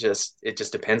data it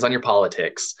just depends on your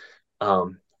politics.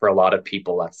 For a lot of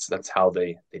people, that's how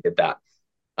they did that.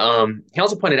 He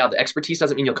also pointed out that expertise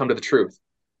doesn't mean you'll come to the truth.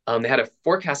 They had a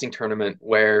forecasting tournament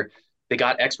where they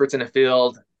got experts in a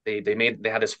field. They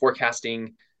had this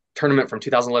forecasting tournament from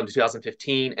 2011 to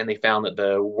 2015, and they found that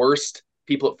the worst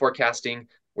people at forecasting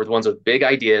were the ones with big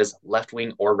ideas, left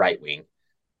wing or right wing.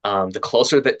 The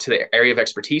closer to the area of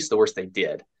expertise, the worse they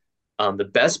did. The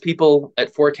best people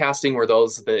at forecasting were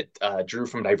those that drew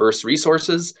from diverse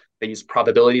resources. They used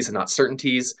probabilities and not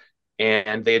certainties,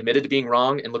 and they admitted to being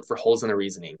wrong and looked for holes in their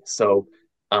reasoning. So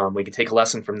we could take a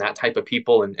lesson from that type of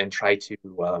people and try to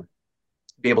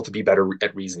be able to be better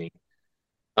at reasoning.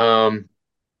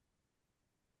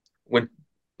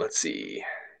 Let's see.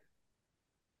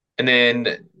 And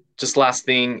then just last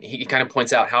thing, he kind of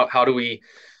points out how do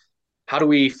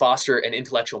we foster an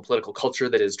intellectual and political culture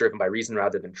that is driven by reason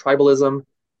rather than tribalism?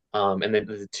 And then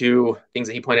the two things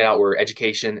that he pointed out were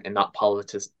education and not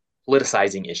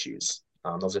politicizing issues.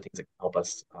 Those are things that can help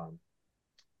us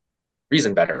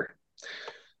reason better.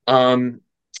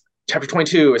 Chapter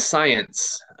 22 is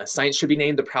science. Science should be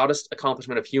named the proudest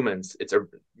accomplishment of humans. It's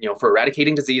for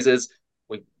eradicating diseases.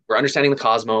 We're understanding the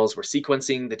cosmos. We're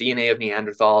sequencing the DNA of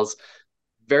Neanderthals.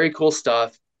 Very cool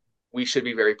stuff. We should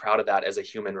be very proud of that as a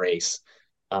human race.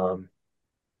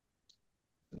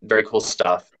 Very cool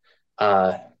stuff.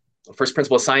 First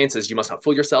principle of science is you must not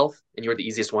fool yourself, and you're the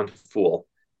easiest one to fool.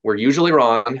 We're usually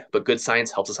wrong, but good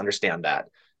science helps us understand that.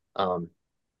 And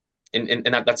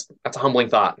that's a humbling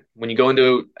thought. When you go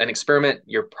into an experiment,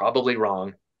 you're probably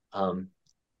wrong.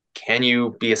 Can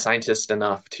you be a scientist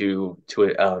enough to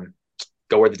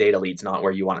go where the data leads, not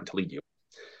where you want it to lead you?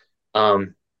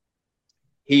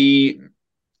 He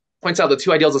points out the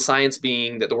two ideals of science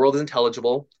being that the world is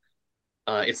intelligible.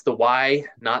 It's the why,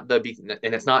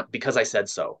 and it's not because I said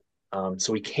so.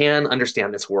 So we can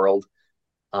understand this world.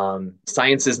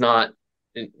 Science is not,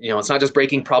 it's not just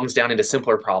breaking problems down into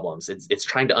simpler problems. It's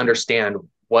trying to understand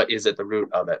what is at the root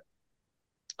of it.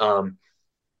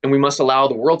 And we must allow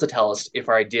the world to tell us if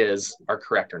our ideas are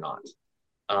correct or not.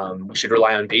 We should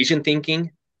rely on Bayesian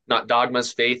thinking, not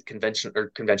dogmas, faith,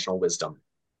 conventional wisdom.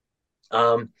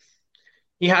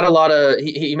 He had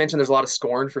he mentioned there's a lot of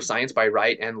scorn for science by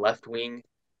right and left wing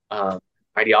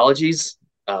ideologies.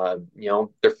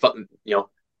 They're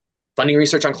funding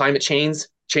research on climate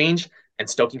change and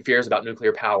stoking fears about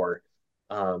nuclear power.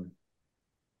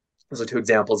 Those are two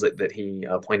examples that he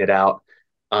pointed out.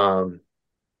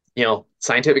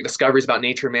 Scientific discoveries about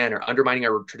nature and man are undermining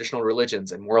our traditional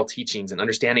religions and moral teachings and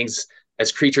understandings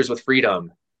as creatures with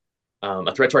freedom.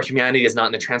 A threat to our humanity is not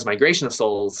in the transmigration of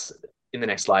souls in the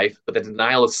next life, but the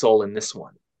denial of soul in this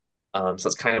one. So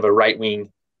it's kind of a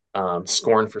right-wing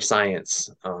scorn for science.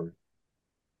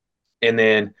 And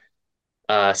then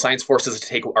science forces us to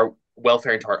take our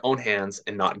welfare into our own hands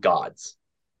and not God's.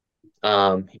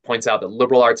 He points out that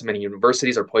liberal arts in many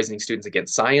universities are poisoning students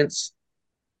against science.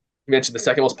 He mentioned the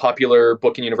second most popular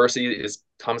book in university is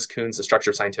Thomas Kuhn's The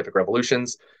Structure of Scientific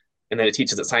Revolutions, and that it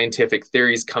teaches that scientific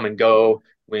theories come and go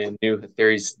when new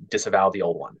theories disavow the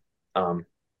old one.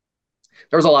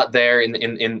 There was a lot there in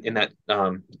that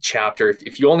chapter.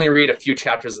 If you only read a few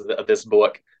chapters of this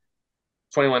book,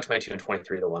 21, 22, and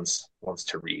 23 are the ones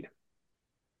to read.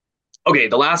 Okay,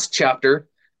 the last chapter,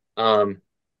 and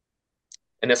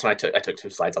this one I took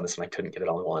 2 slides on this one. I couldn't get it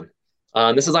all in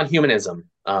one. This is on humanism.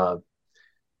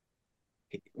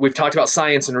 We've talked about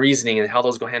science and reasoning and how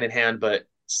those go hand in hand, but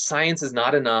science is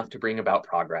not enough to bring about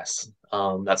progress.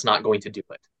 That's not going to do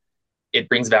it. It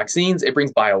brings vaccines, it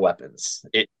brings bioweapons.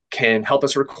 It can help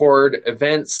us record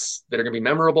events that are going to be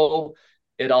memorable.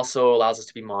 It also allows us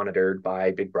to be monitored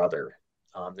by Big Brother.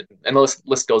 And the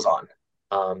list goes on.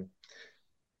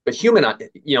 But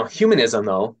humanism,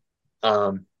 though,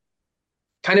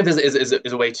 kind of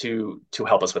is a way to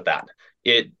help us with that.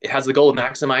 It has the goal of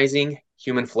maximizing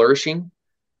human flourishing.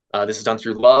 This is done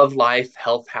through love, life,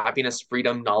 health, happiness,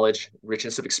 freedom, knowledge,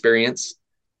 richness of experience.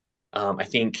 I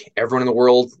think everyone in the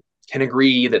world can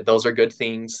agree that those are good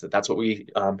things, that's what we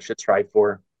should strive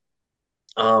for.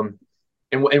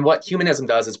 And what humanism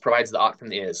does is provides the ought from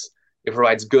the is. It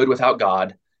provides good without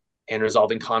God and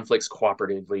resolving conflicts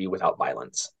cooperatively without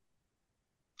violence.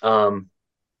 You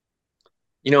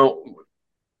know,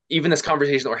 even this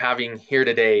conversation that we're having here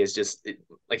today is just,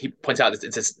 like he points out,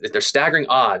 there's staggering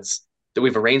odds that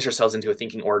we've arranged ourselves into a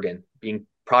thinking organ, being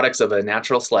products of a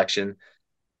natural selection,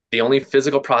 the only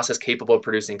physical process capable of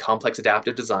producing complex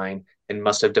adaptive design, and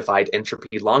must have defied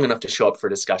entropy long enough to show up for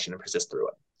discussion and persist through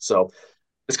it. So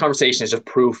this conversation is just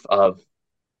proof of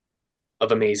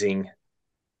amazing,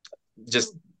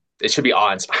 just, it should be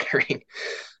awe-inspiring.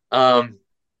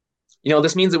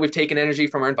 This means that we've taken energy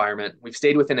from our environment, we've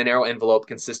stayed within a narrow envelope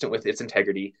consistent with its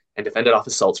integrity, and defended off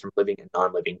assaults from living and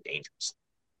non-living dangers.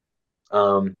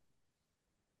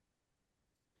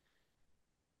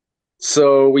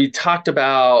 So we talked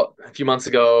about a few months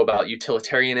ago about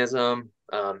utilitarianism.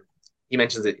 He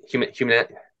mentions that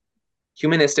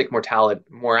humanistic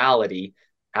morality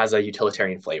has a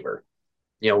utilitarian flavor.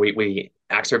 We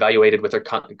acts are evaluated with their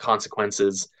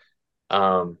consequences.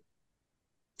 And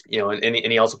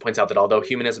he also points out that although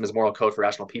humanism is moral code for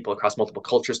rational people across multiple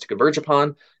cultures to converge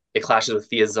upon, it clashes with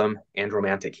theism and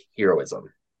romantic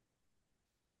heroism.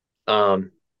 All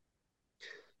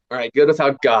right, good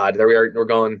without God. There we are. We're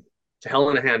going to hell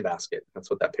in a handbasket. That's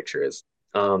what that picture is.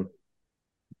 Not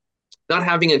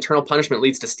having internal punishment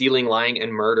leads to stealing, lying,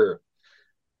 and murder.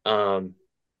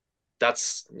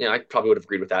 That's, I probably would have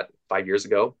agreed with that 5 years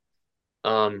ago.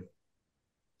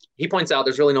 He points out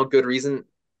there's really no good reason.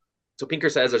 So Pinker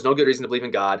says there's no good reason to believe in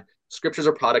God. Scriptures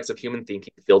are products of human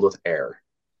thinking filled with error.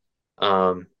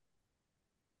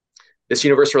 This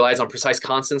universe relies on precise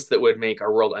constants that would make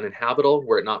our world uninhabitable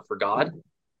were it not for God.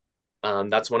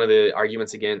 That's one of the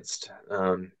arguments against.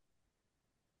 I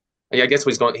guess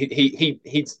he's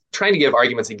trying to give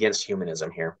arguments against humanism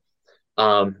here.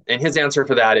 And his answer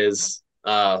for that is,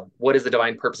 what is the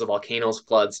divine purpose of volcanoes,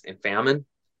 floods, and famine?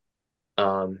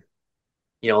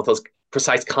 If those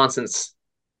precise constants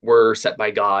were set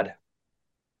by God,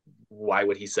 why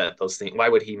would he set those things? Why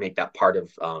would he make that part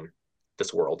of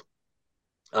this world?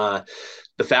 The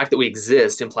fact that we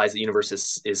exist implies the universe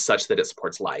is such that it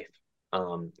supports life.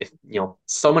 If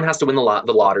someone has to win the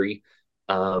lottery,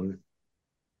 and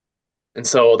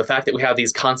so the fact that we have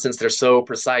these constants that are so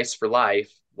precise for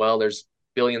life, well, there's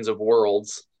billions of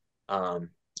worlds, at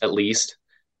least.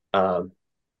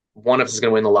 One of us is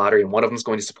going to win the lottery, and one of them is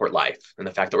going to support life. And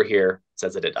the fact that we're here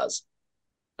says that it does.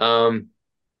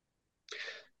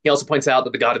 He also points out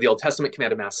that the God of the Old Testament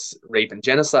commanded mass rape and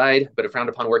genocide, but it frowned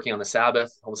upon working on the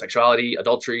Sabbath, homosexuality,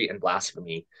 adultery, and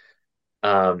blasphemy.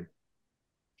 And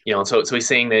so he's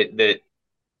saying that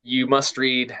you must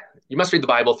read the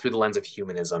Bible through the lens of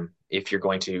humanism if you're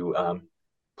going to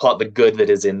pull out the good that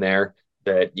is in there,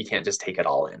 that you can't just take it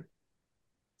all in.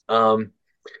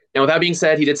 Now, with that being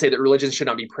said, he did say that religion should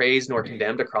not be praised nor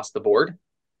condemned across the board.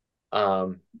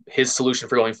 His solution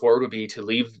for going forward would be to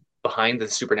leave behind the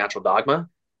supernatural dogma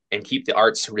and keep the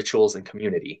arts, rituals, and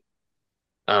community.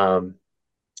 He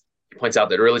points out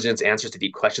that religion's answers to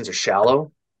deep questions are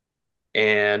shallow,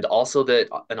 and also that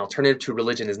an alternative to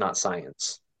religion is not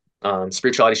science.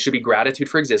 Spirituality should be gratitude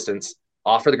for existence,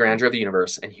 awe for the grandeur of the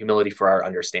universe, and humility for our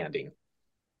understanding.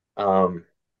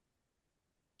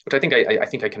 Which I think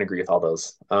I can agree with all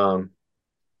those. The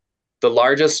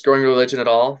largest growing religion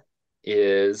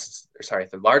is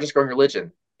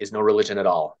no religion at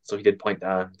all. So he did point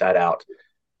that out.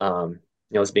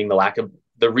 As being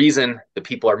the reason that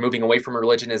people are moving away from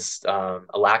religion is a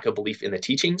lack of belief in the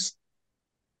teachings.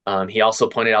 He also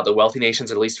pointed out that wealthy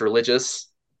nations are least religious,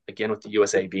 again, with the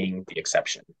USA being the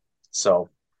exception. So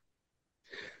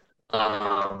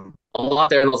a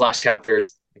lot there in those last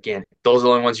chapters. Again, those are the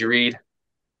only ones you read.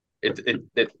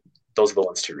 Those are the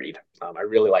ones to read. I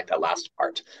really like that last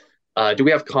part. Do we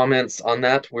have comments on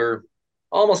that? We're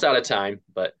almost out of time,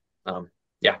 but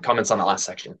yeah, comments on that last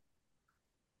section.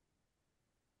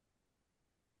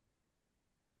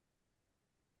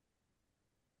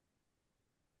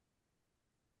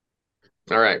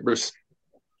 All right, Bruce.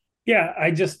 Yeah,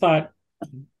 I just thought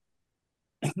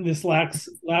this last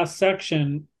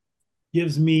section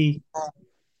gives me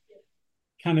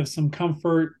kind of some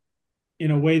comfort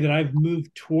in a way that I've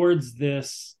moved towards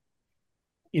this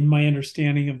in my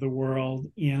understanding of the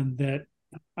world, and that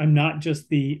I'm not just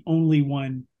the only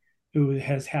one who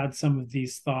has had some of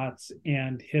these thoughts,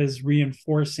 and his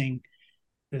reinforcing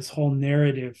this whole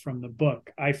narrative from the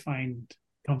book, I find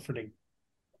comforting.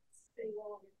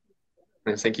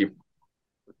 Thank you.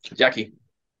 Jackie.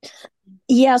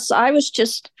 Yes, I'm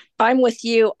with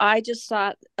you. I just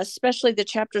thought, especially the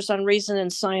chapters on reason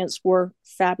and science were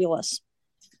fabulous.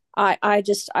 I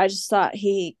just thought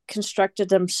he constructed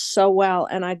them so well,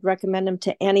 and I'd recommend them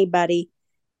to anybody.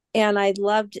 And I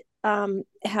loved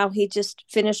how he just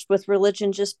finished with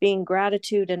religion just being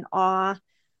gratitude and awe.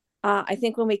 I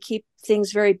think when we keep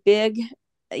things very big,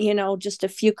 just a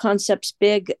few concepts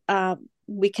big,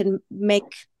 we can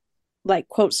make, like,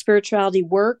 quote, spirituality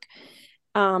work.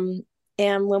 And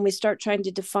when we start trying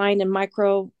to define and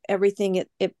micro everything,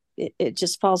 it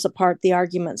just falls apart, the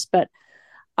arguments. But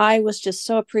I was just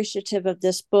so appreciative of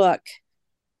this book.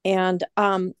 And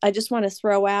I just want to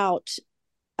throw out,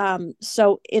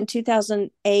 so in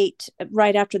 2008,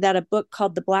 right after that, a book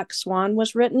called The Black Swan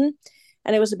was written.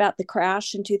 And it was about the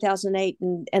crash in 2008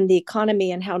 and the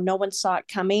economy and how no one saw it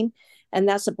coming. And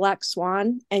that's a black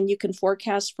swan. And you can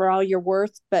forecast for all your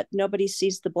worth, but nobody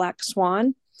sees the black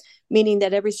swan, meaning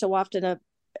that every so often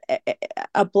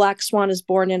a black swan is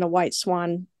born in a white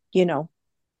swan, in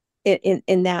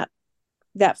that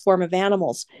form of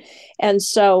animals. And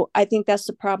so I think that's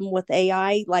the problem with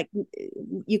AI. Like,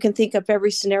 you can think of every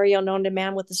scenario known to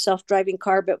man with a self-driving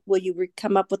car, but will you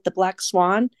come up with the black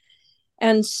swan?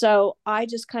 And so I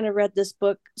just kind of read this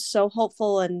book so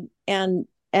hopeful, and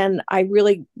I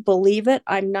really believe it.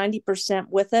 I'm 90%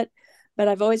 with it, but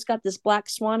I've always got this black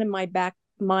swan in my back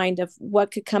mind of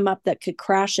what could come up that could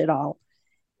crash it all.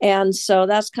 And so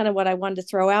that's kind of what I wanted to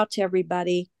throw out to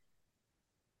everybody.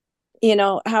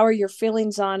 How are your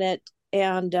feelings on it?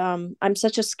 And I'm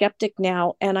such a skeptic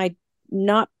now, and I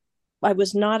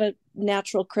was not a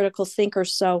natural critical thinker,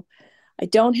 so I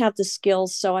don't have the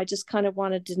skills. So I just kind of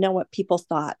wanted to know what people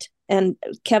thought. And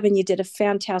Kevin, you did a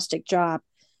fantastic job.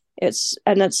 It's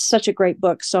such a great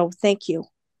book. So thank you.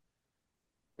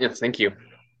 Yes, thank you.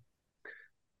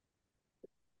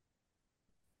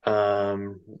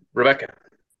 Rebecca.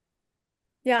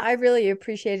 Yeah, I really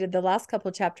appreciated the last couple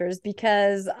of chapters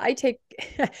because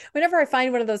whenever I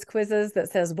find one of those quizzes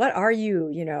that says, what are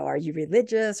you? Are you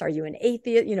religious? Are you an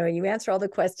atheist? You answer all the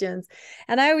questions.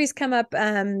 And I always come up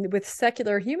with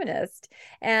secular humanist,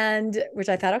 and which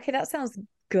I thought, okay, that sounds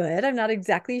good. I'm not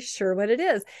exactly sure what it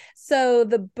is. So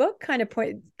the book kind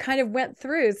of went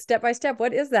through step by step.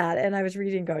 What is that? And I was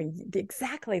reading going,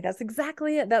 exactly, that's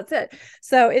exactly it. That's it.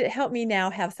 So it helped me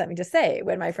now have something to say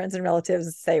when my friends and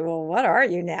relatives say, well, what are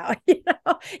you now?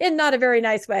 In not a very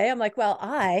nice way. I'm like, well,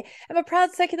 I am a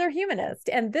proud secular humanist,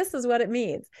 and this is what it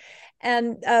means.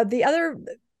 And the other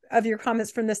of your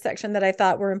comments from this section that I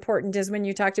thought were important is when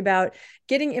you talked about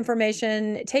getting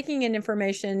information, taking in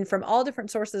information from all different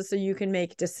sources so you can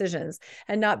make decisions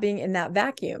and not being in that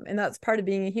vacuum. And that's part of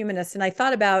being a humanist. And I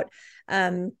thought about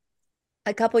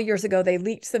a couple of years ago, they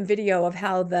leaked some video of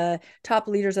how the top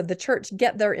leaders of the church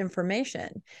get their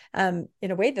information. In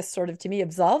a way, this sort of, to me,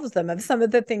 absolves them of some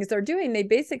of the things they're doing. They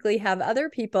basically have other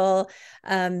people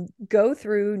go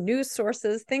through news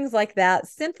sources, things like that,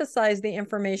 synthesize the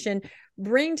information,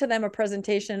 bring to them a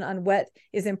presentation on what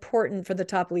is important for the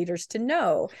top leaders to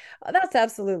know. That's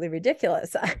absolutely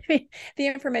ridiculous. I mean, the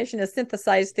information is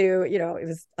synthesized through, it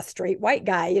was a straight white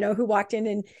guy, who walked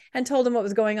in and told them what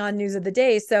was going on, news of the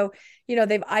day. So,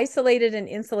 they've isolated and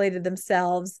insulated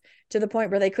themselves to the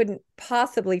point where they couldn't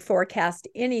possibly forecast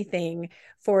anything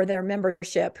for their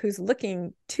membership who's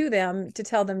looking to them to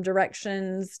tell them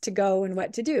directions to go and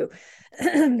what to do.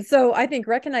 So I think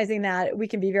recognizing that, we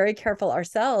can be very careful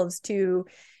ourselves to,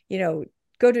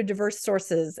 go to diverse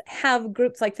sources, have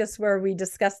groups like this where we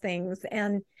discuss things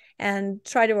and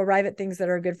try to arrive at things that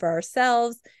are good for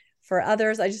ourselves, for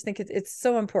others. I just think it's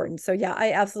so important. So yeah,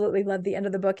 I absolutely love the end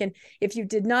of the book. And if you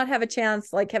did not have a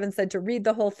chance, like Kevin said, to read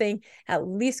the whole thing, at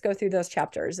least go through those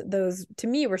chapters. Those, to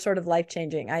me, were sort of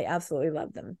life-changing. I absolutely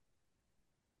love them.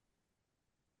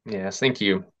 Yes, thank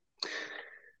you.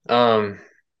 Yeah,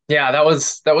 that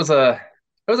was a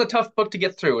tough book to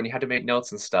get through and you had to make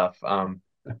notes and stuff.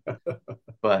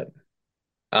 But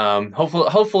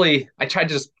hopefully I tried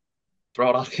to just throw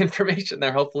out all the information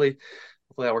there. Hopefully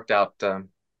that worked out.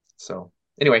 So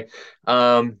anyway,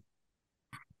 yeah,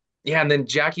 and then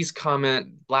Jackie's comment,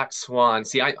 Black Swan.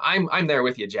 See, I'm there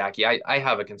with you, Jackie. I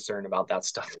have a concern about that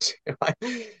stuff too.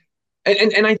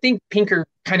 And I think Pinker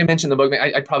kind of mentioned the book.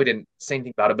 I probably didn't say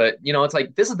anything about it, but it's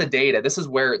like, this is the data, this is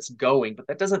where it's going, but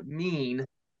that doesn't mean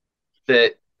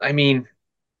that, an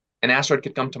asteroid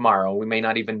could come tomorrow. We may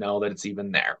not even know that it's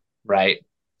even there, right?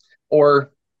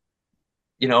 Or,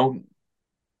 there's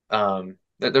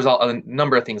a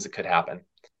number of things that could happen.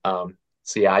 So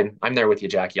yeah, I'm there with you,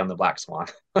 Jackie, on the Black Swan.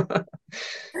 So.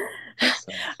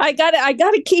 I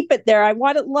gotta keep it there. I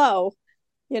want it low,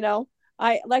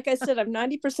 like I said, I'm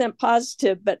 90%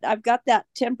 positive, but I've got that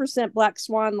 10% Black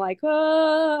Swan, like,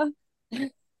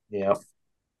 Yep.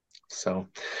 So,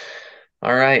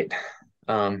 all right.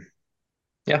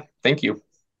 Yeah, thank you.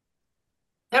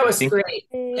 That was Thank you. great.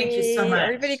 Thank you so much.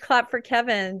 Everybody clap for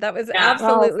Kevin. That was Yeah.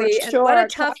 absolutely, Oh, for and what a sure.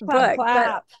 tough Clap, clap, book. But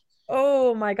clap.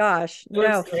 oh my gosh,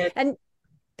 no. And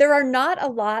there are not a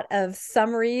lot of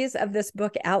summaries of this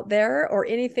book out there or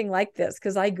anything like this,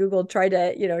 because I Googled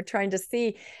trying to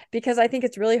see, because I think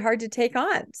it's really hard to take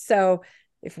on. So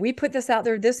if we put this out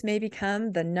there, this may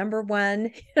become the number one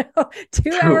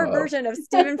 2-hour Wow. version of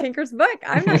Steven Pinker's book.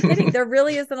 I'm not kidding. There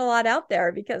really isn't a lot out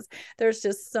there because there's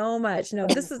just so much. No,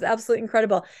 this is absolutely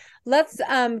incredible. Let's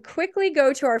quickly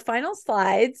go to our final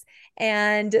slides,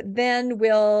 and then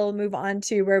we'll move on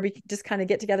to where we just kind of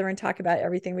get together and talk about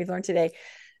everything we've learned today.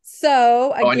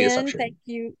 So again, thank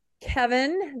you,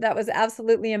 Kevin. That was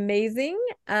absolutely amazing.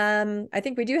 I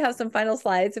think we do have some final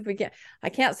slides. I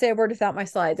can't say a word without my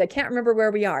slides. I can't remember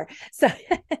where we are. So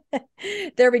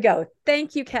there we go.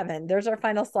 Thank you, Kevin. There's our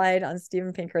final slide on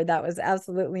Steven Pinker. That was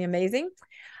absolutely amazing.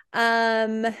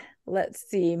 Let's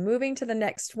see, moving to the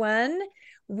next one.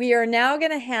 We are now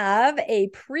going to have a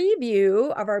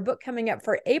preview of our book coming up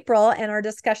for April, and our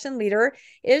discussion leader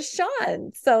is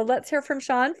Sean. So let's hear from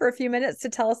Sean for a few minutes to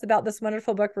tell us about this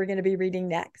wonderful book we're going to be reading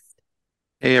next.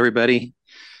 Hey, everybody.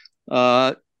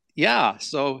 Yeah,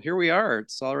 so here we are.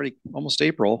 It's already almost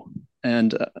April,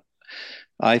 and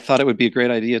I thought it would be a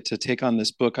great idea to take on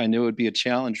this book. I knew it would be a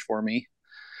challenge for me,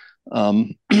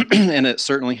 and it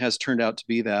certainly has turned out to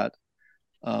be that.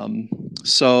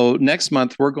 So next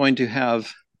month, we're going to have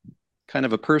kind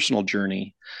of a personal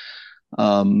journey.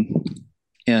 And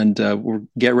we'll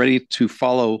get ready to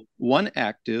follow one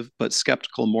active but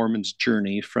skeptical Mormon's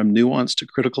journey from nuance to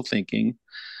critical thinking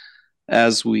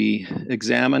as we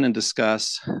examine and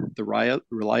discuss the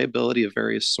reliability of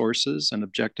various sources and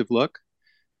objective look,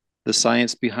 the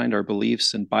science behind our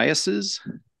beliefs and biases,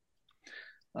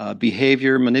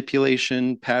 behavior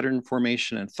manipulation, pattern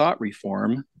formation, and thought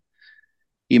reform,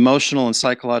 emotional and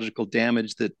psychological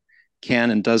damage that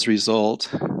can and does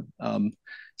result.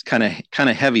 It's kind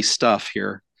of heavy stuff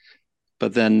here,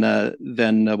 but then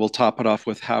we'll top it off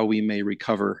with how we may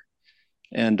recover.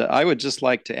 And I would just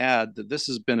like to add that this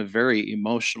has been a very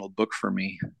emotional book for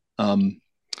me. I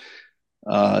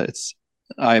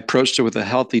approached it with a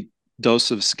healthy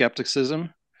dose of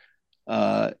skepticism,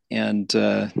 and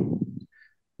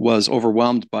was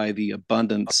overwhelmed by the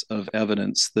abundance of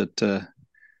evidence that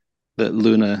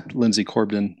Lindsay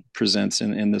Cobden presents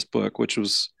in this book, which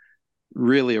was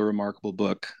really a remarkable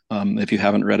book. If you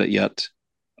haven't read it yet,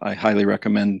 I highly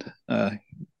recommend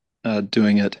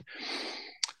doing it.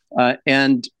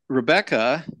 And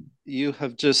Rebecca, you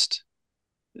have just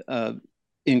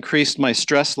increased my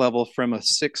stress level from a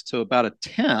 6 to about a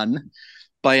 10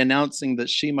 by announcing that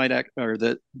she might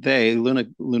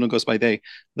Luna goes by they,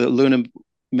 that Luna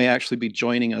may actually be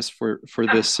joining us for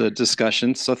this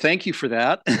discussion. So thank you for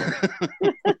that.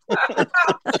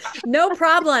 No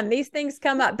problem. These things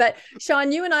come up. But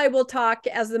Sean, you and I will talk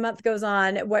as the month goes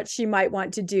on what she might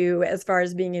want to do as far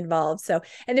as being involved. So,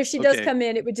 and if she does come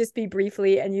in, it would just be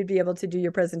briefly and you'd be able to do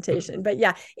your presentation. But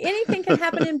yeah, anything can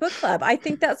happen in book club. I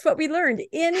think that's what we learned.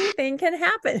 Anything can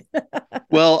happen.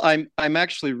 Well, I'm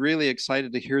actually really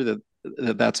excited to hear that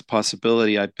that's a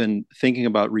possibility. I've been thinking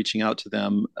about reaching out to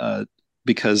them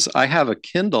because I have a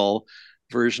Kindle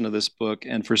version of this book,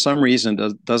 and for some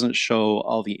reason doesn't show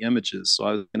all the images. So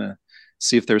I was going to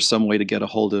see if there's some way to get a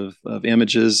hold of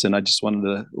images, and I just wanted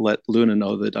to let Luna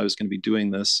know that I was going to be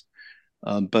doing this.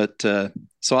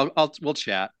 So we'll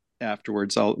chat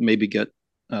afterwards. I'll maybe get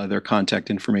their contact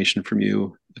information from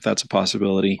you if that's a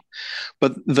possibility.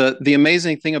 But the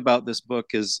amazing thing about this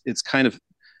book is it's kind of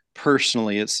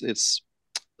personally,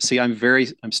 see,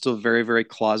 I'm still very, very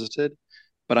closeted,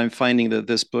 but I'm finding that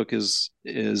this book is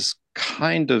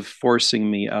kind of forcing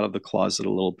me out of the closet a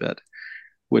little bit,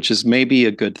 which is maybe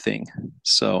a good thing.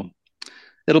 So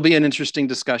it'll be an interesting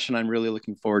discussion. I'm really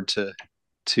looking forward to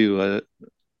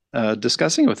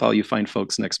discussing with all you fine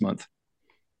folks next month.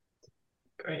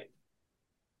 Great.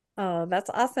 Oh, that's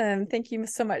awesome. Thank you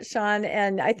so much, Sean.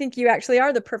 And I think you actually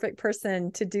are the perfect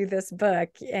person to do this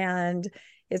book. And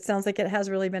it sounds like it has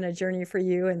really been a journey for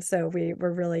you. And so we're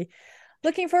really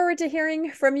looking forward to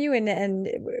hearing from you and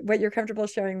what you're comfortable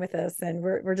sharing with us. And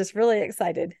we're just really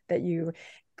excited that you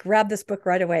grabbed this book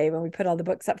right away when we put all the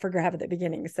books up for grab at the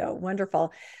beginning. So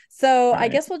wonderful. So I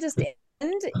guess we'll just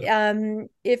end.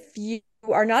 If you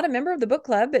are not a member of the book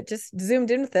club, but just zoomed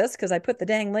in with us because I put the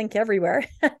dang link everywhere,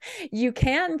 you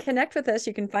can connect with us.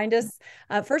 You can find us.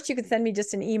 First, you can send me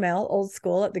just an email, old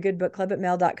school at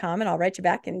thegoodbookclub@mail.com, and I'll write you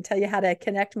back and tell you how to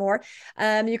connect more.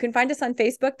 You can find us on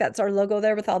Facebook. That's our logo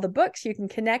there with all the books. You can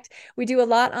connect. We do a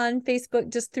lot on Facebook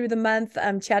just through the month,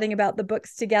 chatting about the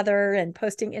books together and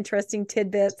posting interesting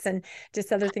tidbits and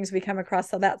just other things we come across.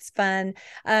 So that's fun.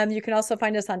 You can also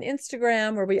find us on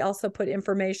Instagram, where we also put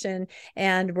information,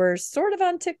 and we're sort of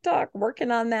on TikTok,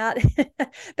 working on that.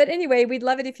 But anyway, we'd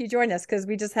love it if you join us because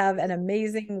we just have an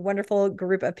amazing, wonderful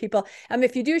group of people.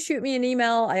 If you do shoot me an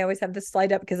email, I always have this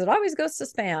slide up because it always goes to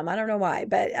spam. I don't know why,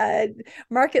 but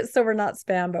mark it so we're not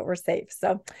spam, but we're safe.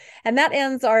 So, and that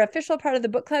ends our official part of the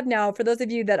book club. Now, for those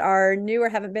of you that are new or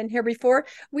haven't been here before,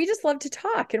 we just love to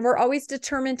talk, and we're always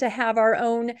determined to have our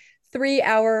own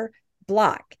 3-hour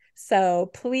block. So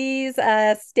please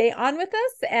stay on with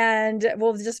us, and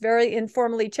we'll just very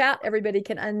informally chat. Everybody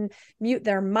can unmute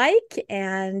their mic,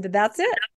 and that's it.